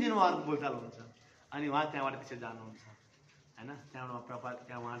अन्तिम दिन उहाँहरूको बोलचाल हुन्छ। अनि उहाँ त्यहाँबाट त्यसरी जानुहुन्छ होइन, त्यहाँबाट प्रभुपाद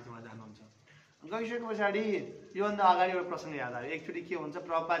त्यहाँ उहाँ चाहिँ जानुहुन्छ। गइसके पछाडि योभन्दा अगाडि एउटा प्रसङ्ग याद आयो। एकचोटि के हुन्छ,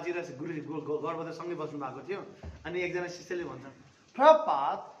 प्रभुपादजी र गुरु गर्भवती सँगै बस्नु भएको थियो। अनि एकजना शिष्यले भन्छ,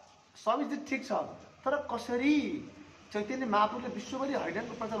 प्रभुपाद सबै चाहिँ ठिक छ, तर कसरी चैतन्य महाप्रभुले विश्वभरि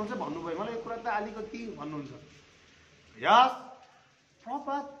हैरानको प्रचार हुन्छ भन्नुभयो, मलाई यो कुरा त अलिकति भन्नुहुन्छ। यस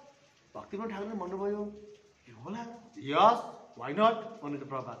प्रभुपाद भक्तिविनोद ठाकुरले भन्नुभयो होला, यस वाइ नट भन्नुहुन्छ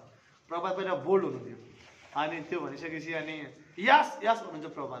प्रभुपाद। प्रभुपाद पहिला बोल्ड हुनुहुन्थ्यो, अनि त्यो भनिसकेपछि अनि यस यस भन्नुहुन्छ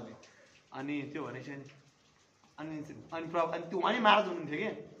प्रभुपादले। अनि त्यो भनेपछि अनि त्यो उहाँ नै महाराज हुनुहुन्थ्यो कि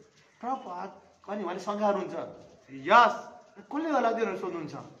प्रभुपाद। अनि उहाँले शङ्काहरू हुन्छ, यस कसले होला त्यो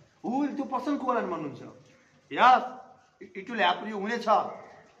सोध्नुहुन्छ, हु त्यो पर्सन को होला भन्नुहुन्छ। यस इट विल ह्यापन, यो हुनेछ,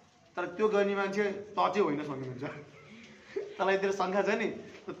 तर त्यो गर्ने मान्छे त चाहिँ होइन भन्नुहुन्छ। तँलाई त्यो शङ्का छ नि,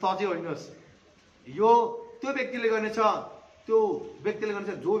 त चाहिँ होइनस्, यो त्यो व्यक्तिले गर्नेछ, त्यो व्यक्तिले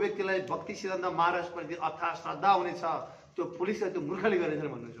गर्नेछ जो व्यक्तिलाई भक्ति सिद्धान्त महाराजप्रति अथाह श्रद्धा हुनेछ, त्यो पुलिसले त्यो मूर्खले गर्नेछ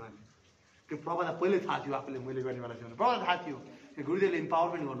भन्नुहुन्छ उहाँले। त्यो प्रभुपादलाई पहिले थाहा थियो आफूले मैले गर्नेवाला थियो भने, प्रभुपादलाई थाहा थियो, गुरुदेवले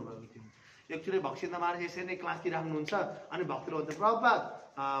इम्पावरमेन्ट गर्नुभएको थियो। एकचोटि भक्तिसिद्धान्त महाराज यसरी नै क्लास दिइराख्नुहुन्छ, अनि भक्तले भन्छ प्रभुपाद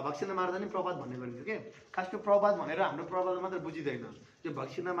भक्तिसिद्धान्त महाराज पनि प्रभुपाद भन्ने गरिन्छ कि खास त्यो प्रभुपाद भनेर हाम्रो प्रभुपाद मात्र बुझिँदैन, त्यो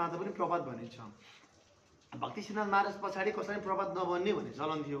भक्तिसिद्धान्त महाराज पनि प्रभुपाद भनिन्छ। भक्तिसिद्धान्त महाराज पछाडि कसैले प्रभुपाद नभन्ने भन्ने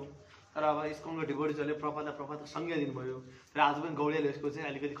चलन थियो, तर अब स्कुलको डिभोटिजहरूले प्रभुपादको संज्ञा दिनुभयो। र आज पनि गौडीले यसको चाहिँ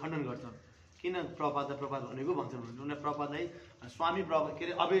अलिकति खण्डन गर्छन्, किन प्रभुपाद भनेको भन्छन् भने उनीहरूले प्रभुपादलाई स्वामी के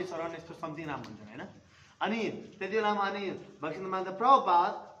अरे अभय शरण यस्तो समथिङ नाम भन्छन् होइन। अनि त्यति बेलामा अनि भक्तिसिद्धान्त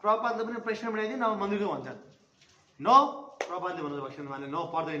महाराज प्रभुपादले पनि प्रेसिडेन्ट बनाइदिनु न मन्दिरको भन्छन्। नो प्रभुपादले भन्नुहुन्छ भक्तिसिद्धान्त महाराजले न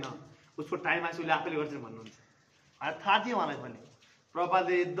पर्दैन, उसको टाइम आएपछि उसले आफैले गर्छन् भन्नुहुन्छ। थाहा थियो उहाँलाई पनि।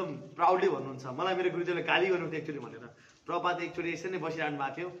 प्रभुपादले एकदम प्राउडली भन्नुहुन्छ, मलाई मेरो गुरुदेवले गाली गर्नुहुन्थ्यो एकचोटि भनेर। प्रभुपाद एकचोटि यसरी नै बसिरहनु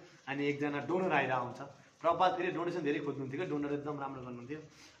भएको थियो, अनि एकजना डोनर आइरहेको हुन्छ। प्रभुपाद फेरि डोनेसन धेरै खोज्नुहुन्थ्यो कि, डोनर एकदम राम्रो गर्नुहुन्थ्यो।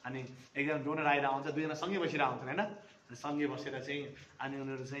 अनि एकजना डोनर आइरहेको हुन्छ, दुईजना सँगै बसिरहेको हुन्छन् होइन। सँगै बसेर चाहिँ अनि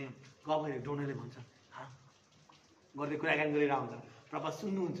उनीहरू चाहिँ गफ डोनरले भन्छ गर्दै कुराकानी गरिरहेको हुन्छ। प्रभुपाद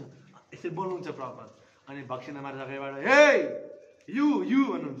सुन्नुहुन्छ, यसरी बोल्नुहुन्छ प्रभुपाद। अनि भक्तिसिद्धान्त महाराज अगाडिबाट हे यु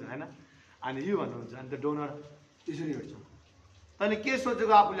भन्नुहुन्छ होइन, अनि यु भन्नुहुन्छ। अनि त्यो डोनर यसरी हेर्छ, तैँले के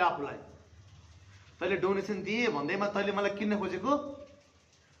सोचेको आफूले आफूलाई, तैँले डोनेसन दिए भन्दैमा तैँले मलाई किन्न खोजेको,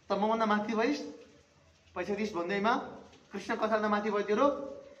 त मभन्दा माथि भइस्, पैसा दिइस् भन्दैमा कृष्ण कथाभन्दा माथि भयो तेरो।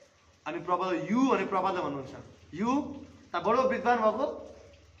 अनि प्रभुपाद यु भने प्रभुपादले भन्नुहुन्छ, यु त बडो विद्वान भएको,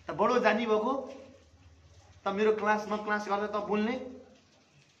 त बडो जानी भएको, त मेरो क्लासमा क्लास गर्दा त बोल्ने,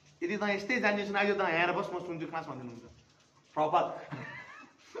 यदि त यस्तै जानिस् न आइज त यहाँ बस म सुन्छु क्लास भनिदिनुहुन्छ प्रभुपाद।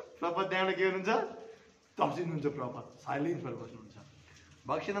 प्रभुपाद त्यहाँबाट के गर्नुहुन्छ, तर्सिनुहुन्छ प्रभुपाद, साइलेन्ट भएर बस्नुहुन्छ।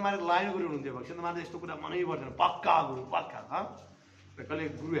 भक्तिसिद्धान्त महाराज लाइन गुरु हुनुहुन्थ्यो। भक्तिसिद्धान्त महाराज यस्तो कुरा मनै पर्दैन, पक्का गुरु पक्का। कहिले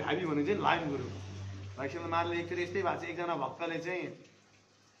गुरु हेभी भने चाहिँ लाइन गुरु। भक्तिसिद्धान्त महाराजले एकचोटि यस्तै भएको छ, एकजना भक्तले चाहिँ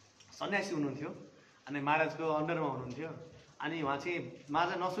सन्यासी हुनुहुन्थ्यो, अनि महाराजको अन्डरमा हुनुहुन्थ्यो। अनि उहाँ चाहिँ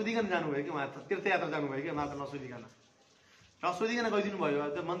महाराज नसोधिकन जानुभयो कि, उहाँ तीर्थयात्रा जानुभयो कि, महाराज नसोधिकन गइदिनु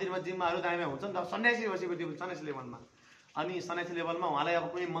भयो। त्यो मन्दिरमा जिम्माहरू दाइमा हुन्छ नि त, सन्यासी बसेको थियो सन्यासी लेभलमा। अनि सन्यासी लेभलमा उहाँलाई अब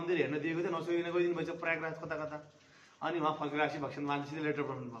कुनै मन्दिर हेर्न दिएको थियो, नसोधिकन गइदिनु भएछ प्रयागराज कता कता। अनि उहाँ फर्किरहेपछि भक्तिसिद्धान्त महाराजले सिधै लेटर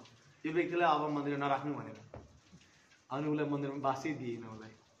पठाउनु भयो यो व्यक्तिलाई अब मन्दिर नराख्नु भनेर। अनि उसलाई मन्दिरमा बासै दिएन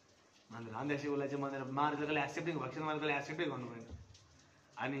उसलाई मन्दिर। अनि त्यसपछि उसलाई चाहिँ मन्दिर महाराजले एक्सेप्टै भक्तिसिद्धान्त महाराजले एक्सेप्टै गर्नु भएन।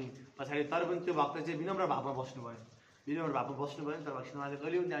 अनि पछाडि तर पनि त्यो भक्त चाहिँ विनम्र भावमा बस्नुभयो, विनम्र भावमा बस्नुभयो। तर भक्तिसिद्धान्त महाराजले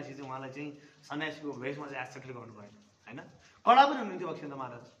कहिले पनि त्यहाँपछि चाहिँ उहाँलाई चाहिँ सन्यासीको भेषमा चाहिँ एक्सेप्ट गर्नु भएन होइन। कडा पनि हुनुहुन्थ्यो भक्तिसिद्धान्त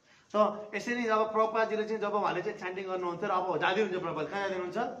महाराज। त यसरी जब प्रभुपादजीले चाहिँ जब उहाँले चाहिँ च्यान्टिङ गर्नुहुन्थ्यो र अब जाँदिनुहुन्छ प्रभुपाद, कहाँ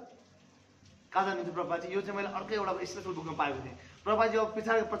जाँदिनुहुन्छ, कहाँ जानुहुन्छ प्रभुपादजी, यो चाहिँ मैले अर्कै एउटा स्पेसल बुकमा पाएको थिएँ। प्रभुपादजी अब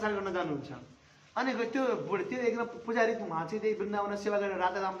प्रचार गर्न जानुहुन्छ। अनि त्यो एकजना पुजारी उहाँ चाहिँ त्यही वृन्दावन सेवा गरेर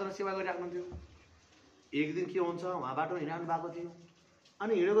राधा दामोदर सेवा गरिराख्नुहुन्थ्यो। एक दिन के हुन्छ, उहाँ बाटो हिँडिरहनु भएको थियो।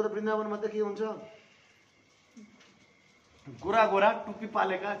 अनि हिँडेको त वृन्दावनमा त के हुन्छ, गोरा गोरा टुप्पी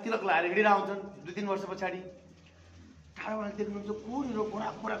पालेका तिलक लगाएर हिँडिरहेको हुन्छन्। 2-3 वर्ष पछाडि टाढोबाट देख्नुहुन्छ कोनिरो गोरा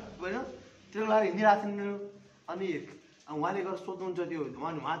गोरा होइन तिलक लगाएर हिँडिरहेको थिएन। अनि उहाँले गएर सोध्नुहुन्छ त्यो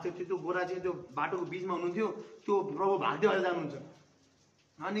उहाँ चाहिँ त्यो गोरा चाहिँ त्यो बाटोको बिचमा हुनुहुन्थ्यो, त्यो प्रभु भाग्दै भएर जानुहुन्छ।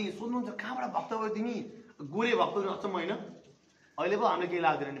 अनि सोध्नुहुन्छ कहाँबाट भक्त भयो तिमी, गोरे भक्त अचम्म होइन। अहिले पो हामीलाई केही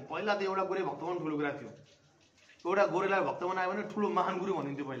लाग्दैन नि, पहिला त एउटा गोरे भक्त पनि ठुलो कुरा थियो। एउटा गोरेलाई भक्त बनायो भने ठुलो महान गुरु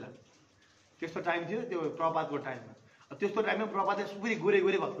भनिन्थ्यो पहिला। त्यस्तो टाइम थियो त्यो प्रभुपादको टाइममा। त्यस्तो टाइममा प्रभुपादले पुरै गोरे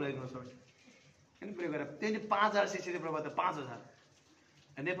गोरे भक्त बनाइदिनु सबै होइन पुरै गरेर। त्यही 5000 शिष्य थियो प्रभुपाद, 5000।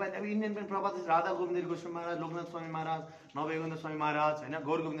 नेपाली अब इन्डियन पनि प्रभुपाद राधा गोविन्द गोस्वामी महाराज, लोकनाथ स्वामी महाराज, नवयोगेन्द्र स्वामी महाराज होइन,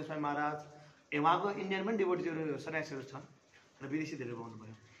 गौर गोविन्द स्वामी महाराज, उहाँको इन्डियन पनि डिभोटीहरू सन्यासीहरू छन् र विदेशी धेरै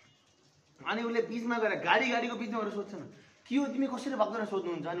पाउनुभयो। अनि उसले बिचमा गएर गाडीको बिचमा गएर सोध्छन् के हो तिमी कसरी भक्तलाई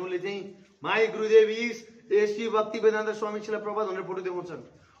सोध्नुहुन्छ? अनि उसले चाहिँ माई गुरुदेव इज श्री भक्ति वेदान्त स्वामी शिल प्रभात भनेर फोटो देखाउँछन्।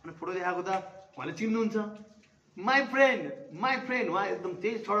 अनि फोटो देखाएको त उहाँले चिन्नुहुन्छ, माई फ्रेन्ड। उहाँ एकदम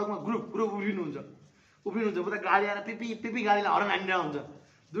त्यही सडकमा ग्रुप उभिनुहुन्छ उता गाडी आएर पिपी गाडीलाई हर्न हानिरहेको हुन्छ,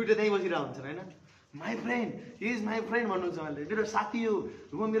 दुइटा त्यहीँ बसिरहेको हुन्छन् होइन। My friend is my friend भन्नुहुन्छ उहाँले, मेरो साथी हो,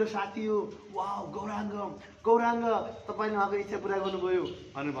 मेरो साथी हो, वाह गौराङ्ग तपाईँले उहाँको इच्छा पुरा गर्नुभयो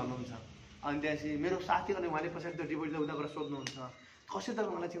भनेर भन्नुहुन्छ। अनि त्यहाँपछि मेरो साथी अनि उहाँले पछाडि त्यो डिभोटीलाई उता गएर सोध्नुहुन्छ कसरी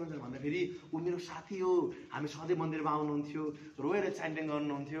तपाईँ मलाई चिन्नुहुन्छ भन्दाखेरि ऊ मेरो साथी हो, हामी सधैँ मन्दिरमा आउनुहुन्थ्यो, रोएर च्यान्टिङ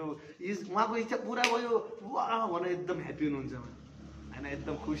गर्नुहुन्थ्यो, उहाँको इच्छा पुरा भयो वाह भनेर एकदम ह्याप्पी हुनुहुन्छ होइन,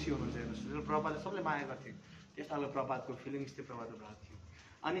 एकदम खुसी हुनुहुन्छ। हेर्नुहोस् प्रभातले सबले माया गर्थे, त्यस्तो खालको प्रभातको फिलिङ्स थियो प्रभातको भएको थियो।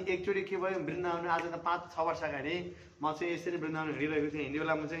 अनि एकचोटि के भयो वृन्दावन, आज त 5-6 वर्ष अगाडि म चाहिँ यसरी वृन्दावन हिँडिरहेको थिएँ। हिँड्ने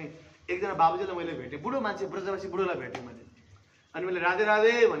बेलामा चाहिँ एकजना बाबुजीलाई मैले भेटेँ, बुढो मान्छे ब्रजवासी बुढोलाई भेटेँ मैले। अनि मैले राधे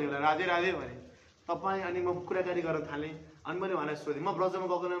भने उसलाई राधे भने तपाईँ, अनि म कुराकानी गर्न थालेँ। अनि मैले उहाँलाई सोधेँ, म ब्रजमा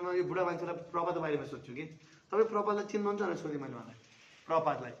गएको बेलामा यो बुढा मान्छेलाई प्रभातको बारेमा सोध्छु कि तपाईँ प्रभातलाई चिन्नुहुन्छ भनेर सोधेँ मैले उहाँलाई,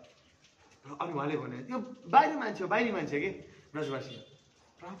 प्रभातलाई। अनि उहाँले भने यो बाहिरी मान्छे कि ब्रजवासी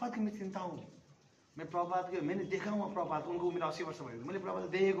प्रभात की मैं चिन्ता हूँ, मैं प्रभात के मैंने देखा हूँ प्रभात, उनको उमेर 80 वर्ष भएको, मैले प्रभात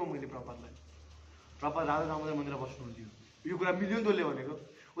देखेको मैले प्रभातलाई। प्रभात राधा दामोदर मन्दिरमा बस्नुहुन्थ्यो, यो कुरा मिल्यो नि तँले भनेको,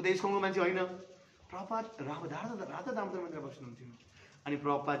 ऊ त यसको मान्छे होइन, प्रभात राधा दामोदर मन्दिरमा बस्नुहुन्थ्यो। अनि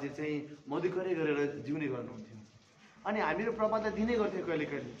प्रभातजी चाहिँ मधुकरै गरेर जिउने गर्नुहुन्थ्यो। अनि हामीहरू प्रभातलाई दिने गर्थ्यौँ कहिले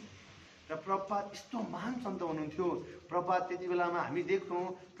र प्रभात यस्तो महान सन्त हुनुहुन्थ्यो। प्रभात त्यति बेलामा हामी देख्थौँ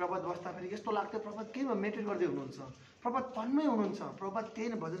प्रभात बस्दाखेरि यस्तो लाग्थ्यो प्रभात केमा मेडिटेट गर्दै हुनुहुन्छ, प्रभात तन्मय हुनुहुन्छ, प्रभात त्यही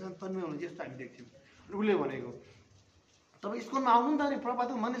नै भजन तन्मय हुनुहुन्छ, यस्तो हामी देख्थ्यौँ। उसले भनेको तपाईँ स्कुलमा आउनु नि त, अनि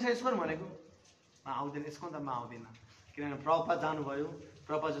प्रभातको मनिषा ईश्वर भनेको आउँदैन, यसको त म आउँदिनँ, किनभने प्रभात जानुभयो,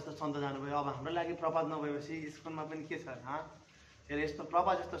 प्रभात जस्तो सन्त जानुभयो, अब हाम्रो लागि प्रभात नभएपछि स्कुलमा पनि के छ यस्तो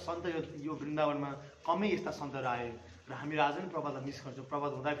प्रभात जस्तो सन्त यो वृन्दावनमा कमै यस्ता सन्तहरू आए र हामीहरू आज पनि प्रभातलाई मिस गर्छौँ।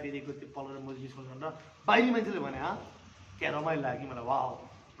 प्रभात हुँदा फेरिको त्यो पल र म मिस गर्छौँ र बाहिरी मान्छेले भने क्या रमाइलो लाग्यो मलाई, वाह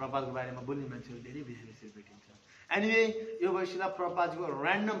प्रभातको बारेमा बोल्ने मान्छेहरू धेरै बेसी भेटिन्छ। एनिवे यो भयो शिला प्रभातको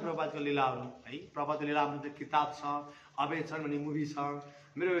ऱ्यान्डम प्रभातको लीलाहरू है। प्रभातको लीला हाम्रो त्यो किताब छ, अबेद सर भन्ने मुभी छ।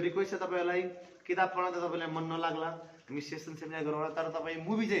 मेरो रिक्वेस्ट छ तपाईँहरूलाई, किताब पढ्न त तपाईँलाई मन नलाग्ला, हामी सेसन सेमिनार गरौँ, तर तपाईँ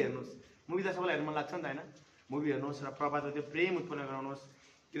मुभी चाहिँ हेर्नुहोस्, मुभी त सबैलाई हेर्नु मन लाग्छ नि त होइन। मुभी हेर्नुहोस् र प्रभातको त्यो प्रेम उत्पन्न गराउनुहोस्,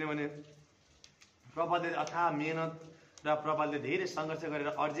 किनभने प्रभातले अथाह मेहनत र प्रभातले धेरै सङ्घर्ष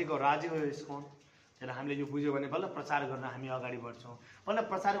गरेर अर्जेको राज्य हो यसको। त्यसलाई हामीले यो बुझ्यो भने बल्ल प्रचार गर्न हामी अगाडि बढ्छौँ, बल्ल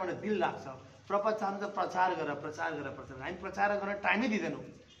प्रचार गर्न दिल लाग्छ। प्रभात चाहनु त प्रचार गरेर हामी प्रचार गर्न टाइमै दिँदैनौँ,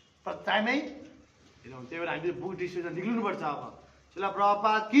 टाइमै दिँदैनौँ। त्यही भएर हामीले बुक डिस्ट्रिब्युसन निक्लिनुपर्छ। अब शिला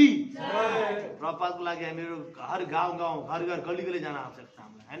प्रभात कि प्रभातको लागि हामीहरू हर गाउँ घर गली जान आवश्यक छ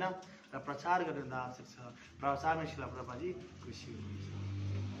हामीलाई होइन, र प्रचार गर्न आवश्यक छ। प्रचारमा शिला प्रभातजी खुसी हुनुहुन्छ।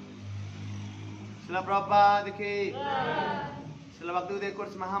 शिला प्रभात की, शिला भक्ति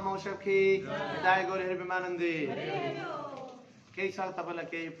कोर्स महामहोत्सव की विदाय गरे विमानन्दे। केही छ तपाईँलाई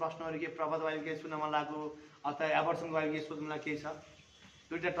केही प्रश्नहरू, केही प्रभात बारे केही सुन्न मन लाग्यो अथवा एबर्सनको बारे केही सोध्नु मलाई केही छ?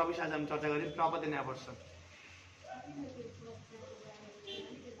 दुईवटा टपिक आज हामी चर्चा गऱ्यौँ, प्रभात एन्ड एबर्सन।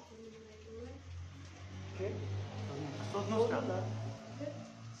 सोध्नुहोस् न,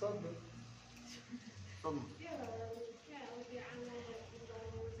 सोध्नु।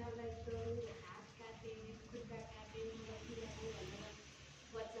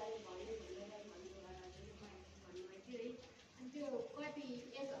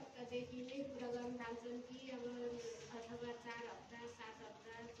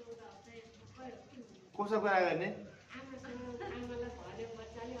 कसो कुरा गर्ने?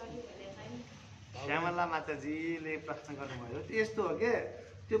 श्यामला माताजीले प्रश्न गर्नुभयो, यस्तो हो के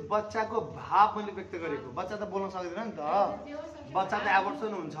त्यो बच्चाको भाव मैले व्यक्त गरेको। बच्चा त बोल्न सक्दैन नि त, बच्चा त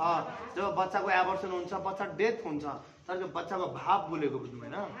एबर्सन हुन्छ, जब बच्चाको एबर्सन हुन्छ बच्चा डेथ हुन्छ, तर त्यो बच्चाको भाव बोलेको बुझ्नु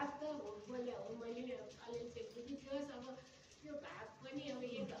भएन।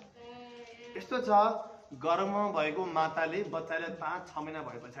 यस्तो छ, गर्भमा भएको माताले बच्चाले 5-6 महिना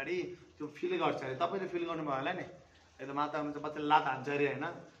भए पछाडि त्यो फिल गर्छ अरे। तपाईँले फिल गर्नुभयो होला नि, यता माता हुन्छ बच्चाले लात हान्छ अरे होइन,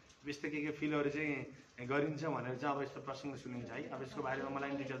 यस्तो के फिलहरू चाहिँ गरिन्छ भनेर चाहिँ अब यस्तो प्रसङ्ग सुनिन्छ है। अब यसको बारेमा मलाई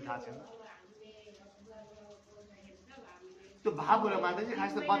डिटेल थाहा छैन। त्यो भाव बोलेको माता चाहिँ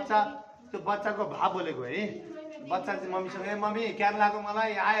खास त्यो बच्चाको भाव बोलेको है। बच्चा चाहिँ मम्मीसँग ए मम्मी क्याब लाग्यो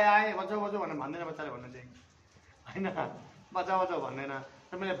मलाई आए बचाउ भनेर भन्दैन बच्चाले, भन्नु चाहिँ होइन, बचाउ भन्दैन।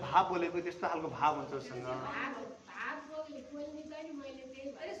 मैले भाव बोलेको त्यस्तो खालको भाव हुन्छ उसँग।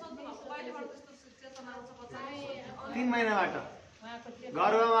 3 महिनाबाट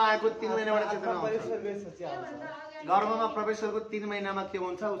गर्भमा आएको 3 महिनाबाट चेतना आउँछ। परिसर गएपछि आउँछ। गर्भमा प्रवेश गरेको 3 महिनामा के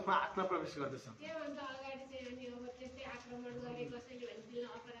हुन्छ उसमा आत्मा प्रवेश गर्दछ।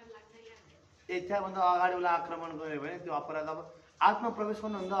 त्यहाँभन्दा अगाडि उसलाई आक्रमण गर्यो भने त्यो अपराध अब आत्मा प्रवेश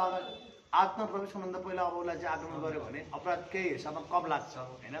गर्नुभन्दा पहिला अब उसलाई चाहिँ आक्रमण गर्यो भने अपराध केही हिसाबमा कम लाग्छ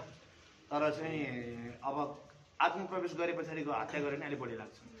होइन। तर चाहिँ अब आत्मा प्रवेश गरे पछाडिको हत्या गऱ्यो भने अलिक बढी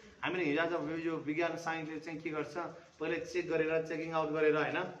लाग्छ। हामीले हिजो आज यो विज्ञान साइन्सले चाहिँ के गर्छ पहिले चेक गरेर चेकिङ आउट गरेर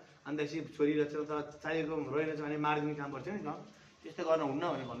होइन अनि त्यसपछि छोरी रहेछ तर चाहिएको रहेनछ भने मारिदिने काम गर्छ नि त। त्यस्तो गर्न हुन्न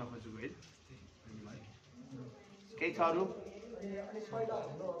भने भन्न खोजेको है। केही छ अरू?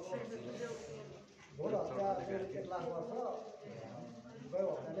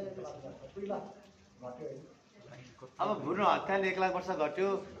 अब भ्रूण हत्याले 1 लाख वर्ष घट्यो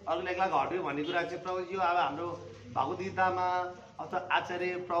अरूले 1 लाख घट्यो भन्ने कुरा चाहिँ प्रभु यो अब हाम्रो भगवद्गीतामा अथवा आचार्य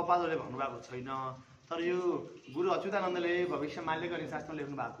प्रभुपादले भन्नुभएको छैन। तर यो गुरु अच्युतानन्दले भविष्य माल्यको अनि शास्त्रमा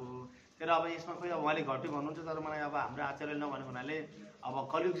लेख्नु भएको। तर अब यसमा खोइ अब उहाँले घट्यो भन्नुहुन्छ तर मलाई अब हाम्रो आचार्यले नभनेको हुनाले अब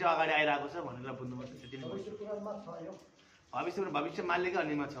कलियुग चाहिँ अगाडि आइरहेको छ भनेर बुझ्नुपर्छ। त्यति नै भविष्य माल्यको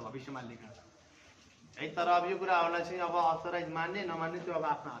अन्यमा छ भविष्य माल्यका है। तर अब यो कुराहरूलाई चाहिँ अब अथोराइज मान्ने नमान्ने त्यो अब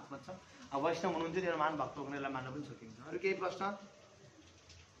आफ्नो हातमा छ। अब वैष्णव हुनुहुन्छ त्यो महान भक्त हुनेलाई मान्न पनि सकिन्छ। अरू केही प्रश्न?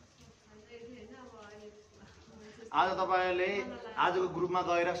 आज तपाईँले आजको ग्रुपमा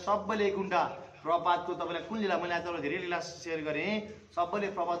गएर सबैले कुण्डा प्रपातको तपाईँलाई कुन लीला मैले आज तपाईँलाई धेरै लीला सेयर गरेँ। सबैले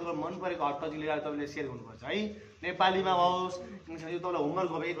प्रपातको मन परेको हटजी लीला तपाईँले सेयर गर्नुपर्छ है। नेपालीमा होस् यो तपाईँलाई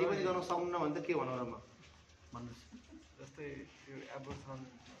होमवर्क भयो यति पनि गर्न सक्नुहुन्न भने त के भनौँ र म भन्नुहोस्। जस्तै त्यो एबोर्सन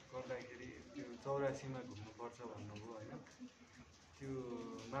गर्दाखेरि त्यो 84मा घुम्नुपर्छ भन्नुभयो होइन। त्यो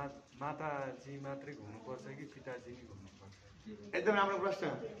माताजी मात्रै घुम्नुपर्छ कि पिताजी नै घुम्नुपर्छ? एकदम राम्रो प्रश्न।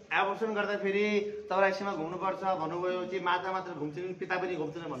 एबोर्सन गर्दाखेरि 84मा घुम्नुपर्छ भन्नुभयो कि माता मात्र घुम्छ कि पिता पनि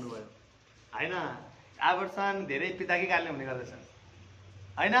घुम्छन् भन्नुभयो होइन। एबोर्सन धेरै पिताकै कारणले हुने गर्दछ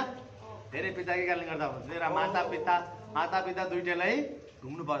होइन। धेरै पिताकै कारणले गर्दा हुन्छ र माता पिता दुइटैलाई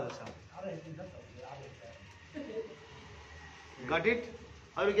घुम्नु पर्दछ। Got it?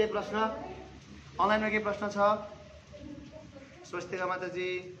 अरू केही प्रश्न? अनलाइनमा केही प्रश्न छ? स्वस्तिका माताजी,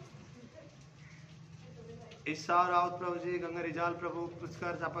 ईशा राउत प्रभुजी, गंगा रिजाल प्रभु,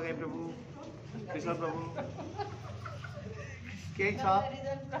 पुष्कर चापागाई प्रभु, विशाल प्रभु, केही छ?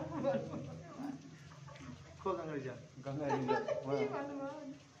 को गंगा रिजाल?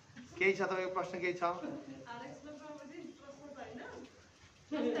 केही छ तपाईँको प्रश्न? केही छ?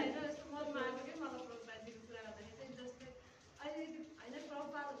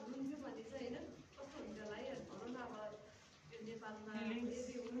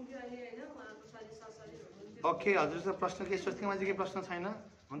 ओके हजुर प्रश्न केही स्वस्तिकामा चाहिँ केही प्रश्न छैन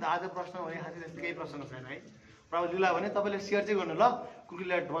भने त आज प्रश्न भने खाँची जस्तो केही प्रश्न छैन है। प्रभु लीला भने तपाईँले सेयर चाहिँ गर्नु ल कुन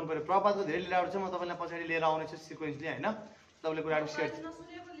लीला मन पऱ्यो। प्रभुपादको धेरै लीलाहरू छ म तपाईँलाई पछाडि लिएर आउनेछु सिक्वेन्सली होइन। तपाईँले कुराहरू सेयर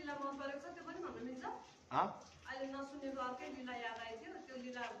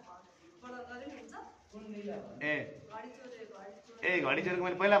ए घडी चोरेको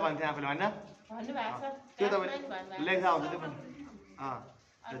मैले पहिला भन्थेँ आफूले होइन। त्यो तपाईँले लेख्दा हुन्छ त्यो पनि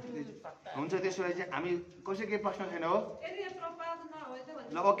हुन्छ। त्यसो भए चाहिँ हामी कसै केही प्रश्न छैन हो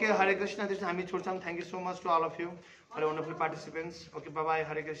ल। ओके हरे कृष्ण। त्यसो हामी छोड्छौँ। Thank you so much to all of you for wonderful participants. Okay by by.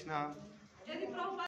 हरे कृष्ण।